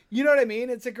 You know what I mean?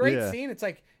 It's a great Yeah. scene. It's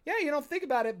like, yeah, you don't think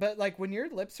about it, but like when your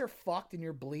lips are fucked and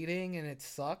you're bleeding and it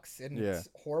sucks and it's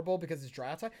horrible because it's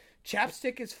dry outside,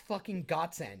 chapstick is fucking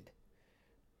godsend.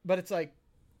 But it's like,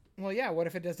 well, yeah, what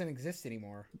if it doesn't exist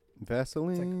anymore?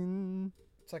 Vaseline.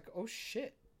 It's like, oh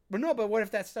shit. But no, but what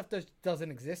if that stuff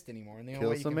doesn't exist anymore? And the only Kill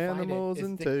way you some can find animals it is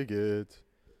and to- take it.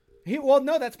 Well,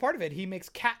 no, that's part of it. He makes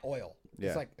cat oil. Yeah.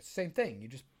 It's like same thing. You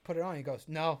just put it on. He goes,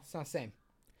 no, it's not the same.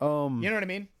 You know what I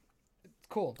mean? It's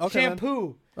cool. Okay, then.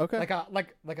 Shampoo. Okay.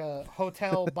 Like a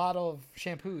hotel bottle of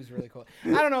shampoo is really cool. I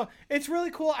don't know. It's really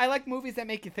cool. I like movies that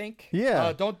make you think.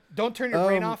 Yeah. Don't turn your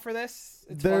brain off for this.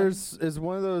 It's fun. Is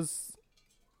one of those.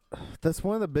 That's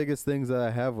one of the biggest things that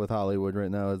I have with Hollywood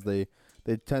right now is they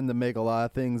tend to make a lot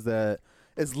of things that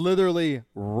it's literally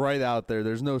right out there.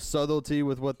 There's no subtlety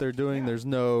with what they're doing. Yeah. There's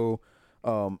no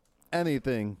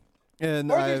anything,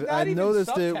 and Or there's not I even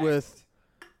noticed it subtext.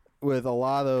 with a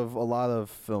lot of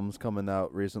films coming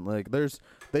out recently. Like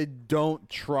they don't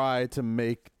try to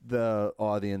make the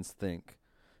audience think.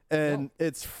 And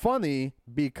it's funny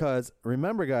because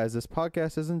remember guys, this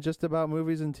podcast isn't just about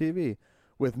movies and TV.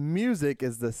 With music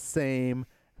is the same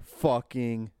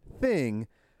fucking thing.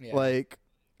 Yeah. Like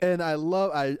and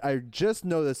I just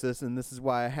noticed this and this is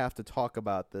why I have to talk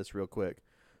about this real quick.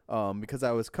 Because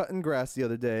I was cutting grass the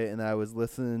other day and I was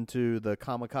listening to the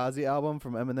Kamikaze album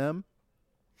from Eminem.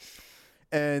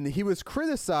 And he was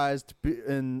criticized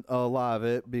in a lot of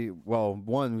it.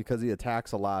 One because he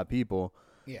attacks a lot of people,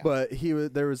 Yeah. but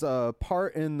there was a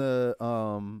part in the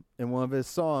in one of his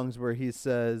songs where he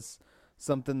says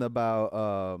something about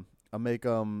I make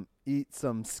eat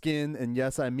some skin, and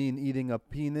yes, I mean eating a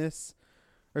penis,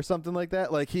 or something like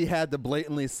that. Like he had to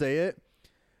blatantly say it,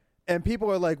 and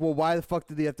people are like, "Well, why the fuck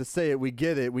did he have to say it? We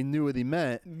get it. We knew what he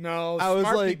meant." No, I was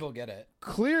smart like- people get it.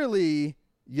 Clearly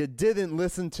you didn't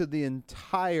listen to the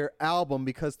entire album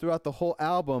because throughout the whole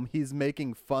album he's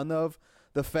making fun of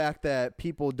the fact that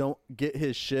people don't get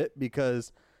his shit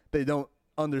because they don't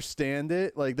understand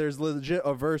it. Like there's legit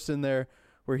a verse in there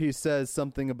where he says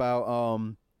something about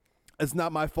it's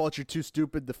not my fault you're too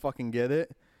stupid to fucking get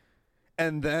it.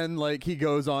 And then like he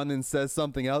goes on and says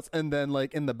something else, and then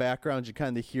like in the background you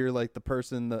kind of hear like the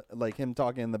person like him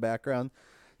talking in the background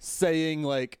saying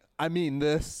like, I mean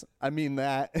this, I mean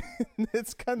that.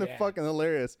 It's kind of Yeah. fucking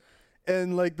hilarious.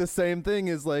 And like the same thing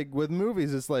is like with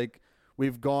movies. It's like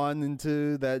we've gone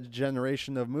into that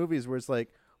generation of movies where it's like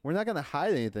we're not gonna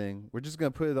hide anything. We're just gonna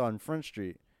put it on Front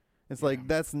Street. It's like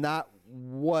that's not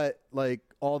what like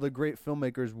all the great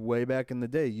filmmakers way back in the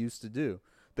day used to do.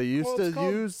 They used Well, to it's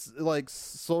called- use like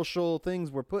social things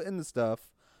were put into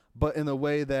stuff, but in a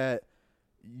way that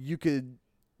you could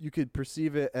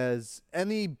perceive it as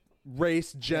any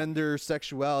race, gender,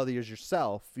 sexuality as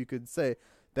yourself. You could say,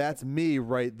 that's me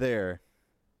right there.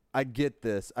 I get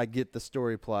this. I get the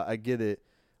story plot. I get it.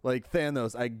 Like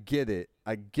Thanos, I get it.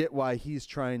 I get why he's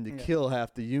trying to kill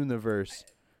half the universe.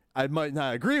 I might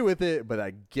not agree with it, but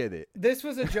I get it. This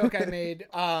was a joke I made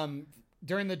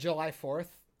during the July 4th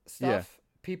stuff.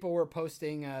 people were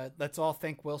posting, let's all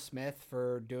thank Will Smith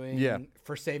for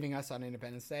for saving us on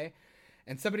Independence Day.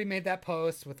 And somebody made that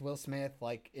post with Will Smith,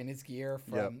 like in his gear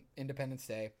from Independence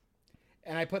Day.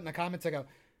 And I put in the comments, I go,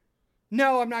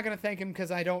 no, I'm not going to thank him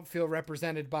because I don't feel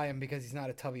represented by him because he's not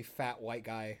a tubby, fat, white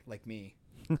guy like me.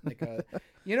 Like,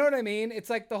 you know what I mean? It's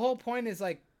like the whole point is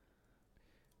like,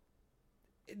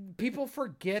 people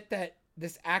forget that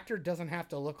this actor doesn't have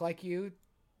to look like you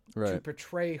to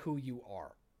portray who you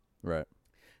are. Right.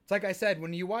 It's like I said,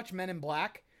 when you watch Men in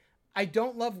Black, I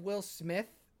don't love Will Smith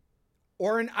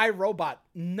or an iRobot,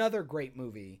 another great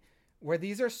movie where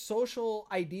these are social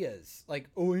ideas like,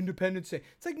 oh, Independence Day.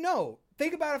 It's like, no,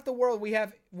 think about if the world we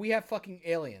have fucking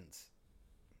aliens.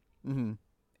 Mm-hmm.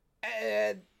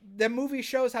 The movie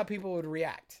shows how people would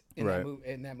react in Right.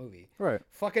 that movie. Right.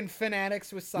 Fucking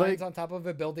fanatics with signs on top of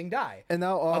a building die. And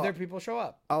now other people show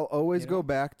up. I'll always go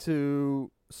back to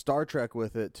Star Trek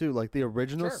with it too. Like the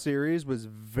original series was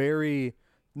very.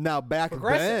 Now back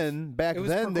then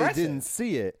they didn't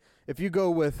see it. If you go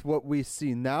with what we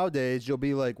see nowadays, you'll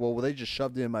be like, well, they just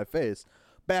shoved it in my face.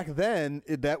 Back then,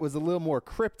 that was a little more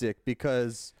cryptic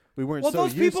because we weren't so used to it. Well,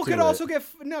 those people could also get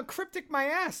cryptic my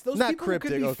ass. Those not people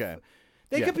cryptic. could be, okay,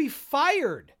 they could be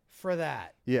fired for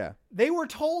that. Yeah, they were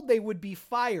told they would be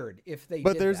fired if they.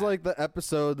 But did there's that. like the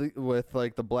episode with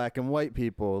like the black and white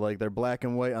people, like they're black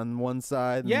and white on one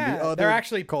side. Yeah, and the other they're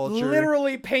actually culture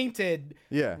literally painted.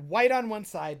 Yeah, white on one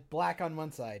side, black on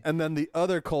one side, and then the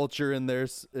other culture in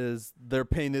theirs is they're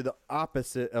painted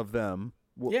opposite of them.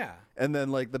 Yeah, and then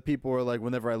like the people are like,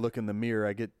 whenever I look in the mirror,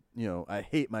 I get I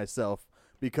hate myself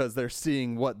because they're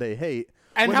seeing what they hate.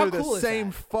 And when how they're cool the is same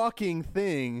that? fucking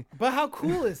thing. But how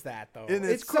cool is that though? And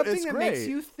it's something it's that great. makes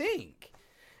you think.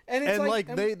 And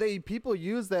it's they people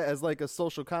use that as like a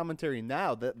social commentary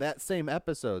now, that same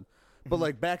episode. But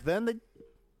like back then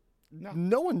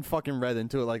no one fucking read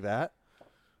into it like that.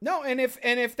 No, and if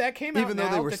that came out even though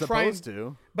now they were to supposed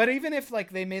to. But even if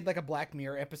like they made like a Black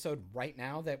Mirror episode right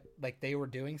now that like they were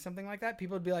doing something like that,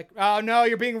 people would be like, "Oh no,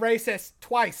 you're being racist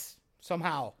twice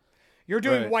somehow. You're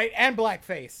doing white and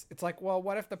blackface." It's like, well,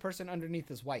 what if the person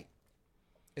underneath is white?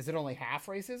 Is it only half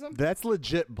racism? That's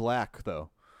legit black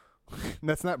though.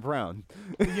 That's not brown.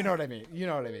 You know what I mean?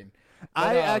 But,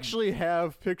 I actually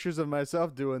have pictures of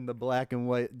myself doing the black and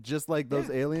white, just like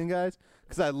those alien guys,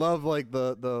 because I love like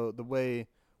the way.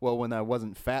 Well, when I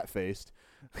wasn't fat faced,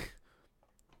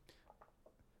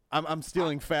 I'm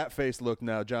stealing fat face look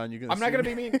now, John. I'm not gonna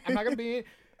be mean. I'm not gonna be mean.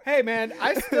 Hey man,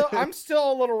 I'm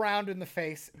still a little round in the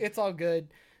face. It's all good,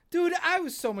 dude. I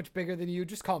was so much bigger than you.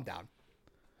 Just calm down.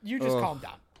 You just calm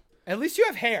down. At least you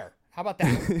have hair. How about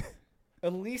that?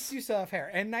 At least you still have hair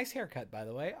and nice haircut, by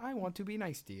the way. I want to be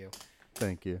nice to you.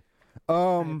 Thank you.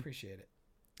 I appreciate it.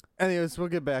 Anyways, we'll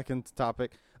get back into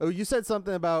topic. Oh, you said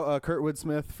something about Kurtwood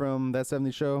Smith from That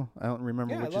 70s Show. I don't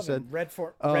remember what you said. Red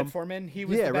Foreman. He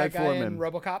was the bad Red guy Foreman. in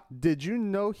RoboCop. Did you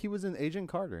know he was in Agent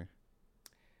Carter?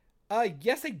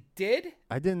 Yes, I did.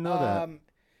 I didn't know that.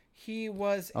 He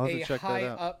was a high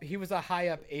up. He was a high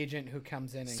up agent who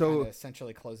comes in and kind of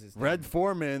essentially closes down. Red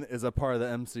Foreman is a part of the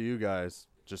MCU guys.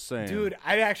 Just saying, dude.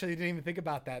 I actually didn't even think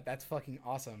about that. That's fucking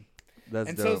awesome. That's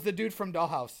and dope. so is the dude from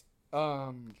Dollhouse.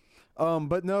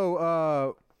 But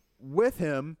no. With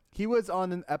him, he was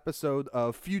on an episode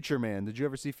of Future Man. Did you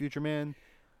ever see Future Man?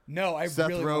 No, I Seth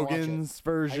really want to watch Rogen's it.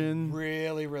 version. I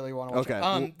really, really want to watch it.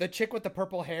 Well, the chick with the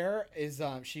purple hair is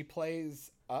she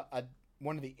plays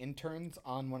one of the interns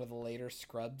on one of the later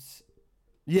Scrubs.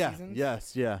 Seasons.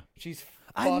 Yeah. She's.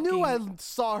 I knew I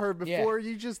saw her before.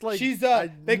 You just like she's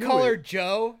they call her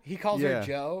Joe. He calls her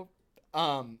Joe.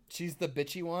 She's the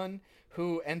bitchy one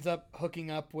who ends up hooking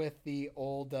up with the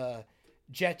old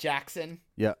Jet Jackson.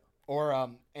 Yeah. Or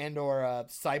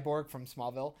Cyborg from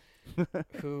Smallville,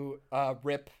 who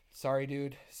Rip. Sorry,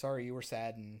 dude. Sorry you were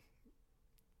sad and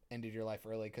ended your life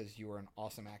early because you were an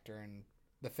awesome actor, and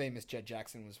the famous Jet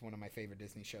Jackson was one of my favorite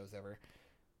Disney shows ever.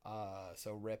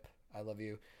 So Rip, I love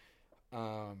you.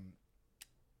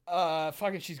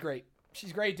 Fucking, she's great.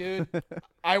 She's great, dude.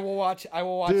 I will watch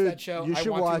Dude, that show. You should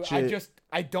watch it.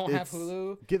 I don't have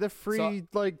Hulu. Get a free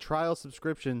trial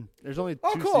subscription. There's only 2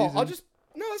 cool. seasons.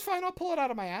 No, that's fine. I'll pull it out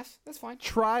of my ass. That's fine.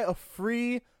 Try a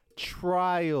free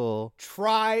trial.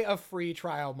 Try a free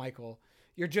trial, Michael.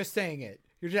 You're just saying it.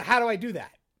 How do I do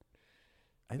that?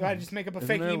 Do I just make up a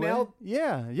fake email?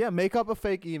 Yeah. Make up a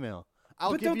fake email.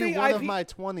 I'll give you one of my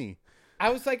 20. I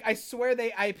was like, I swear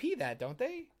they IP that, don't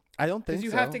they? I don't think so.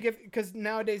 Because you have to give. Because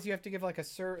nowadays you have to give like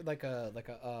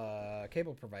a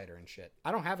cable provider and shit.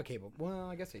 I don't have a cable. Well,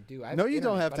 I guess I do. No, you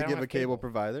don't have to give a cable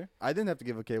provider. I didn't have to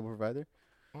give a cable provider.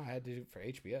 Oh, I had to do it for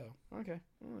HBO. Okay.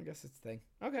 Well, I guess it's a thing.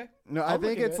 Okay. No, I'll I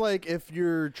think look it's into it. like if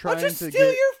you're I'll trying just to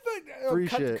steal get your free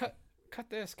shit. Cut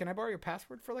this. Can I borrow your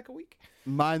password for like a week?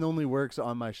 mine only works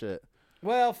on my shit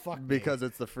Well, fuck me. because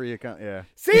it's the free account. Yeah.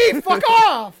 See, fuck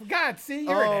off. God, see,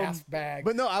 you're an Um, ass bag.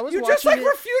 But no, I was you watching just like it.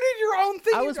 refuted your own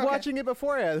thing. I was Okay. watching it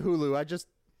before I had Hulu. I just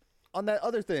on that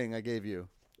other thing I gave you.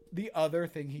 the other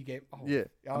thing he gave. Oh, Yeah.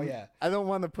 Oh yeah. I don't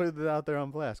want to put it out there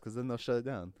on blast because then they'll shut it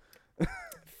down.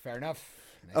 Fair enough.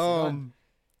 Nicely done.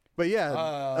 But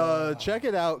yeah, check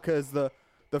it out because the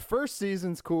first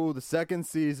season's cool. The second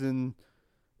season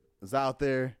is out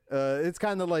there. It's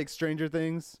kind of like Stranger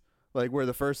Things, like where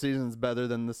the first season's better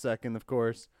than the second, of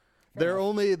course. They're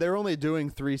only doing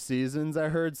 3 seasons. I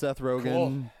heard Seth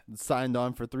Rogen signed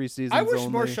on for 3 seasons. I wish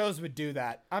only. more shows would do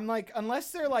that. I'm like,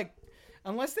 unless they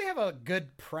have a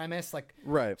good premise, like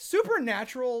Right.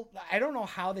 Supernatural. I don't know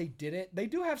how they did it. They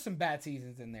do have some bad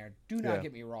seasons in there. Do not Yeah.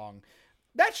 get me wrong.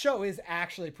 That show is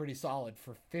actually pretty solid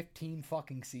for 15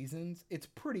 fucking seasons. It's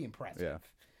pretty impressive.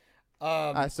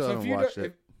 I still so if haven't you watched do-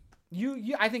 it.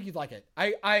 if- I think you'd like it.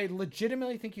 I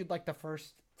legitimately think you'd like the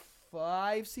first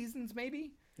 5 seasons,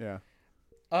 maybe. Yeah.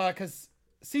 Because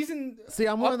season. See,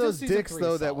 I'm up one of to those season dicks 3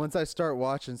 though is that solid. once I start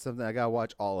watching something, I gotta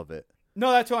watch all of it.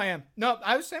 No, that's who I am. No,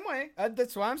 I was the same way.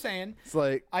 That's what I'm saying. It's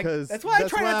like because that's why I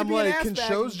try not to I'm be an like, ass can bag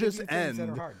shows and give just you things that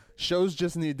are end? hard. Shows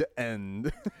just need to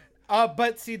end.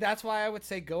 But see, that's why I would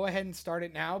say go ahead and start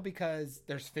it now because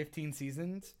there's 15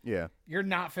 seasons. Yeah. You're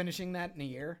not finishing that in a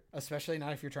year, especially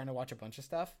not if you're trying to watch a bunch of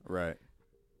stuff. Right.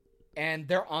 And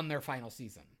they're on their final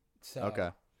season. So Okay.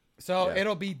 So Yeah.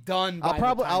 it'll be done by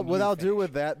What the I'll time do you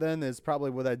with that then is probably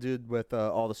what I did with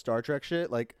all the Star Trek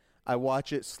shit. Like I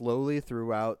watch it slowly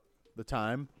throughout the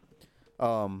time.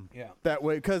 Yeah. That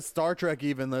way, because Star Trek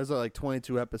even those are like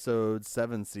 22 episodes,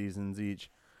 7 seasons each,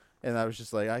 and I was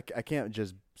just like, I can't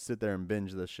just sit there and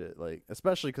binge this shit. Like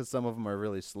especially because some of them are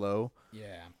really slow.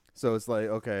 Yeah. So it's like,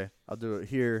 okay, I'll do it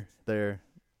here, there,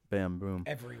 bam, boom.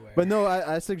 Everywhere. But no,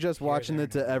 I suggest Here, watching there,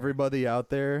 it to and everywhere. everybody out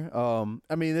there.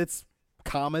 I mean, it's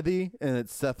comedy and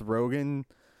it's Seth Rogen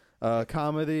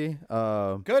comedy.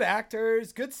 Good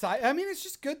actors, good sci. I mean, it's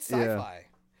just good Yeah. sci-fi.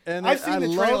 And I've seen I the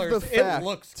love trailers. the It fact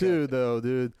looks too, good. though,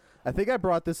 dude. I think I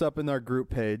brought this up in our group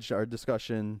page, our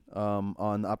discussion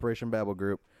on Operation Babel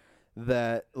group.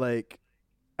 That like,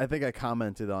 I think I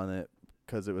commented on it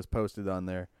because it was posted on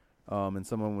there. And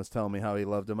someone was telling me how he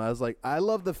loved him. I was like, I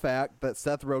love the fact that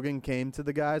Seth Rogen came to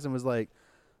the guys and was like,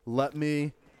 let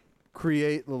me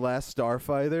create The Last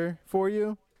Starfighter for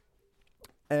you.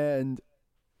 And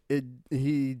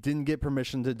he didn't get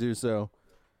permission to do so.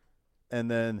 And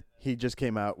then he just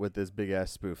came out with this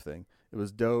big-ass spoof thing. It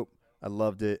was dope. I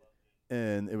loved it.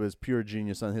 And it was pure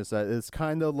genius on his side. It's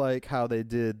kind of like how they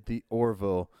did the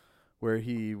Orville, where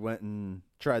he went and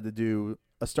tried to do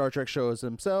a Star Trek show as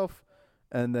himself.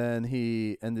 And then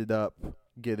he ended up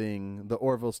getting the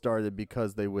Orville started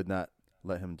because they would not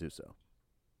let him do so.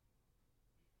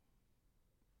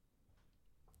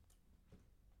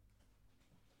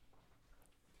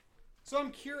 So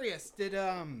I'm curious, did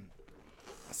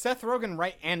Seth Rogen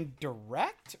write and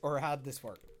direct, or how'd this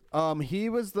work? He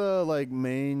was the like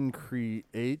main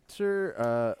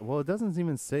creator. Well, it doesn't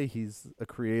even say he's a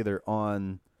creator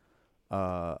on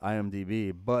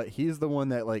IMDb, but he's the one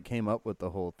that like came up with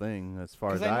the whole thing, as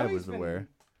far as I was aware.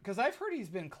 Because I've heard he's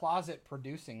been closet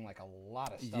producing like a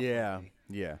lot of stuff. Yeah, lately.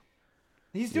 yeah.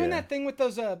 He's doing Yeah. that thing with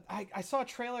those. I saw a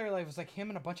trailer. Like, it was like him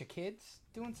and a bunch of kids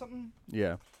doing something.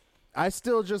 Yeah. I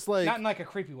still just like Not in like a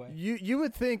creepy way. you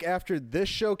would think after this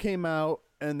show came out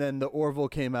and then the Orville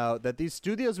came out that these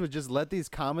studios would just let these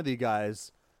comedy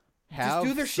guys have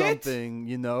do their shit. something,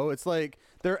 you know? It's like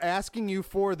they're asking you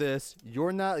for this,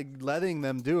 you're not letting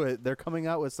them do it. They're coming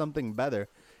out with something better.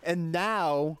 And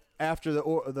now after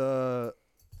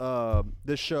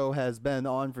this show has been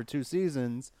on for 2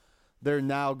 seasons, they're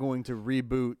now going to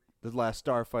reboot The Last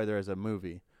Starfighter as a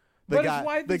movie. But it's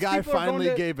why The these guy people are going finally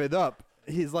to- gave it up.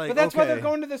 He's like, But that's why okay. they're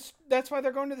going to this. That's why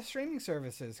they're going to the streaming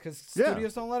services because Yeah.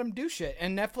 studios don't let them do shit.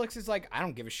 And Netflix is like, I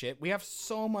don't give a shit. We have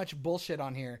so much bullshit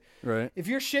on here. Right. If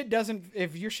your shit doesn't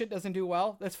do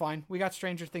well, that's fine. We got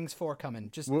Stranger Things 4 coming.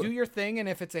 Just Well- do your thing, and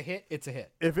if it's a hit, it's a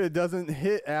hit. If it doesn't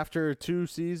hit after 2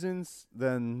 seasons,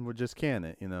 then we'll just can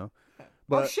it, you know?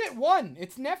 But oh shit, 1.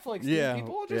 It's Netflix. Dude. Yeah,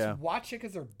 People will just yeah. watch it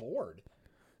because they're bored.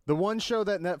 the one show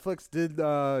that Netflix did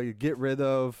get rid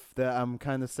of that I'm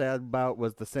kind of sad about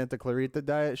was the Santa Clarita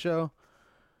Diet show.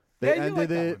 They Yeah, you ended like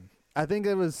that it. one. I think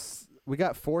we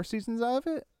got 4 seasons out of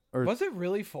it, or Was it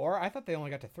really 4? I thought they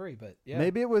only got to 3, but yeah.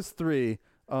 maybe it was 3.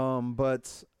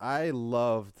 But I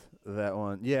loved that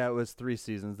one. Yeah, it was 3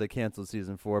 seasons. They canceled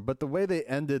season 4, but the way they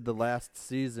ended the last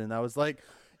season, I was like,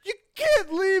 You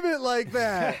can't leave it like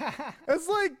that. That's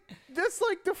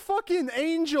like the fucking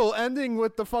angel ending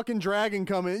with the fucking dragon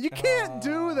coming. You can't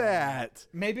do that.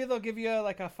 Maybe they'll give you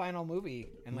like a final movie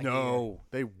in like a year. No,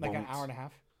 they Like won't. an hour and a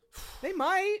half. They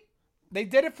might. They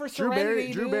did it for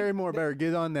Serenity. Drew dude. Barrymore better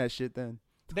get on that shit then.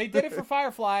 They did it for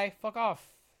Firefly. Fuck off.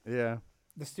 Yeah.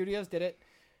 The studios did it.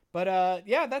 But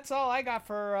yeah, that's all I got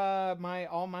for all my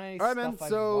All right, stuff man. I've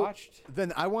So watched.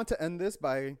 then I want to end this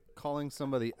by calling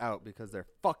somebody out because they're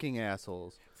fucking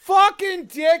assholes. Fucking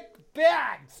dick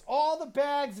bags. All the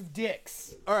bags of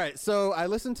dicks. All right, so I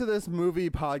listen to this movie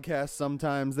podcast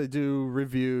sometimes. They do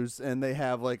reviews, and they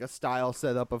have like a style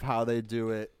set up of how they do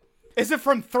it. Is it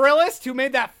from Thrillist who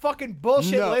made that fucking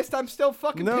bullshit No. list I'm still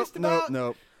fucking pissed about?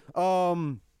 Nope.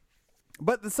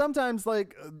 But sometimes,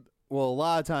 like, well, a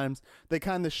lot of times, they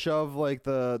kind of shove like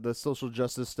the social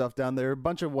justice stuff down there. A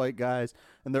bunch of white guys,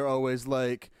 and they're always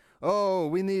like, oh,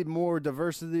 we need more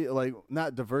diversity. Like,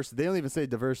 not diversity. They don't even say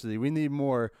diversity. We need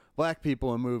more black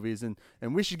people in movies, and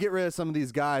we should get rid of some of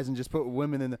these guys and just put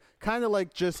women in. Kind of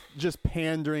like just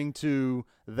pandering to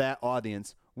that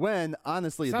audience. When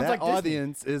honestly, Sounds that like Disney.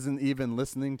 audience isn't even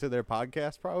listening to their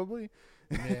podcast. Probably,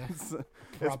 Yeah. it's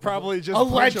probably just a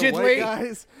bunch of Allegedly. white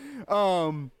guys.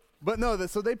 But no,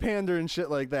 so they pander and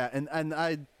shit like that, and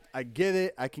I get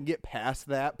it. I can get past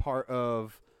that part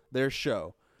of their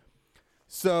show.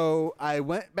 So I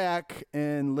went back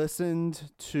and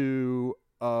listened to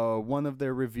one of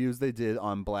their reviews they did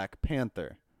on Black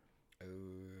Panther.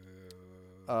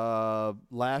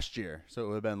 Last year. So it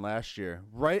would have been last year.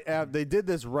 They did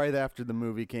this right after the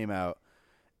movie came out.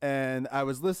 And I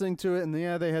was listening to it, and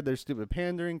yeah, they had their stupid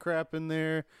pandering crap in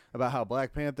there about how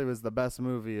Black Panther was the best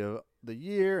movie of the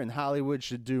year, and Hollywood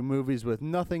should do movies with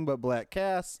nothing but black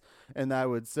casts. And I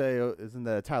would say, oh, isn't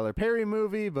that a Tyler Perry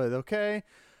movie? But okay.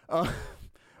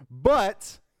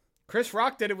 But Chris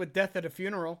Rock did it with Death at a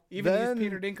Funeral. Even Then- used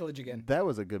Peter Dinklage again. that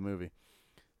was a good movie.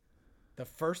 The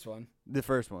first one. The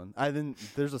first one.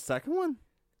 There's a second one?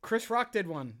 Chris Rock did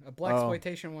one, a black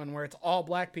exploitation one where it's all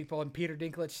black people and Peter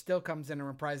Dinklage still comes in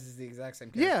and reprises the exact same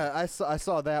character. Yeah, I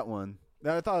saw that one.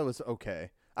 I thought it was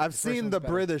okay. I've seen one's the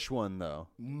better. British one though.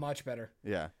 Much better.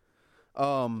 Yeah.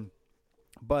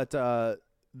 But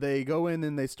they go in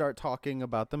and they start talking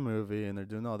about the movie and they're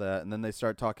doing all that, and then they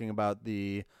start talking about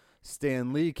the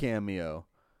Stan Lee cameo.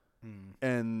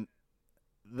 And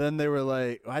then they were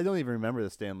like, I don't even remember the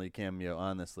Stan Lee cameo,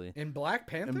 honestly. In Black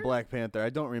Panther? In Black Panther,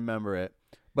 I don't remember it.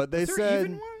 But they Is there said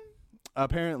even one?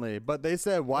 apparently, but they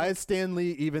said, why is Stan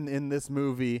Lee even in this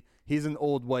movie? He's an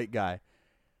old white guy.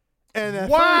 And at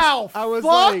Wow, first, I was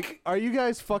fuck! like, are you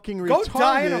guys fucking Go retarded?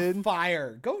 die in a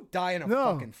fire. Go die in a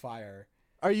No. fucking fire.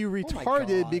 Are you my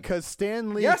retarded God. because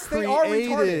Stan Lee Yes, they are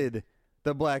created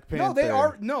the Black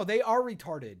Panther? No, they are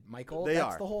retarded, Michael. They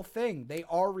That's are. the whole thing. They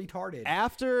are retarded.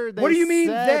 After they What do you mean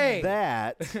said they?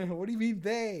 that, What do you mean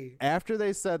they? after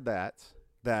they said that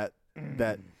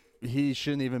he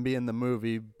shouldn't even be in the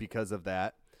movie because of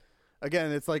that.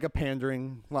 Again, it's like a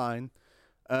pandering line.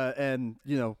 And,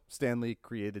 you know, Stan Lee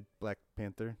created Black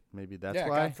Panther. Maybe that's Yeah,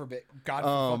 why. God forbid. God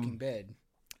fucking bid.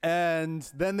 And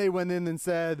then they went in and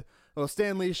said, well,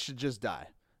 Stan Lee should just die.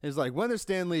 It's like, when is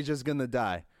Stan Lee just going to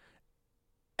die?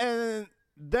 And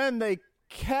then they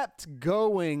kept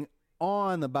going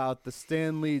on about the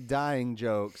Stan Lee dying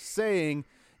joke, saying,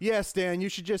 yeah, Stan, you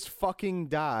should just fucking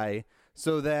die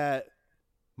so that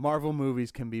Marvel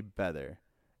movies can be better.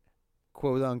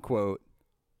 Quote unquote.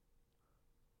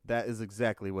 That is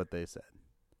exactly what they said.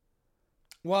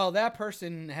 Well, that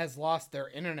person has lost their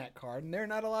internet card, and they're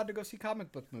not allowed to go see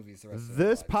comic book movies the rest of their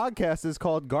This lives. podcast is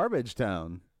called Garbage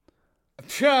Town,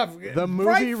 The the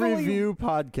movie review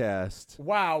podcast.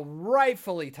 Wow,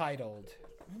 rightfully titled.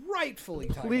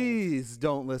 Please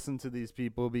don't listen to these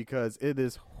people because it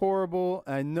is horrible.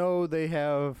 I know they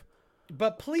have.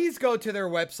 But please go to their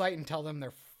website and tell them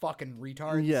they're fucking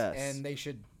retards. Yes. And they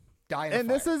should die in a And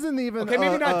fire. this isn't even. Okay,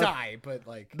 maybe not die, but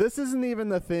like. This isn't even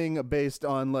the thing based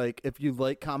on like if you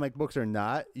like comic books or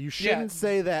not. You shouldn't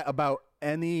say that about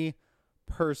any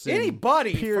person.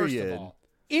 Anybody, period. first of all.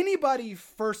 Anybody,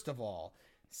 first of all.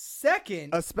 Second,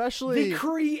 Especially the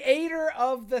creator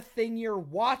of the thing you're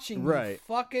watching, Right. you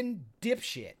fucking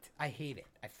dipshit. I hate it.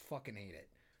 I fucking hate it.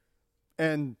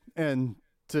 and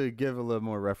to give a little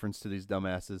more reference to these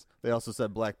dumbasses, they also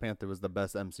said Black Panther was the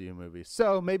best MCU movie.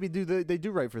 So maybe they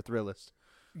do write for Thrillist.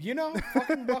 You know,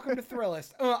 fucking welcome to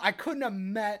Thrillist. I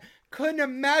couldn't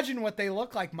imagine what they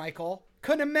look like, Michael.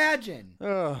 Couldn't imagine.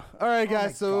 All right, guys.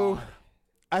 my So God.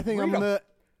 I think Read I'm gonna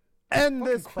end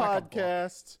fucking this crack a book.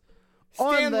 podcast.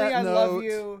 On Stanley, that I note, love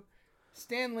you.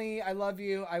 Stanley, I love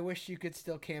you. I wish you could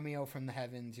still cameo from the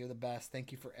heavens. You're the best.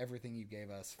 Thank you for everything you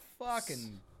gave us.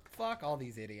 Fucking Fuck all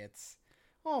these idiots.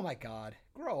 Oh my god.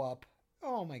 Grow up.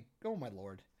 Oh my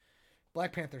lord.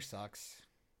 Black Panther sucks.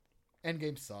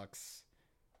 Endgame sucks.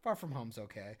 Far From Home's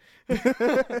okay.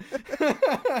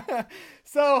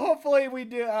 So hopefully we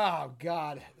do. Oh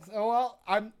god. So well,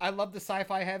 I love the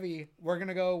sci-fi heavy. We're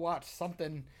gonna go watch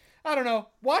something. I don't know.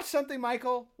 Watch something,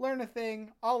 Michael. Learn a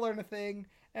thing. I'll learn a thing,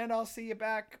 and I'll see you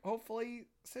back hopefully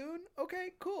soon.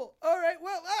 Okay, cool. All right.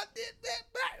 Well,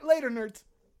 later, nerds.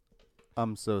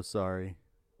 I'm so sorry.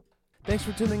 Thanks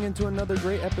for tuning in to another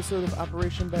great episode of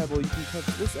Operation Babble. You can catch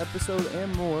this episode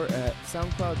and more at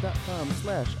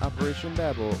soundcloud.com/Operation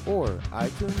Babble or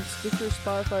iTunes, Stitcher,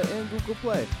 Spotify, and Google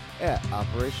Play at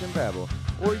Operation Babble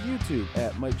or YouTube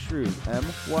at Mike Shrews,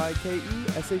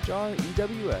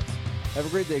 MYKESHREWS. Have a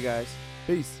great day, guys.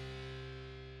 Peace.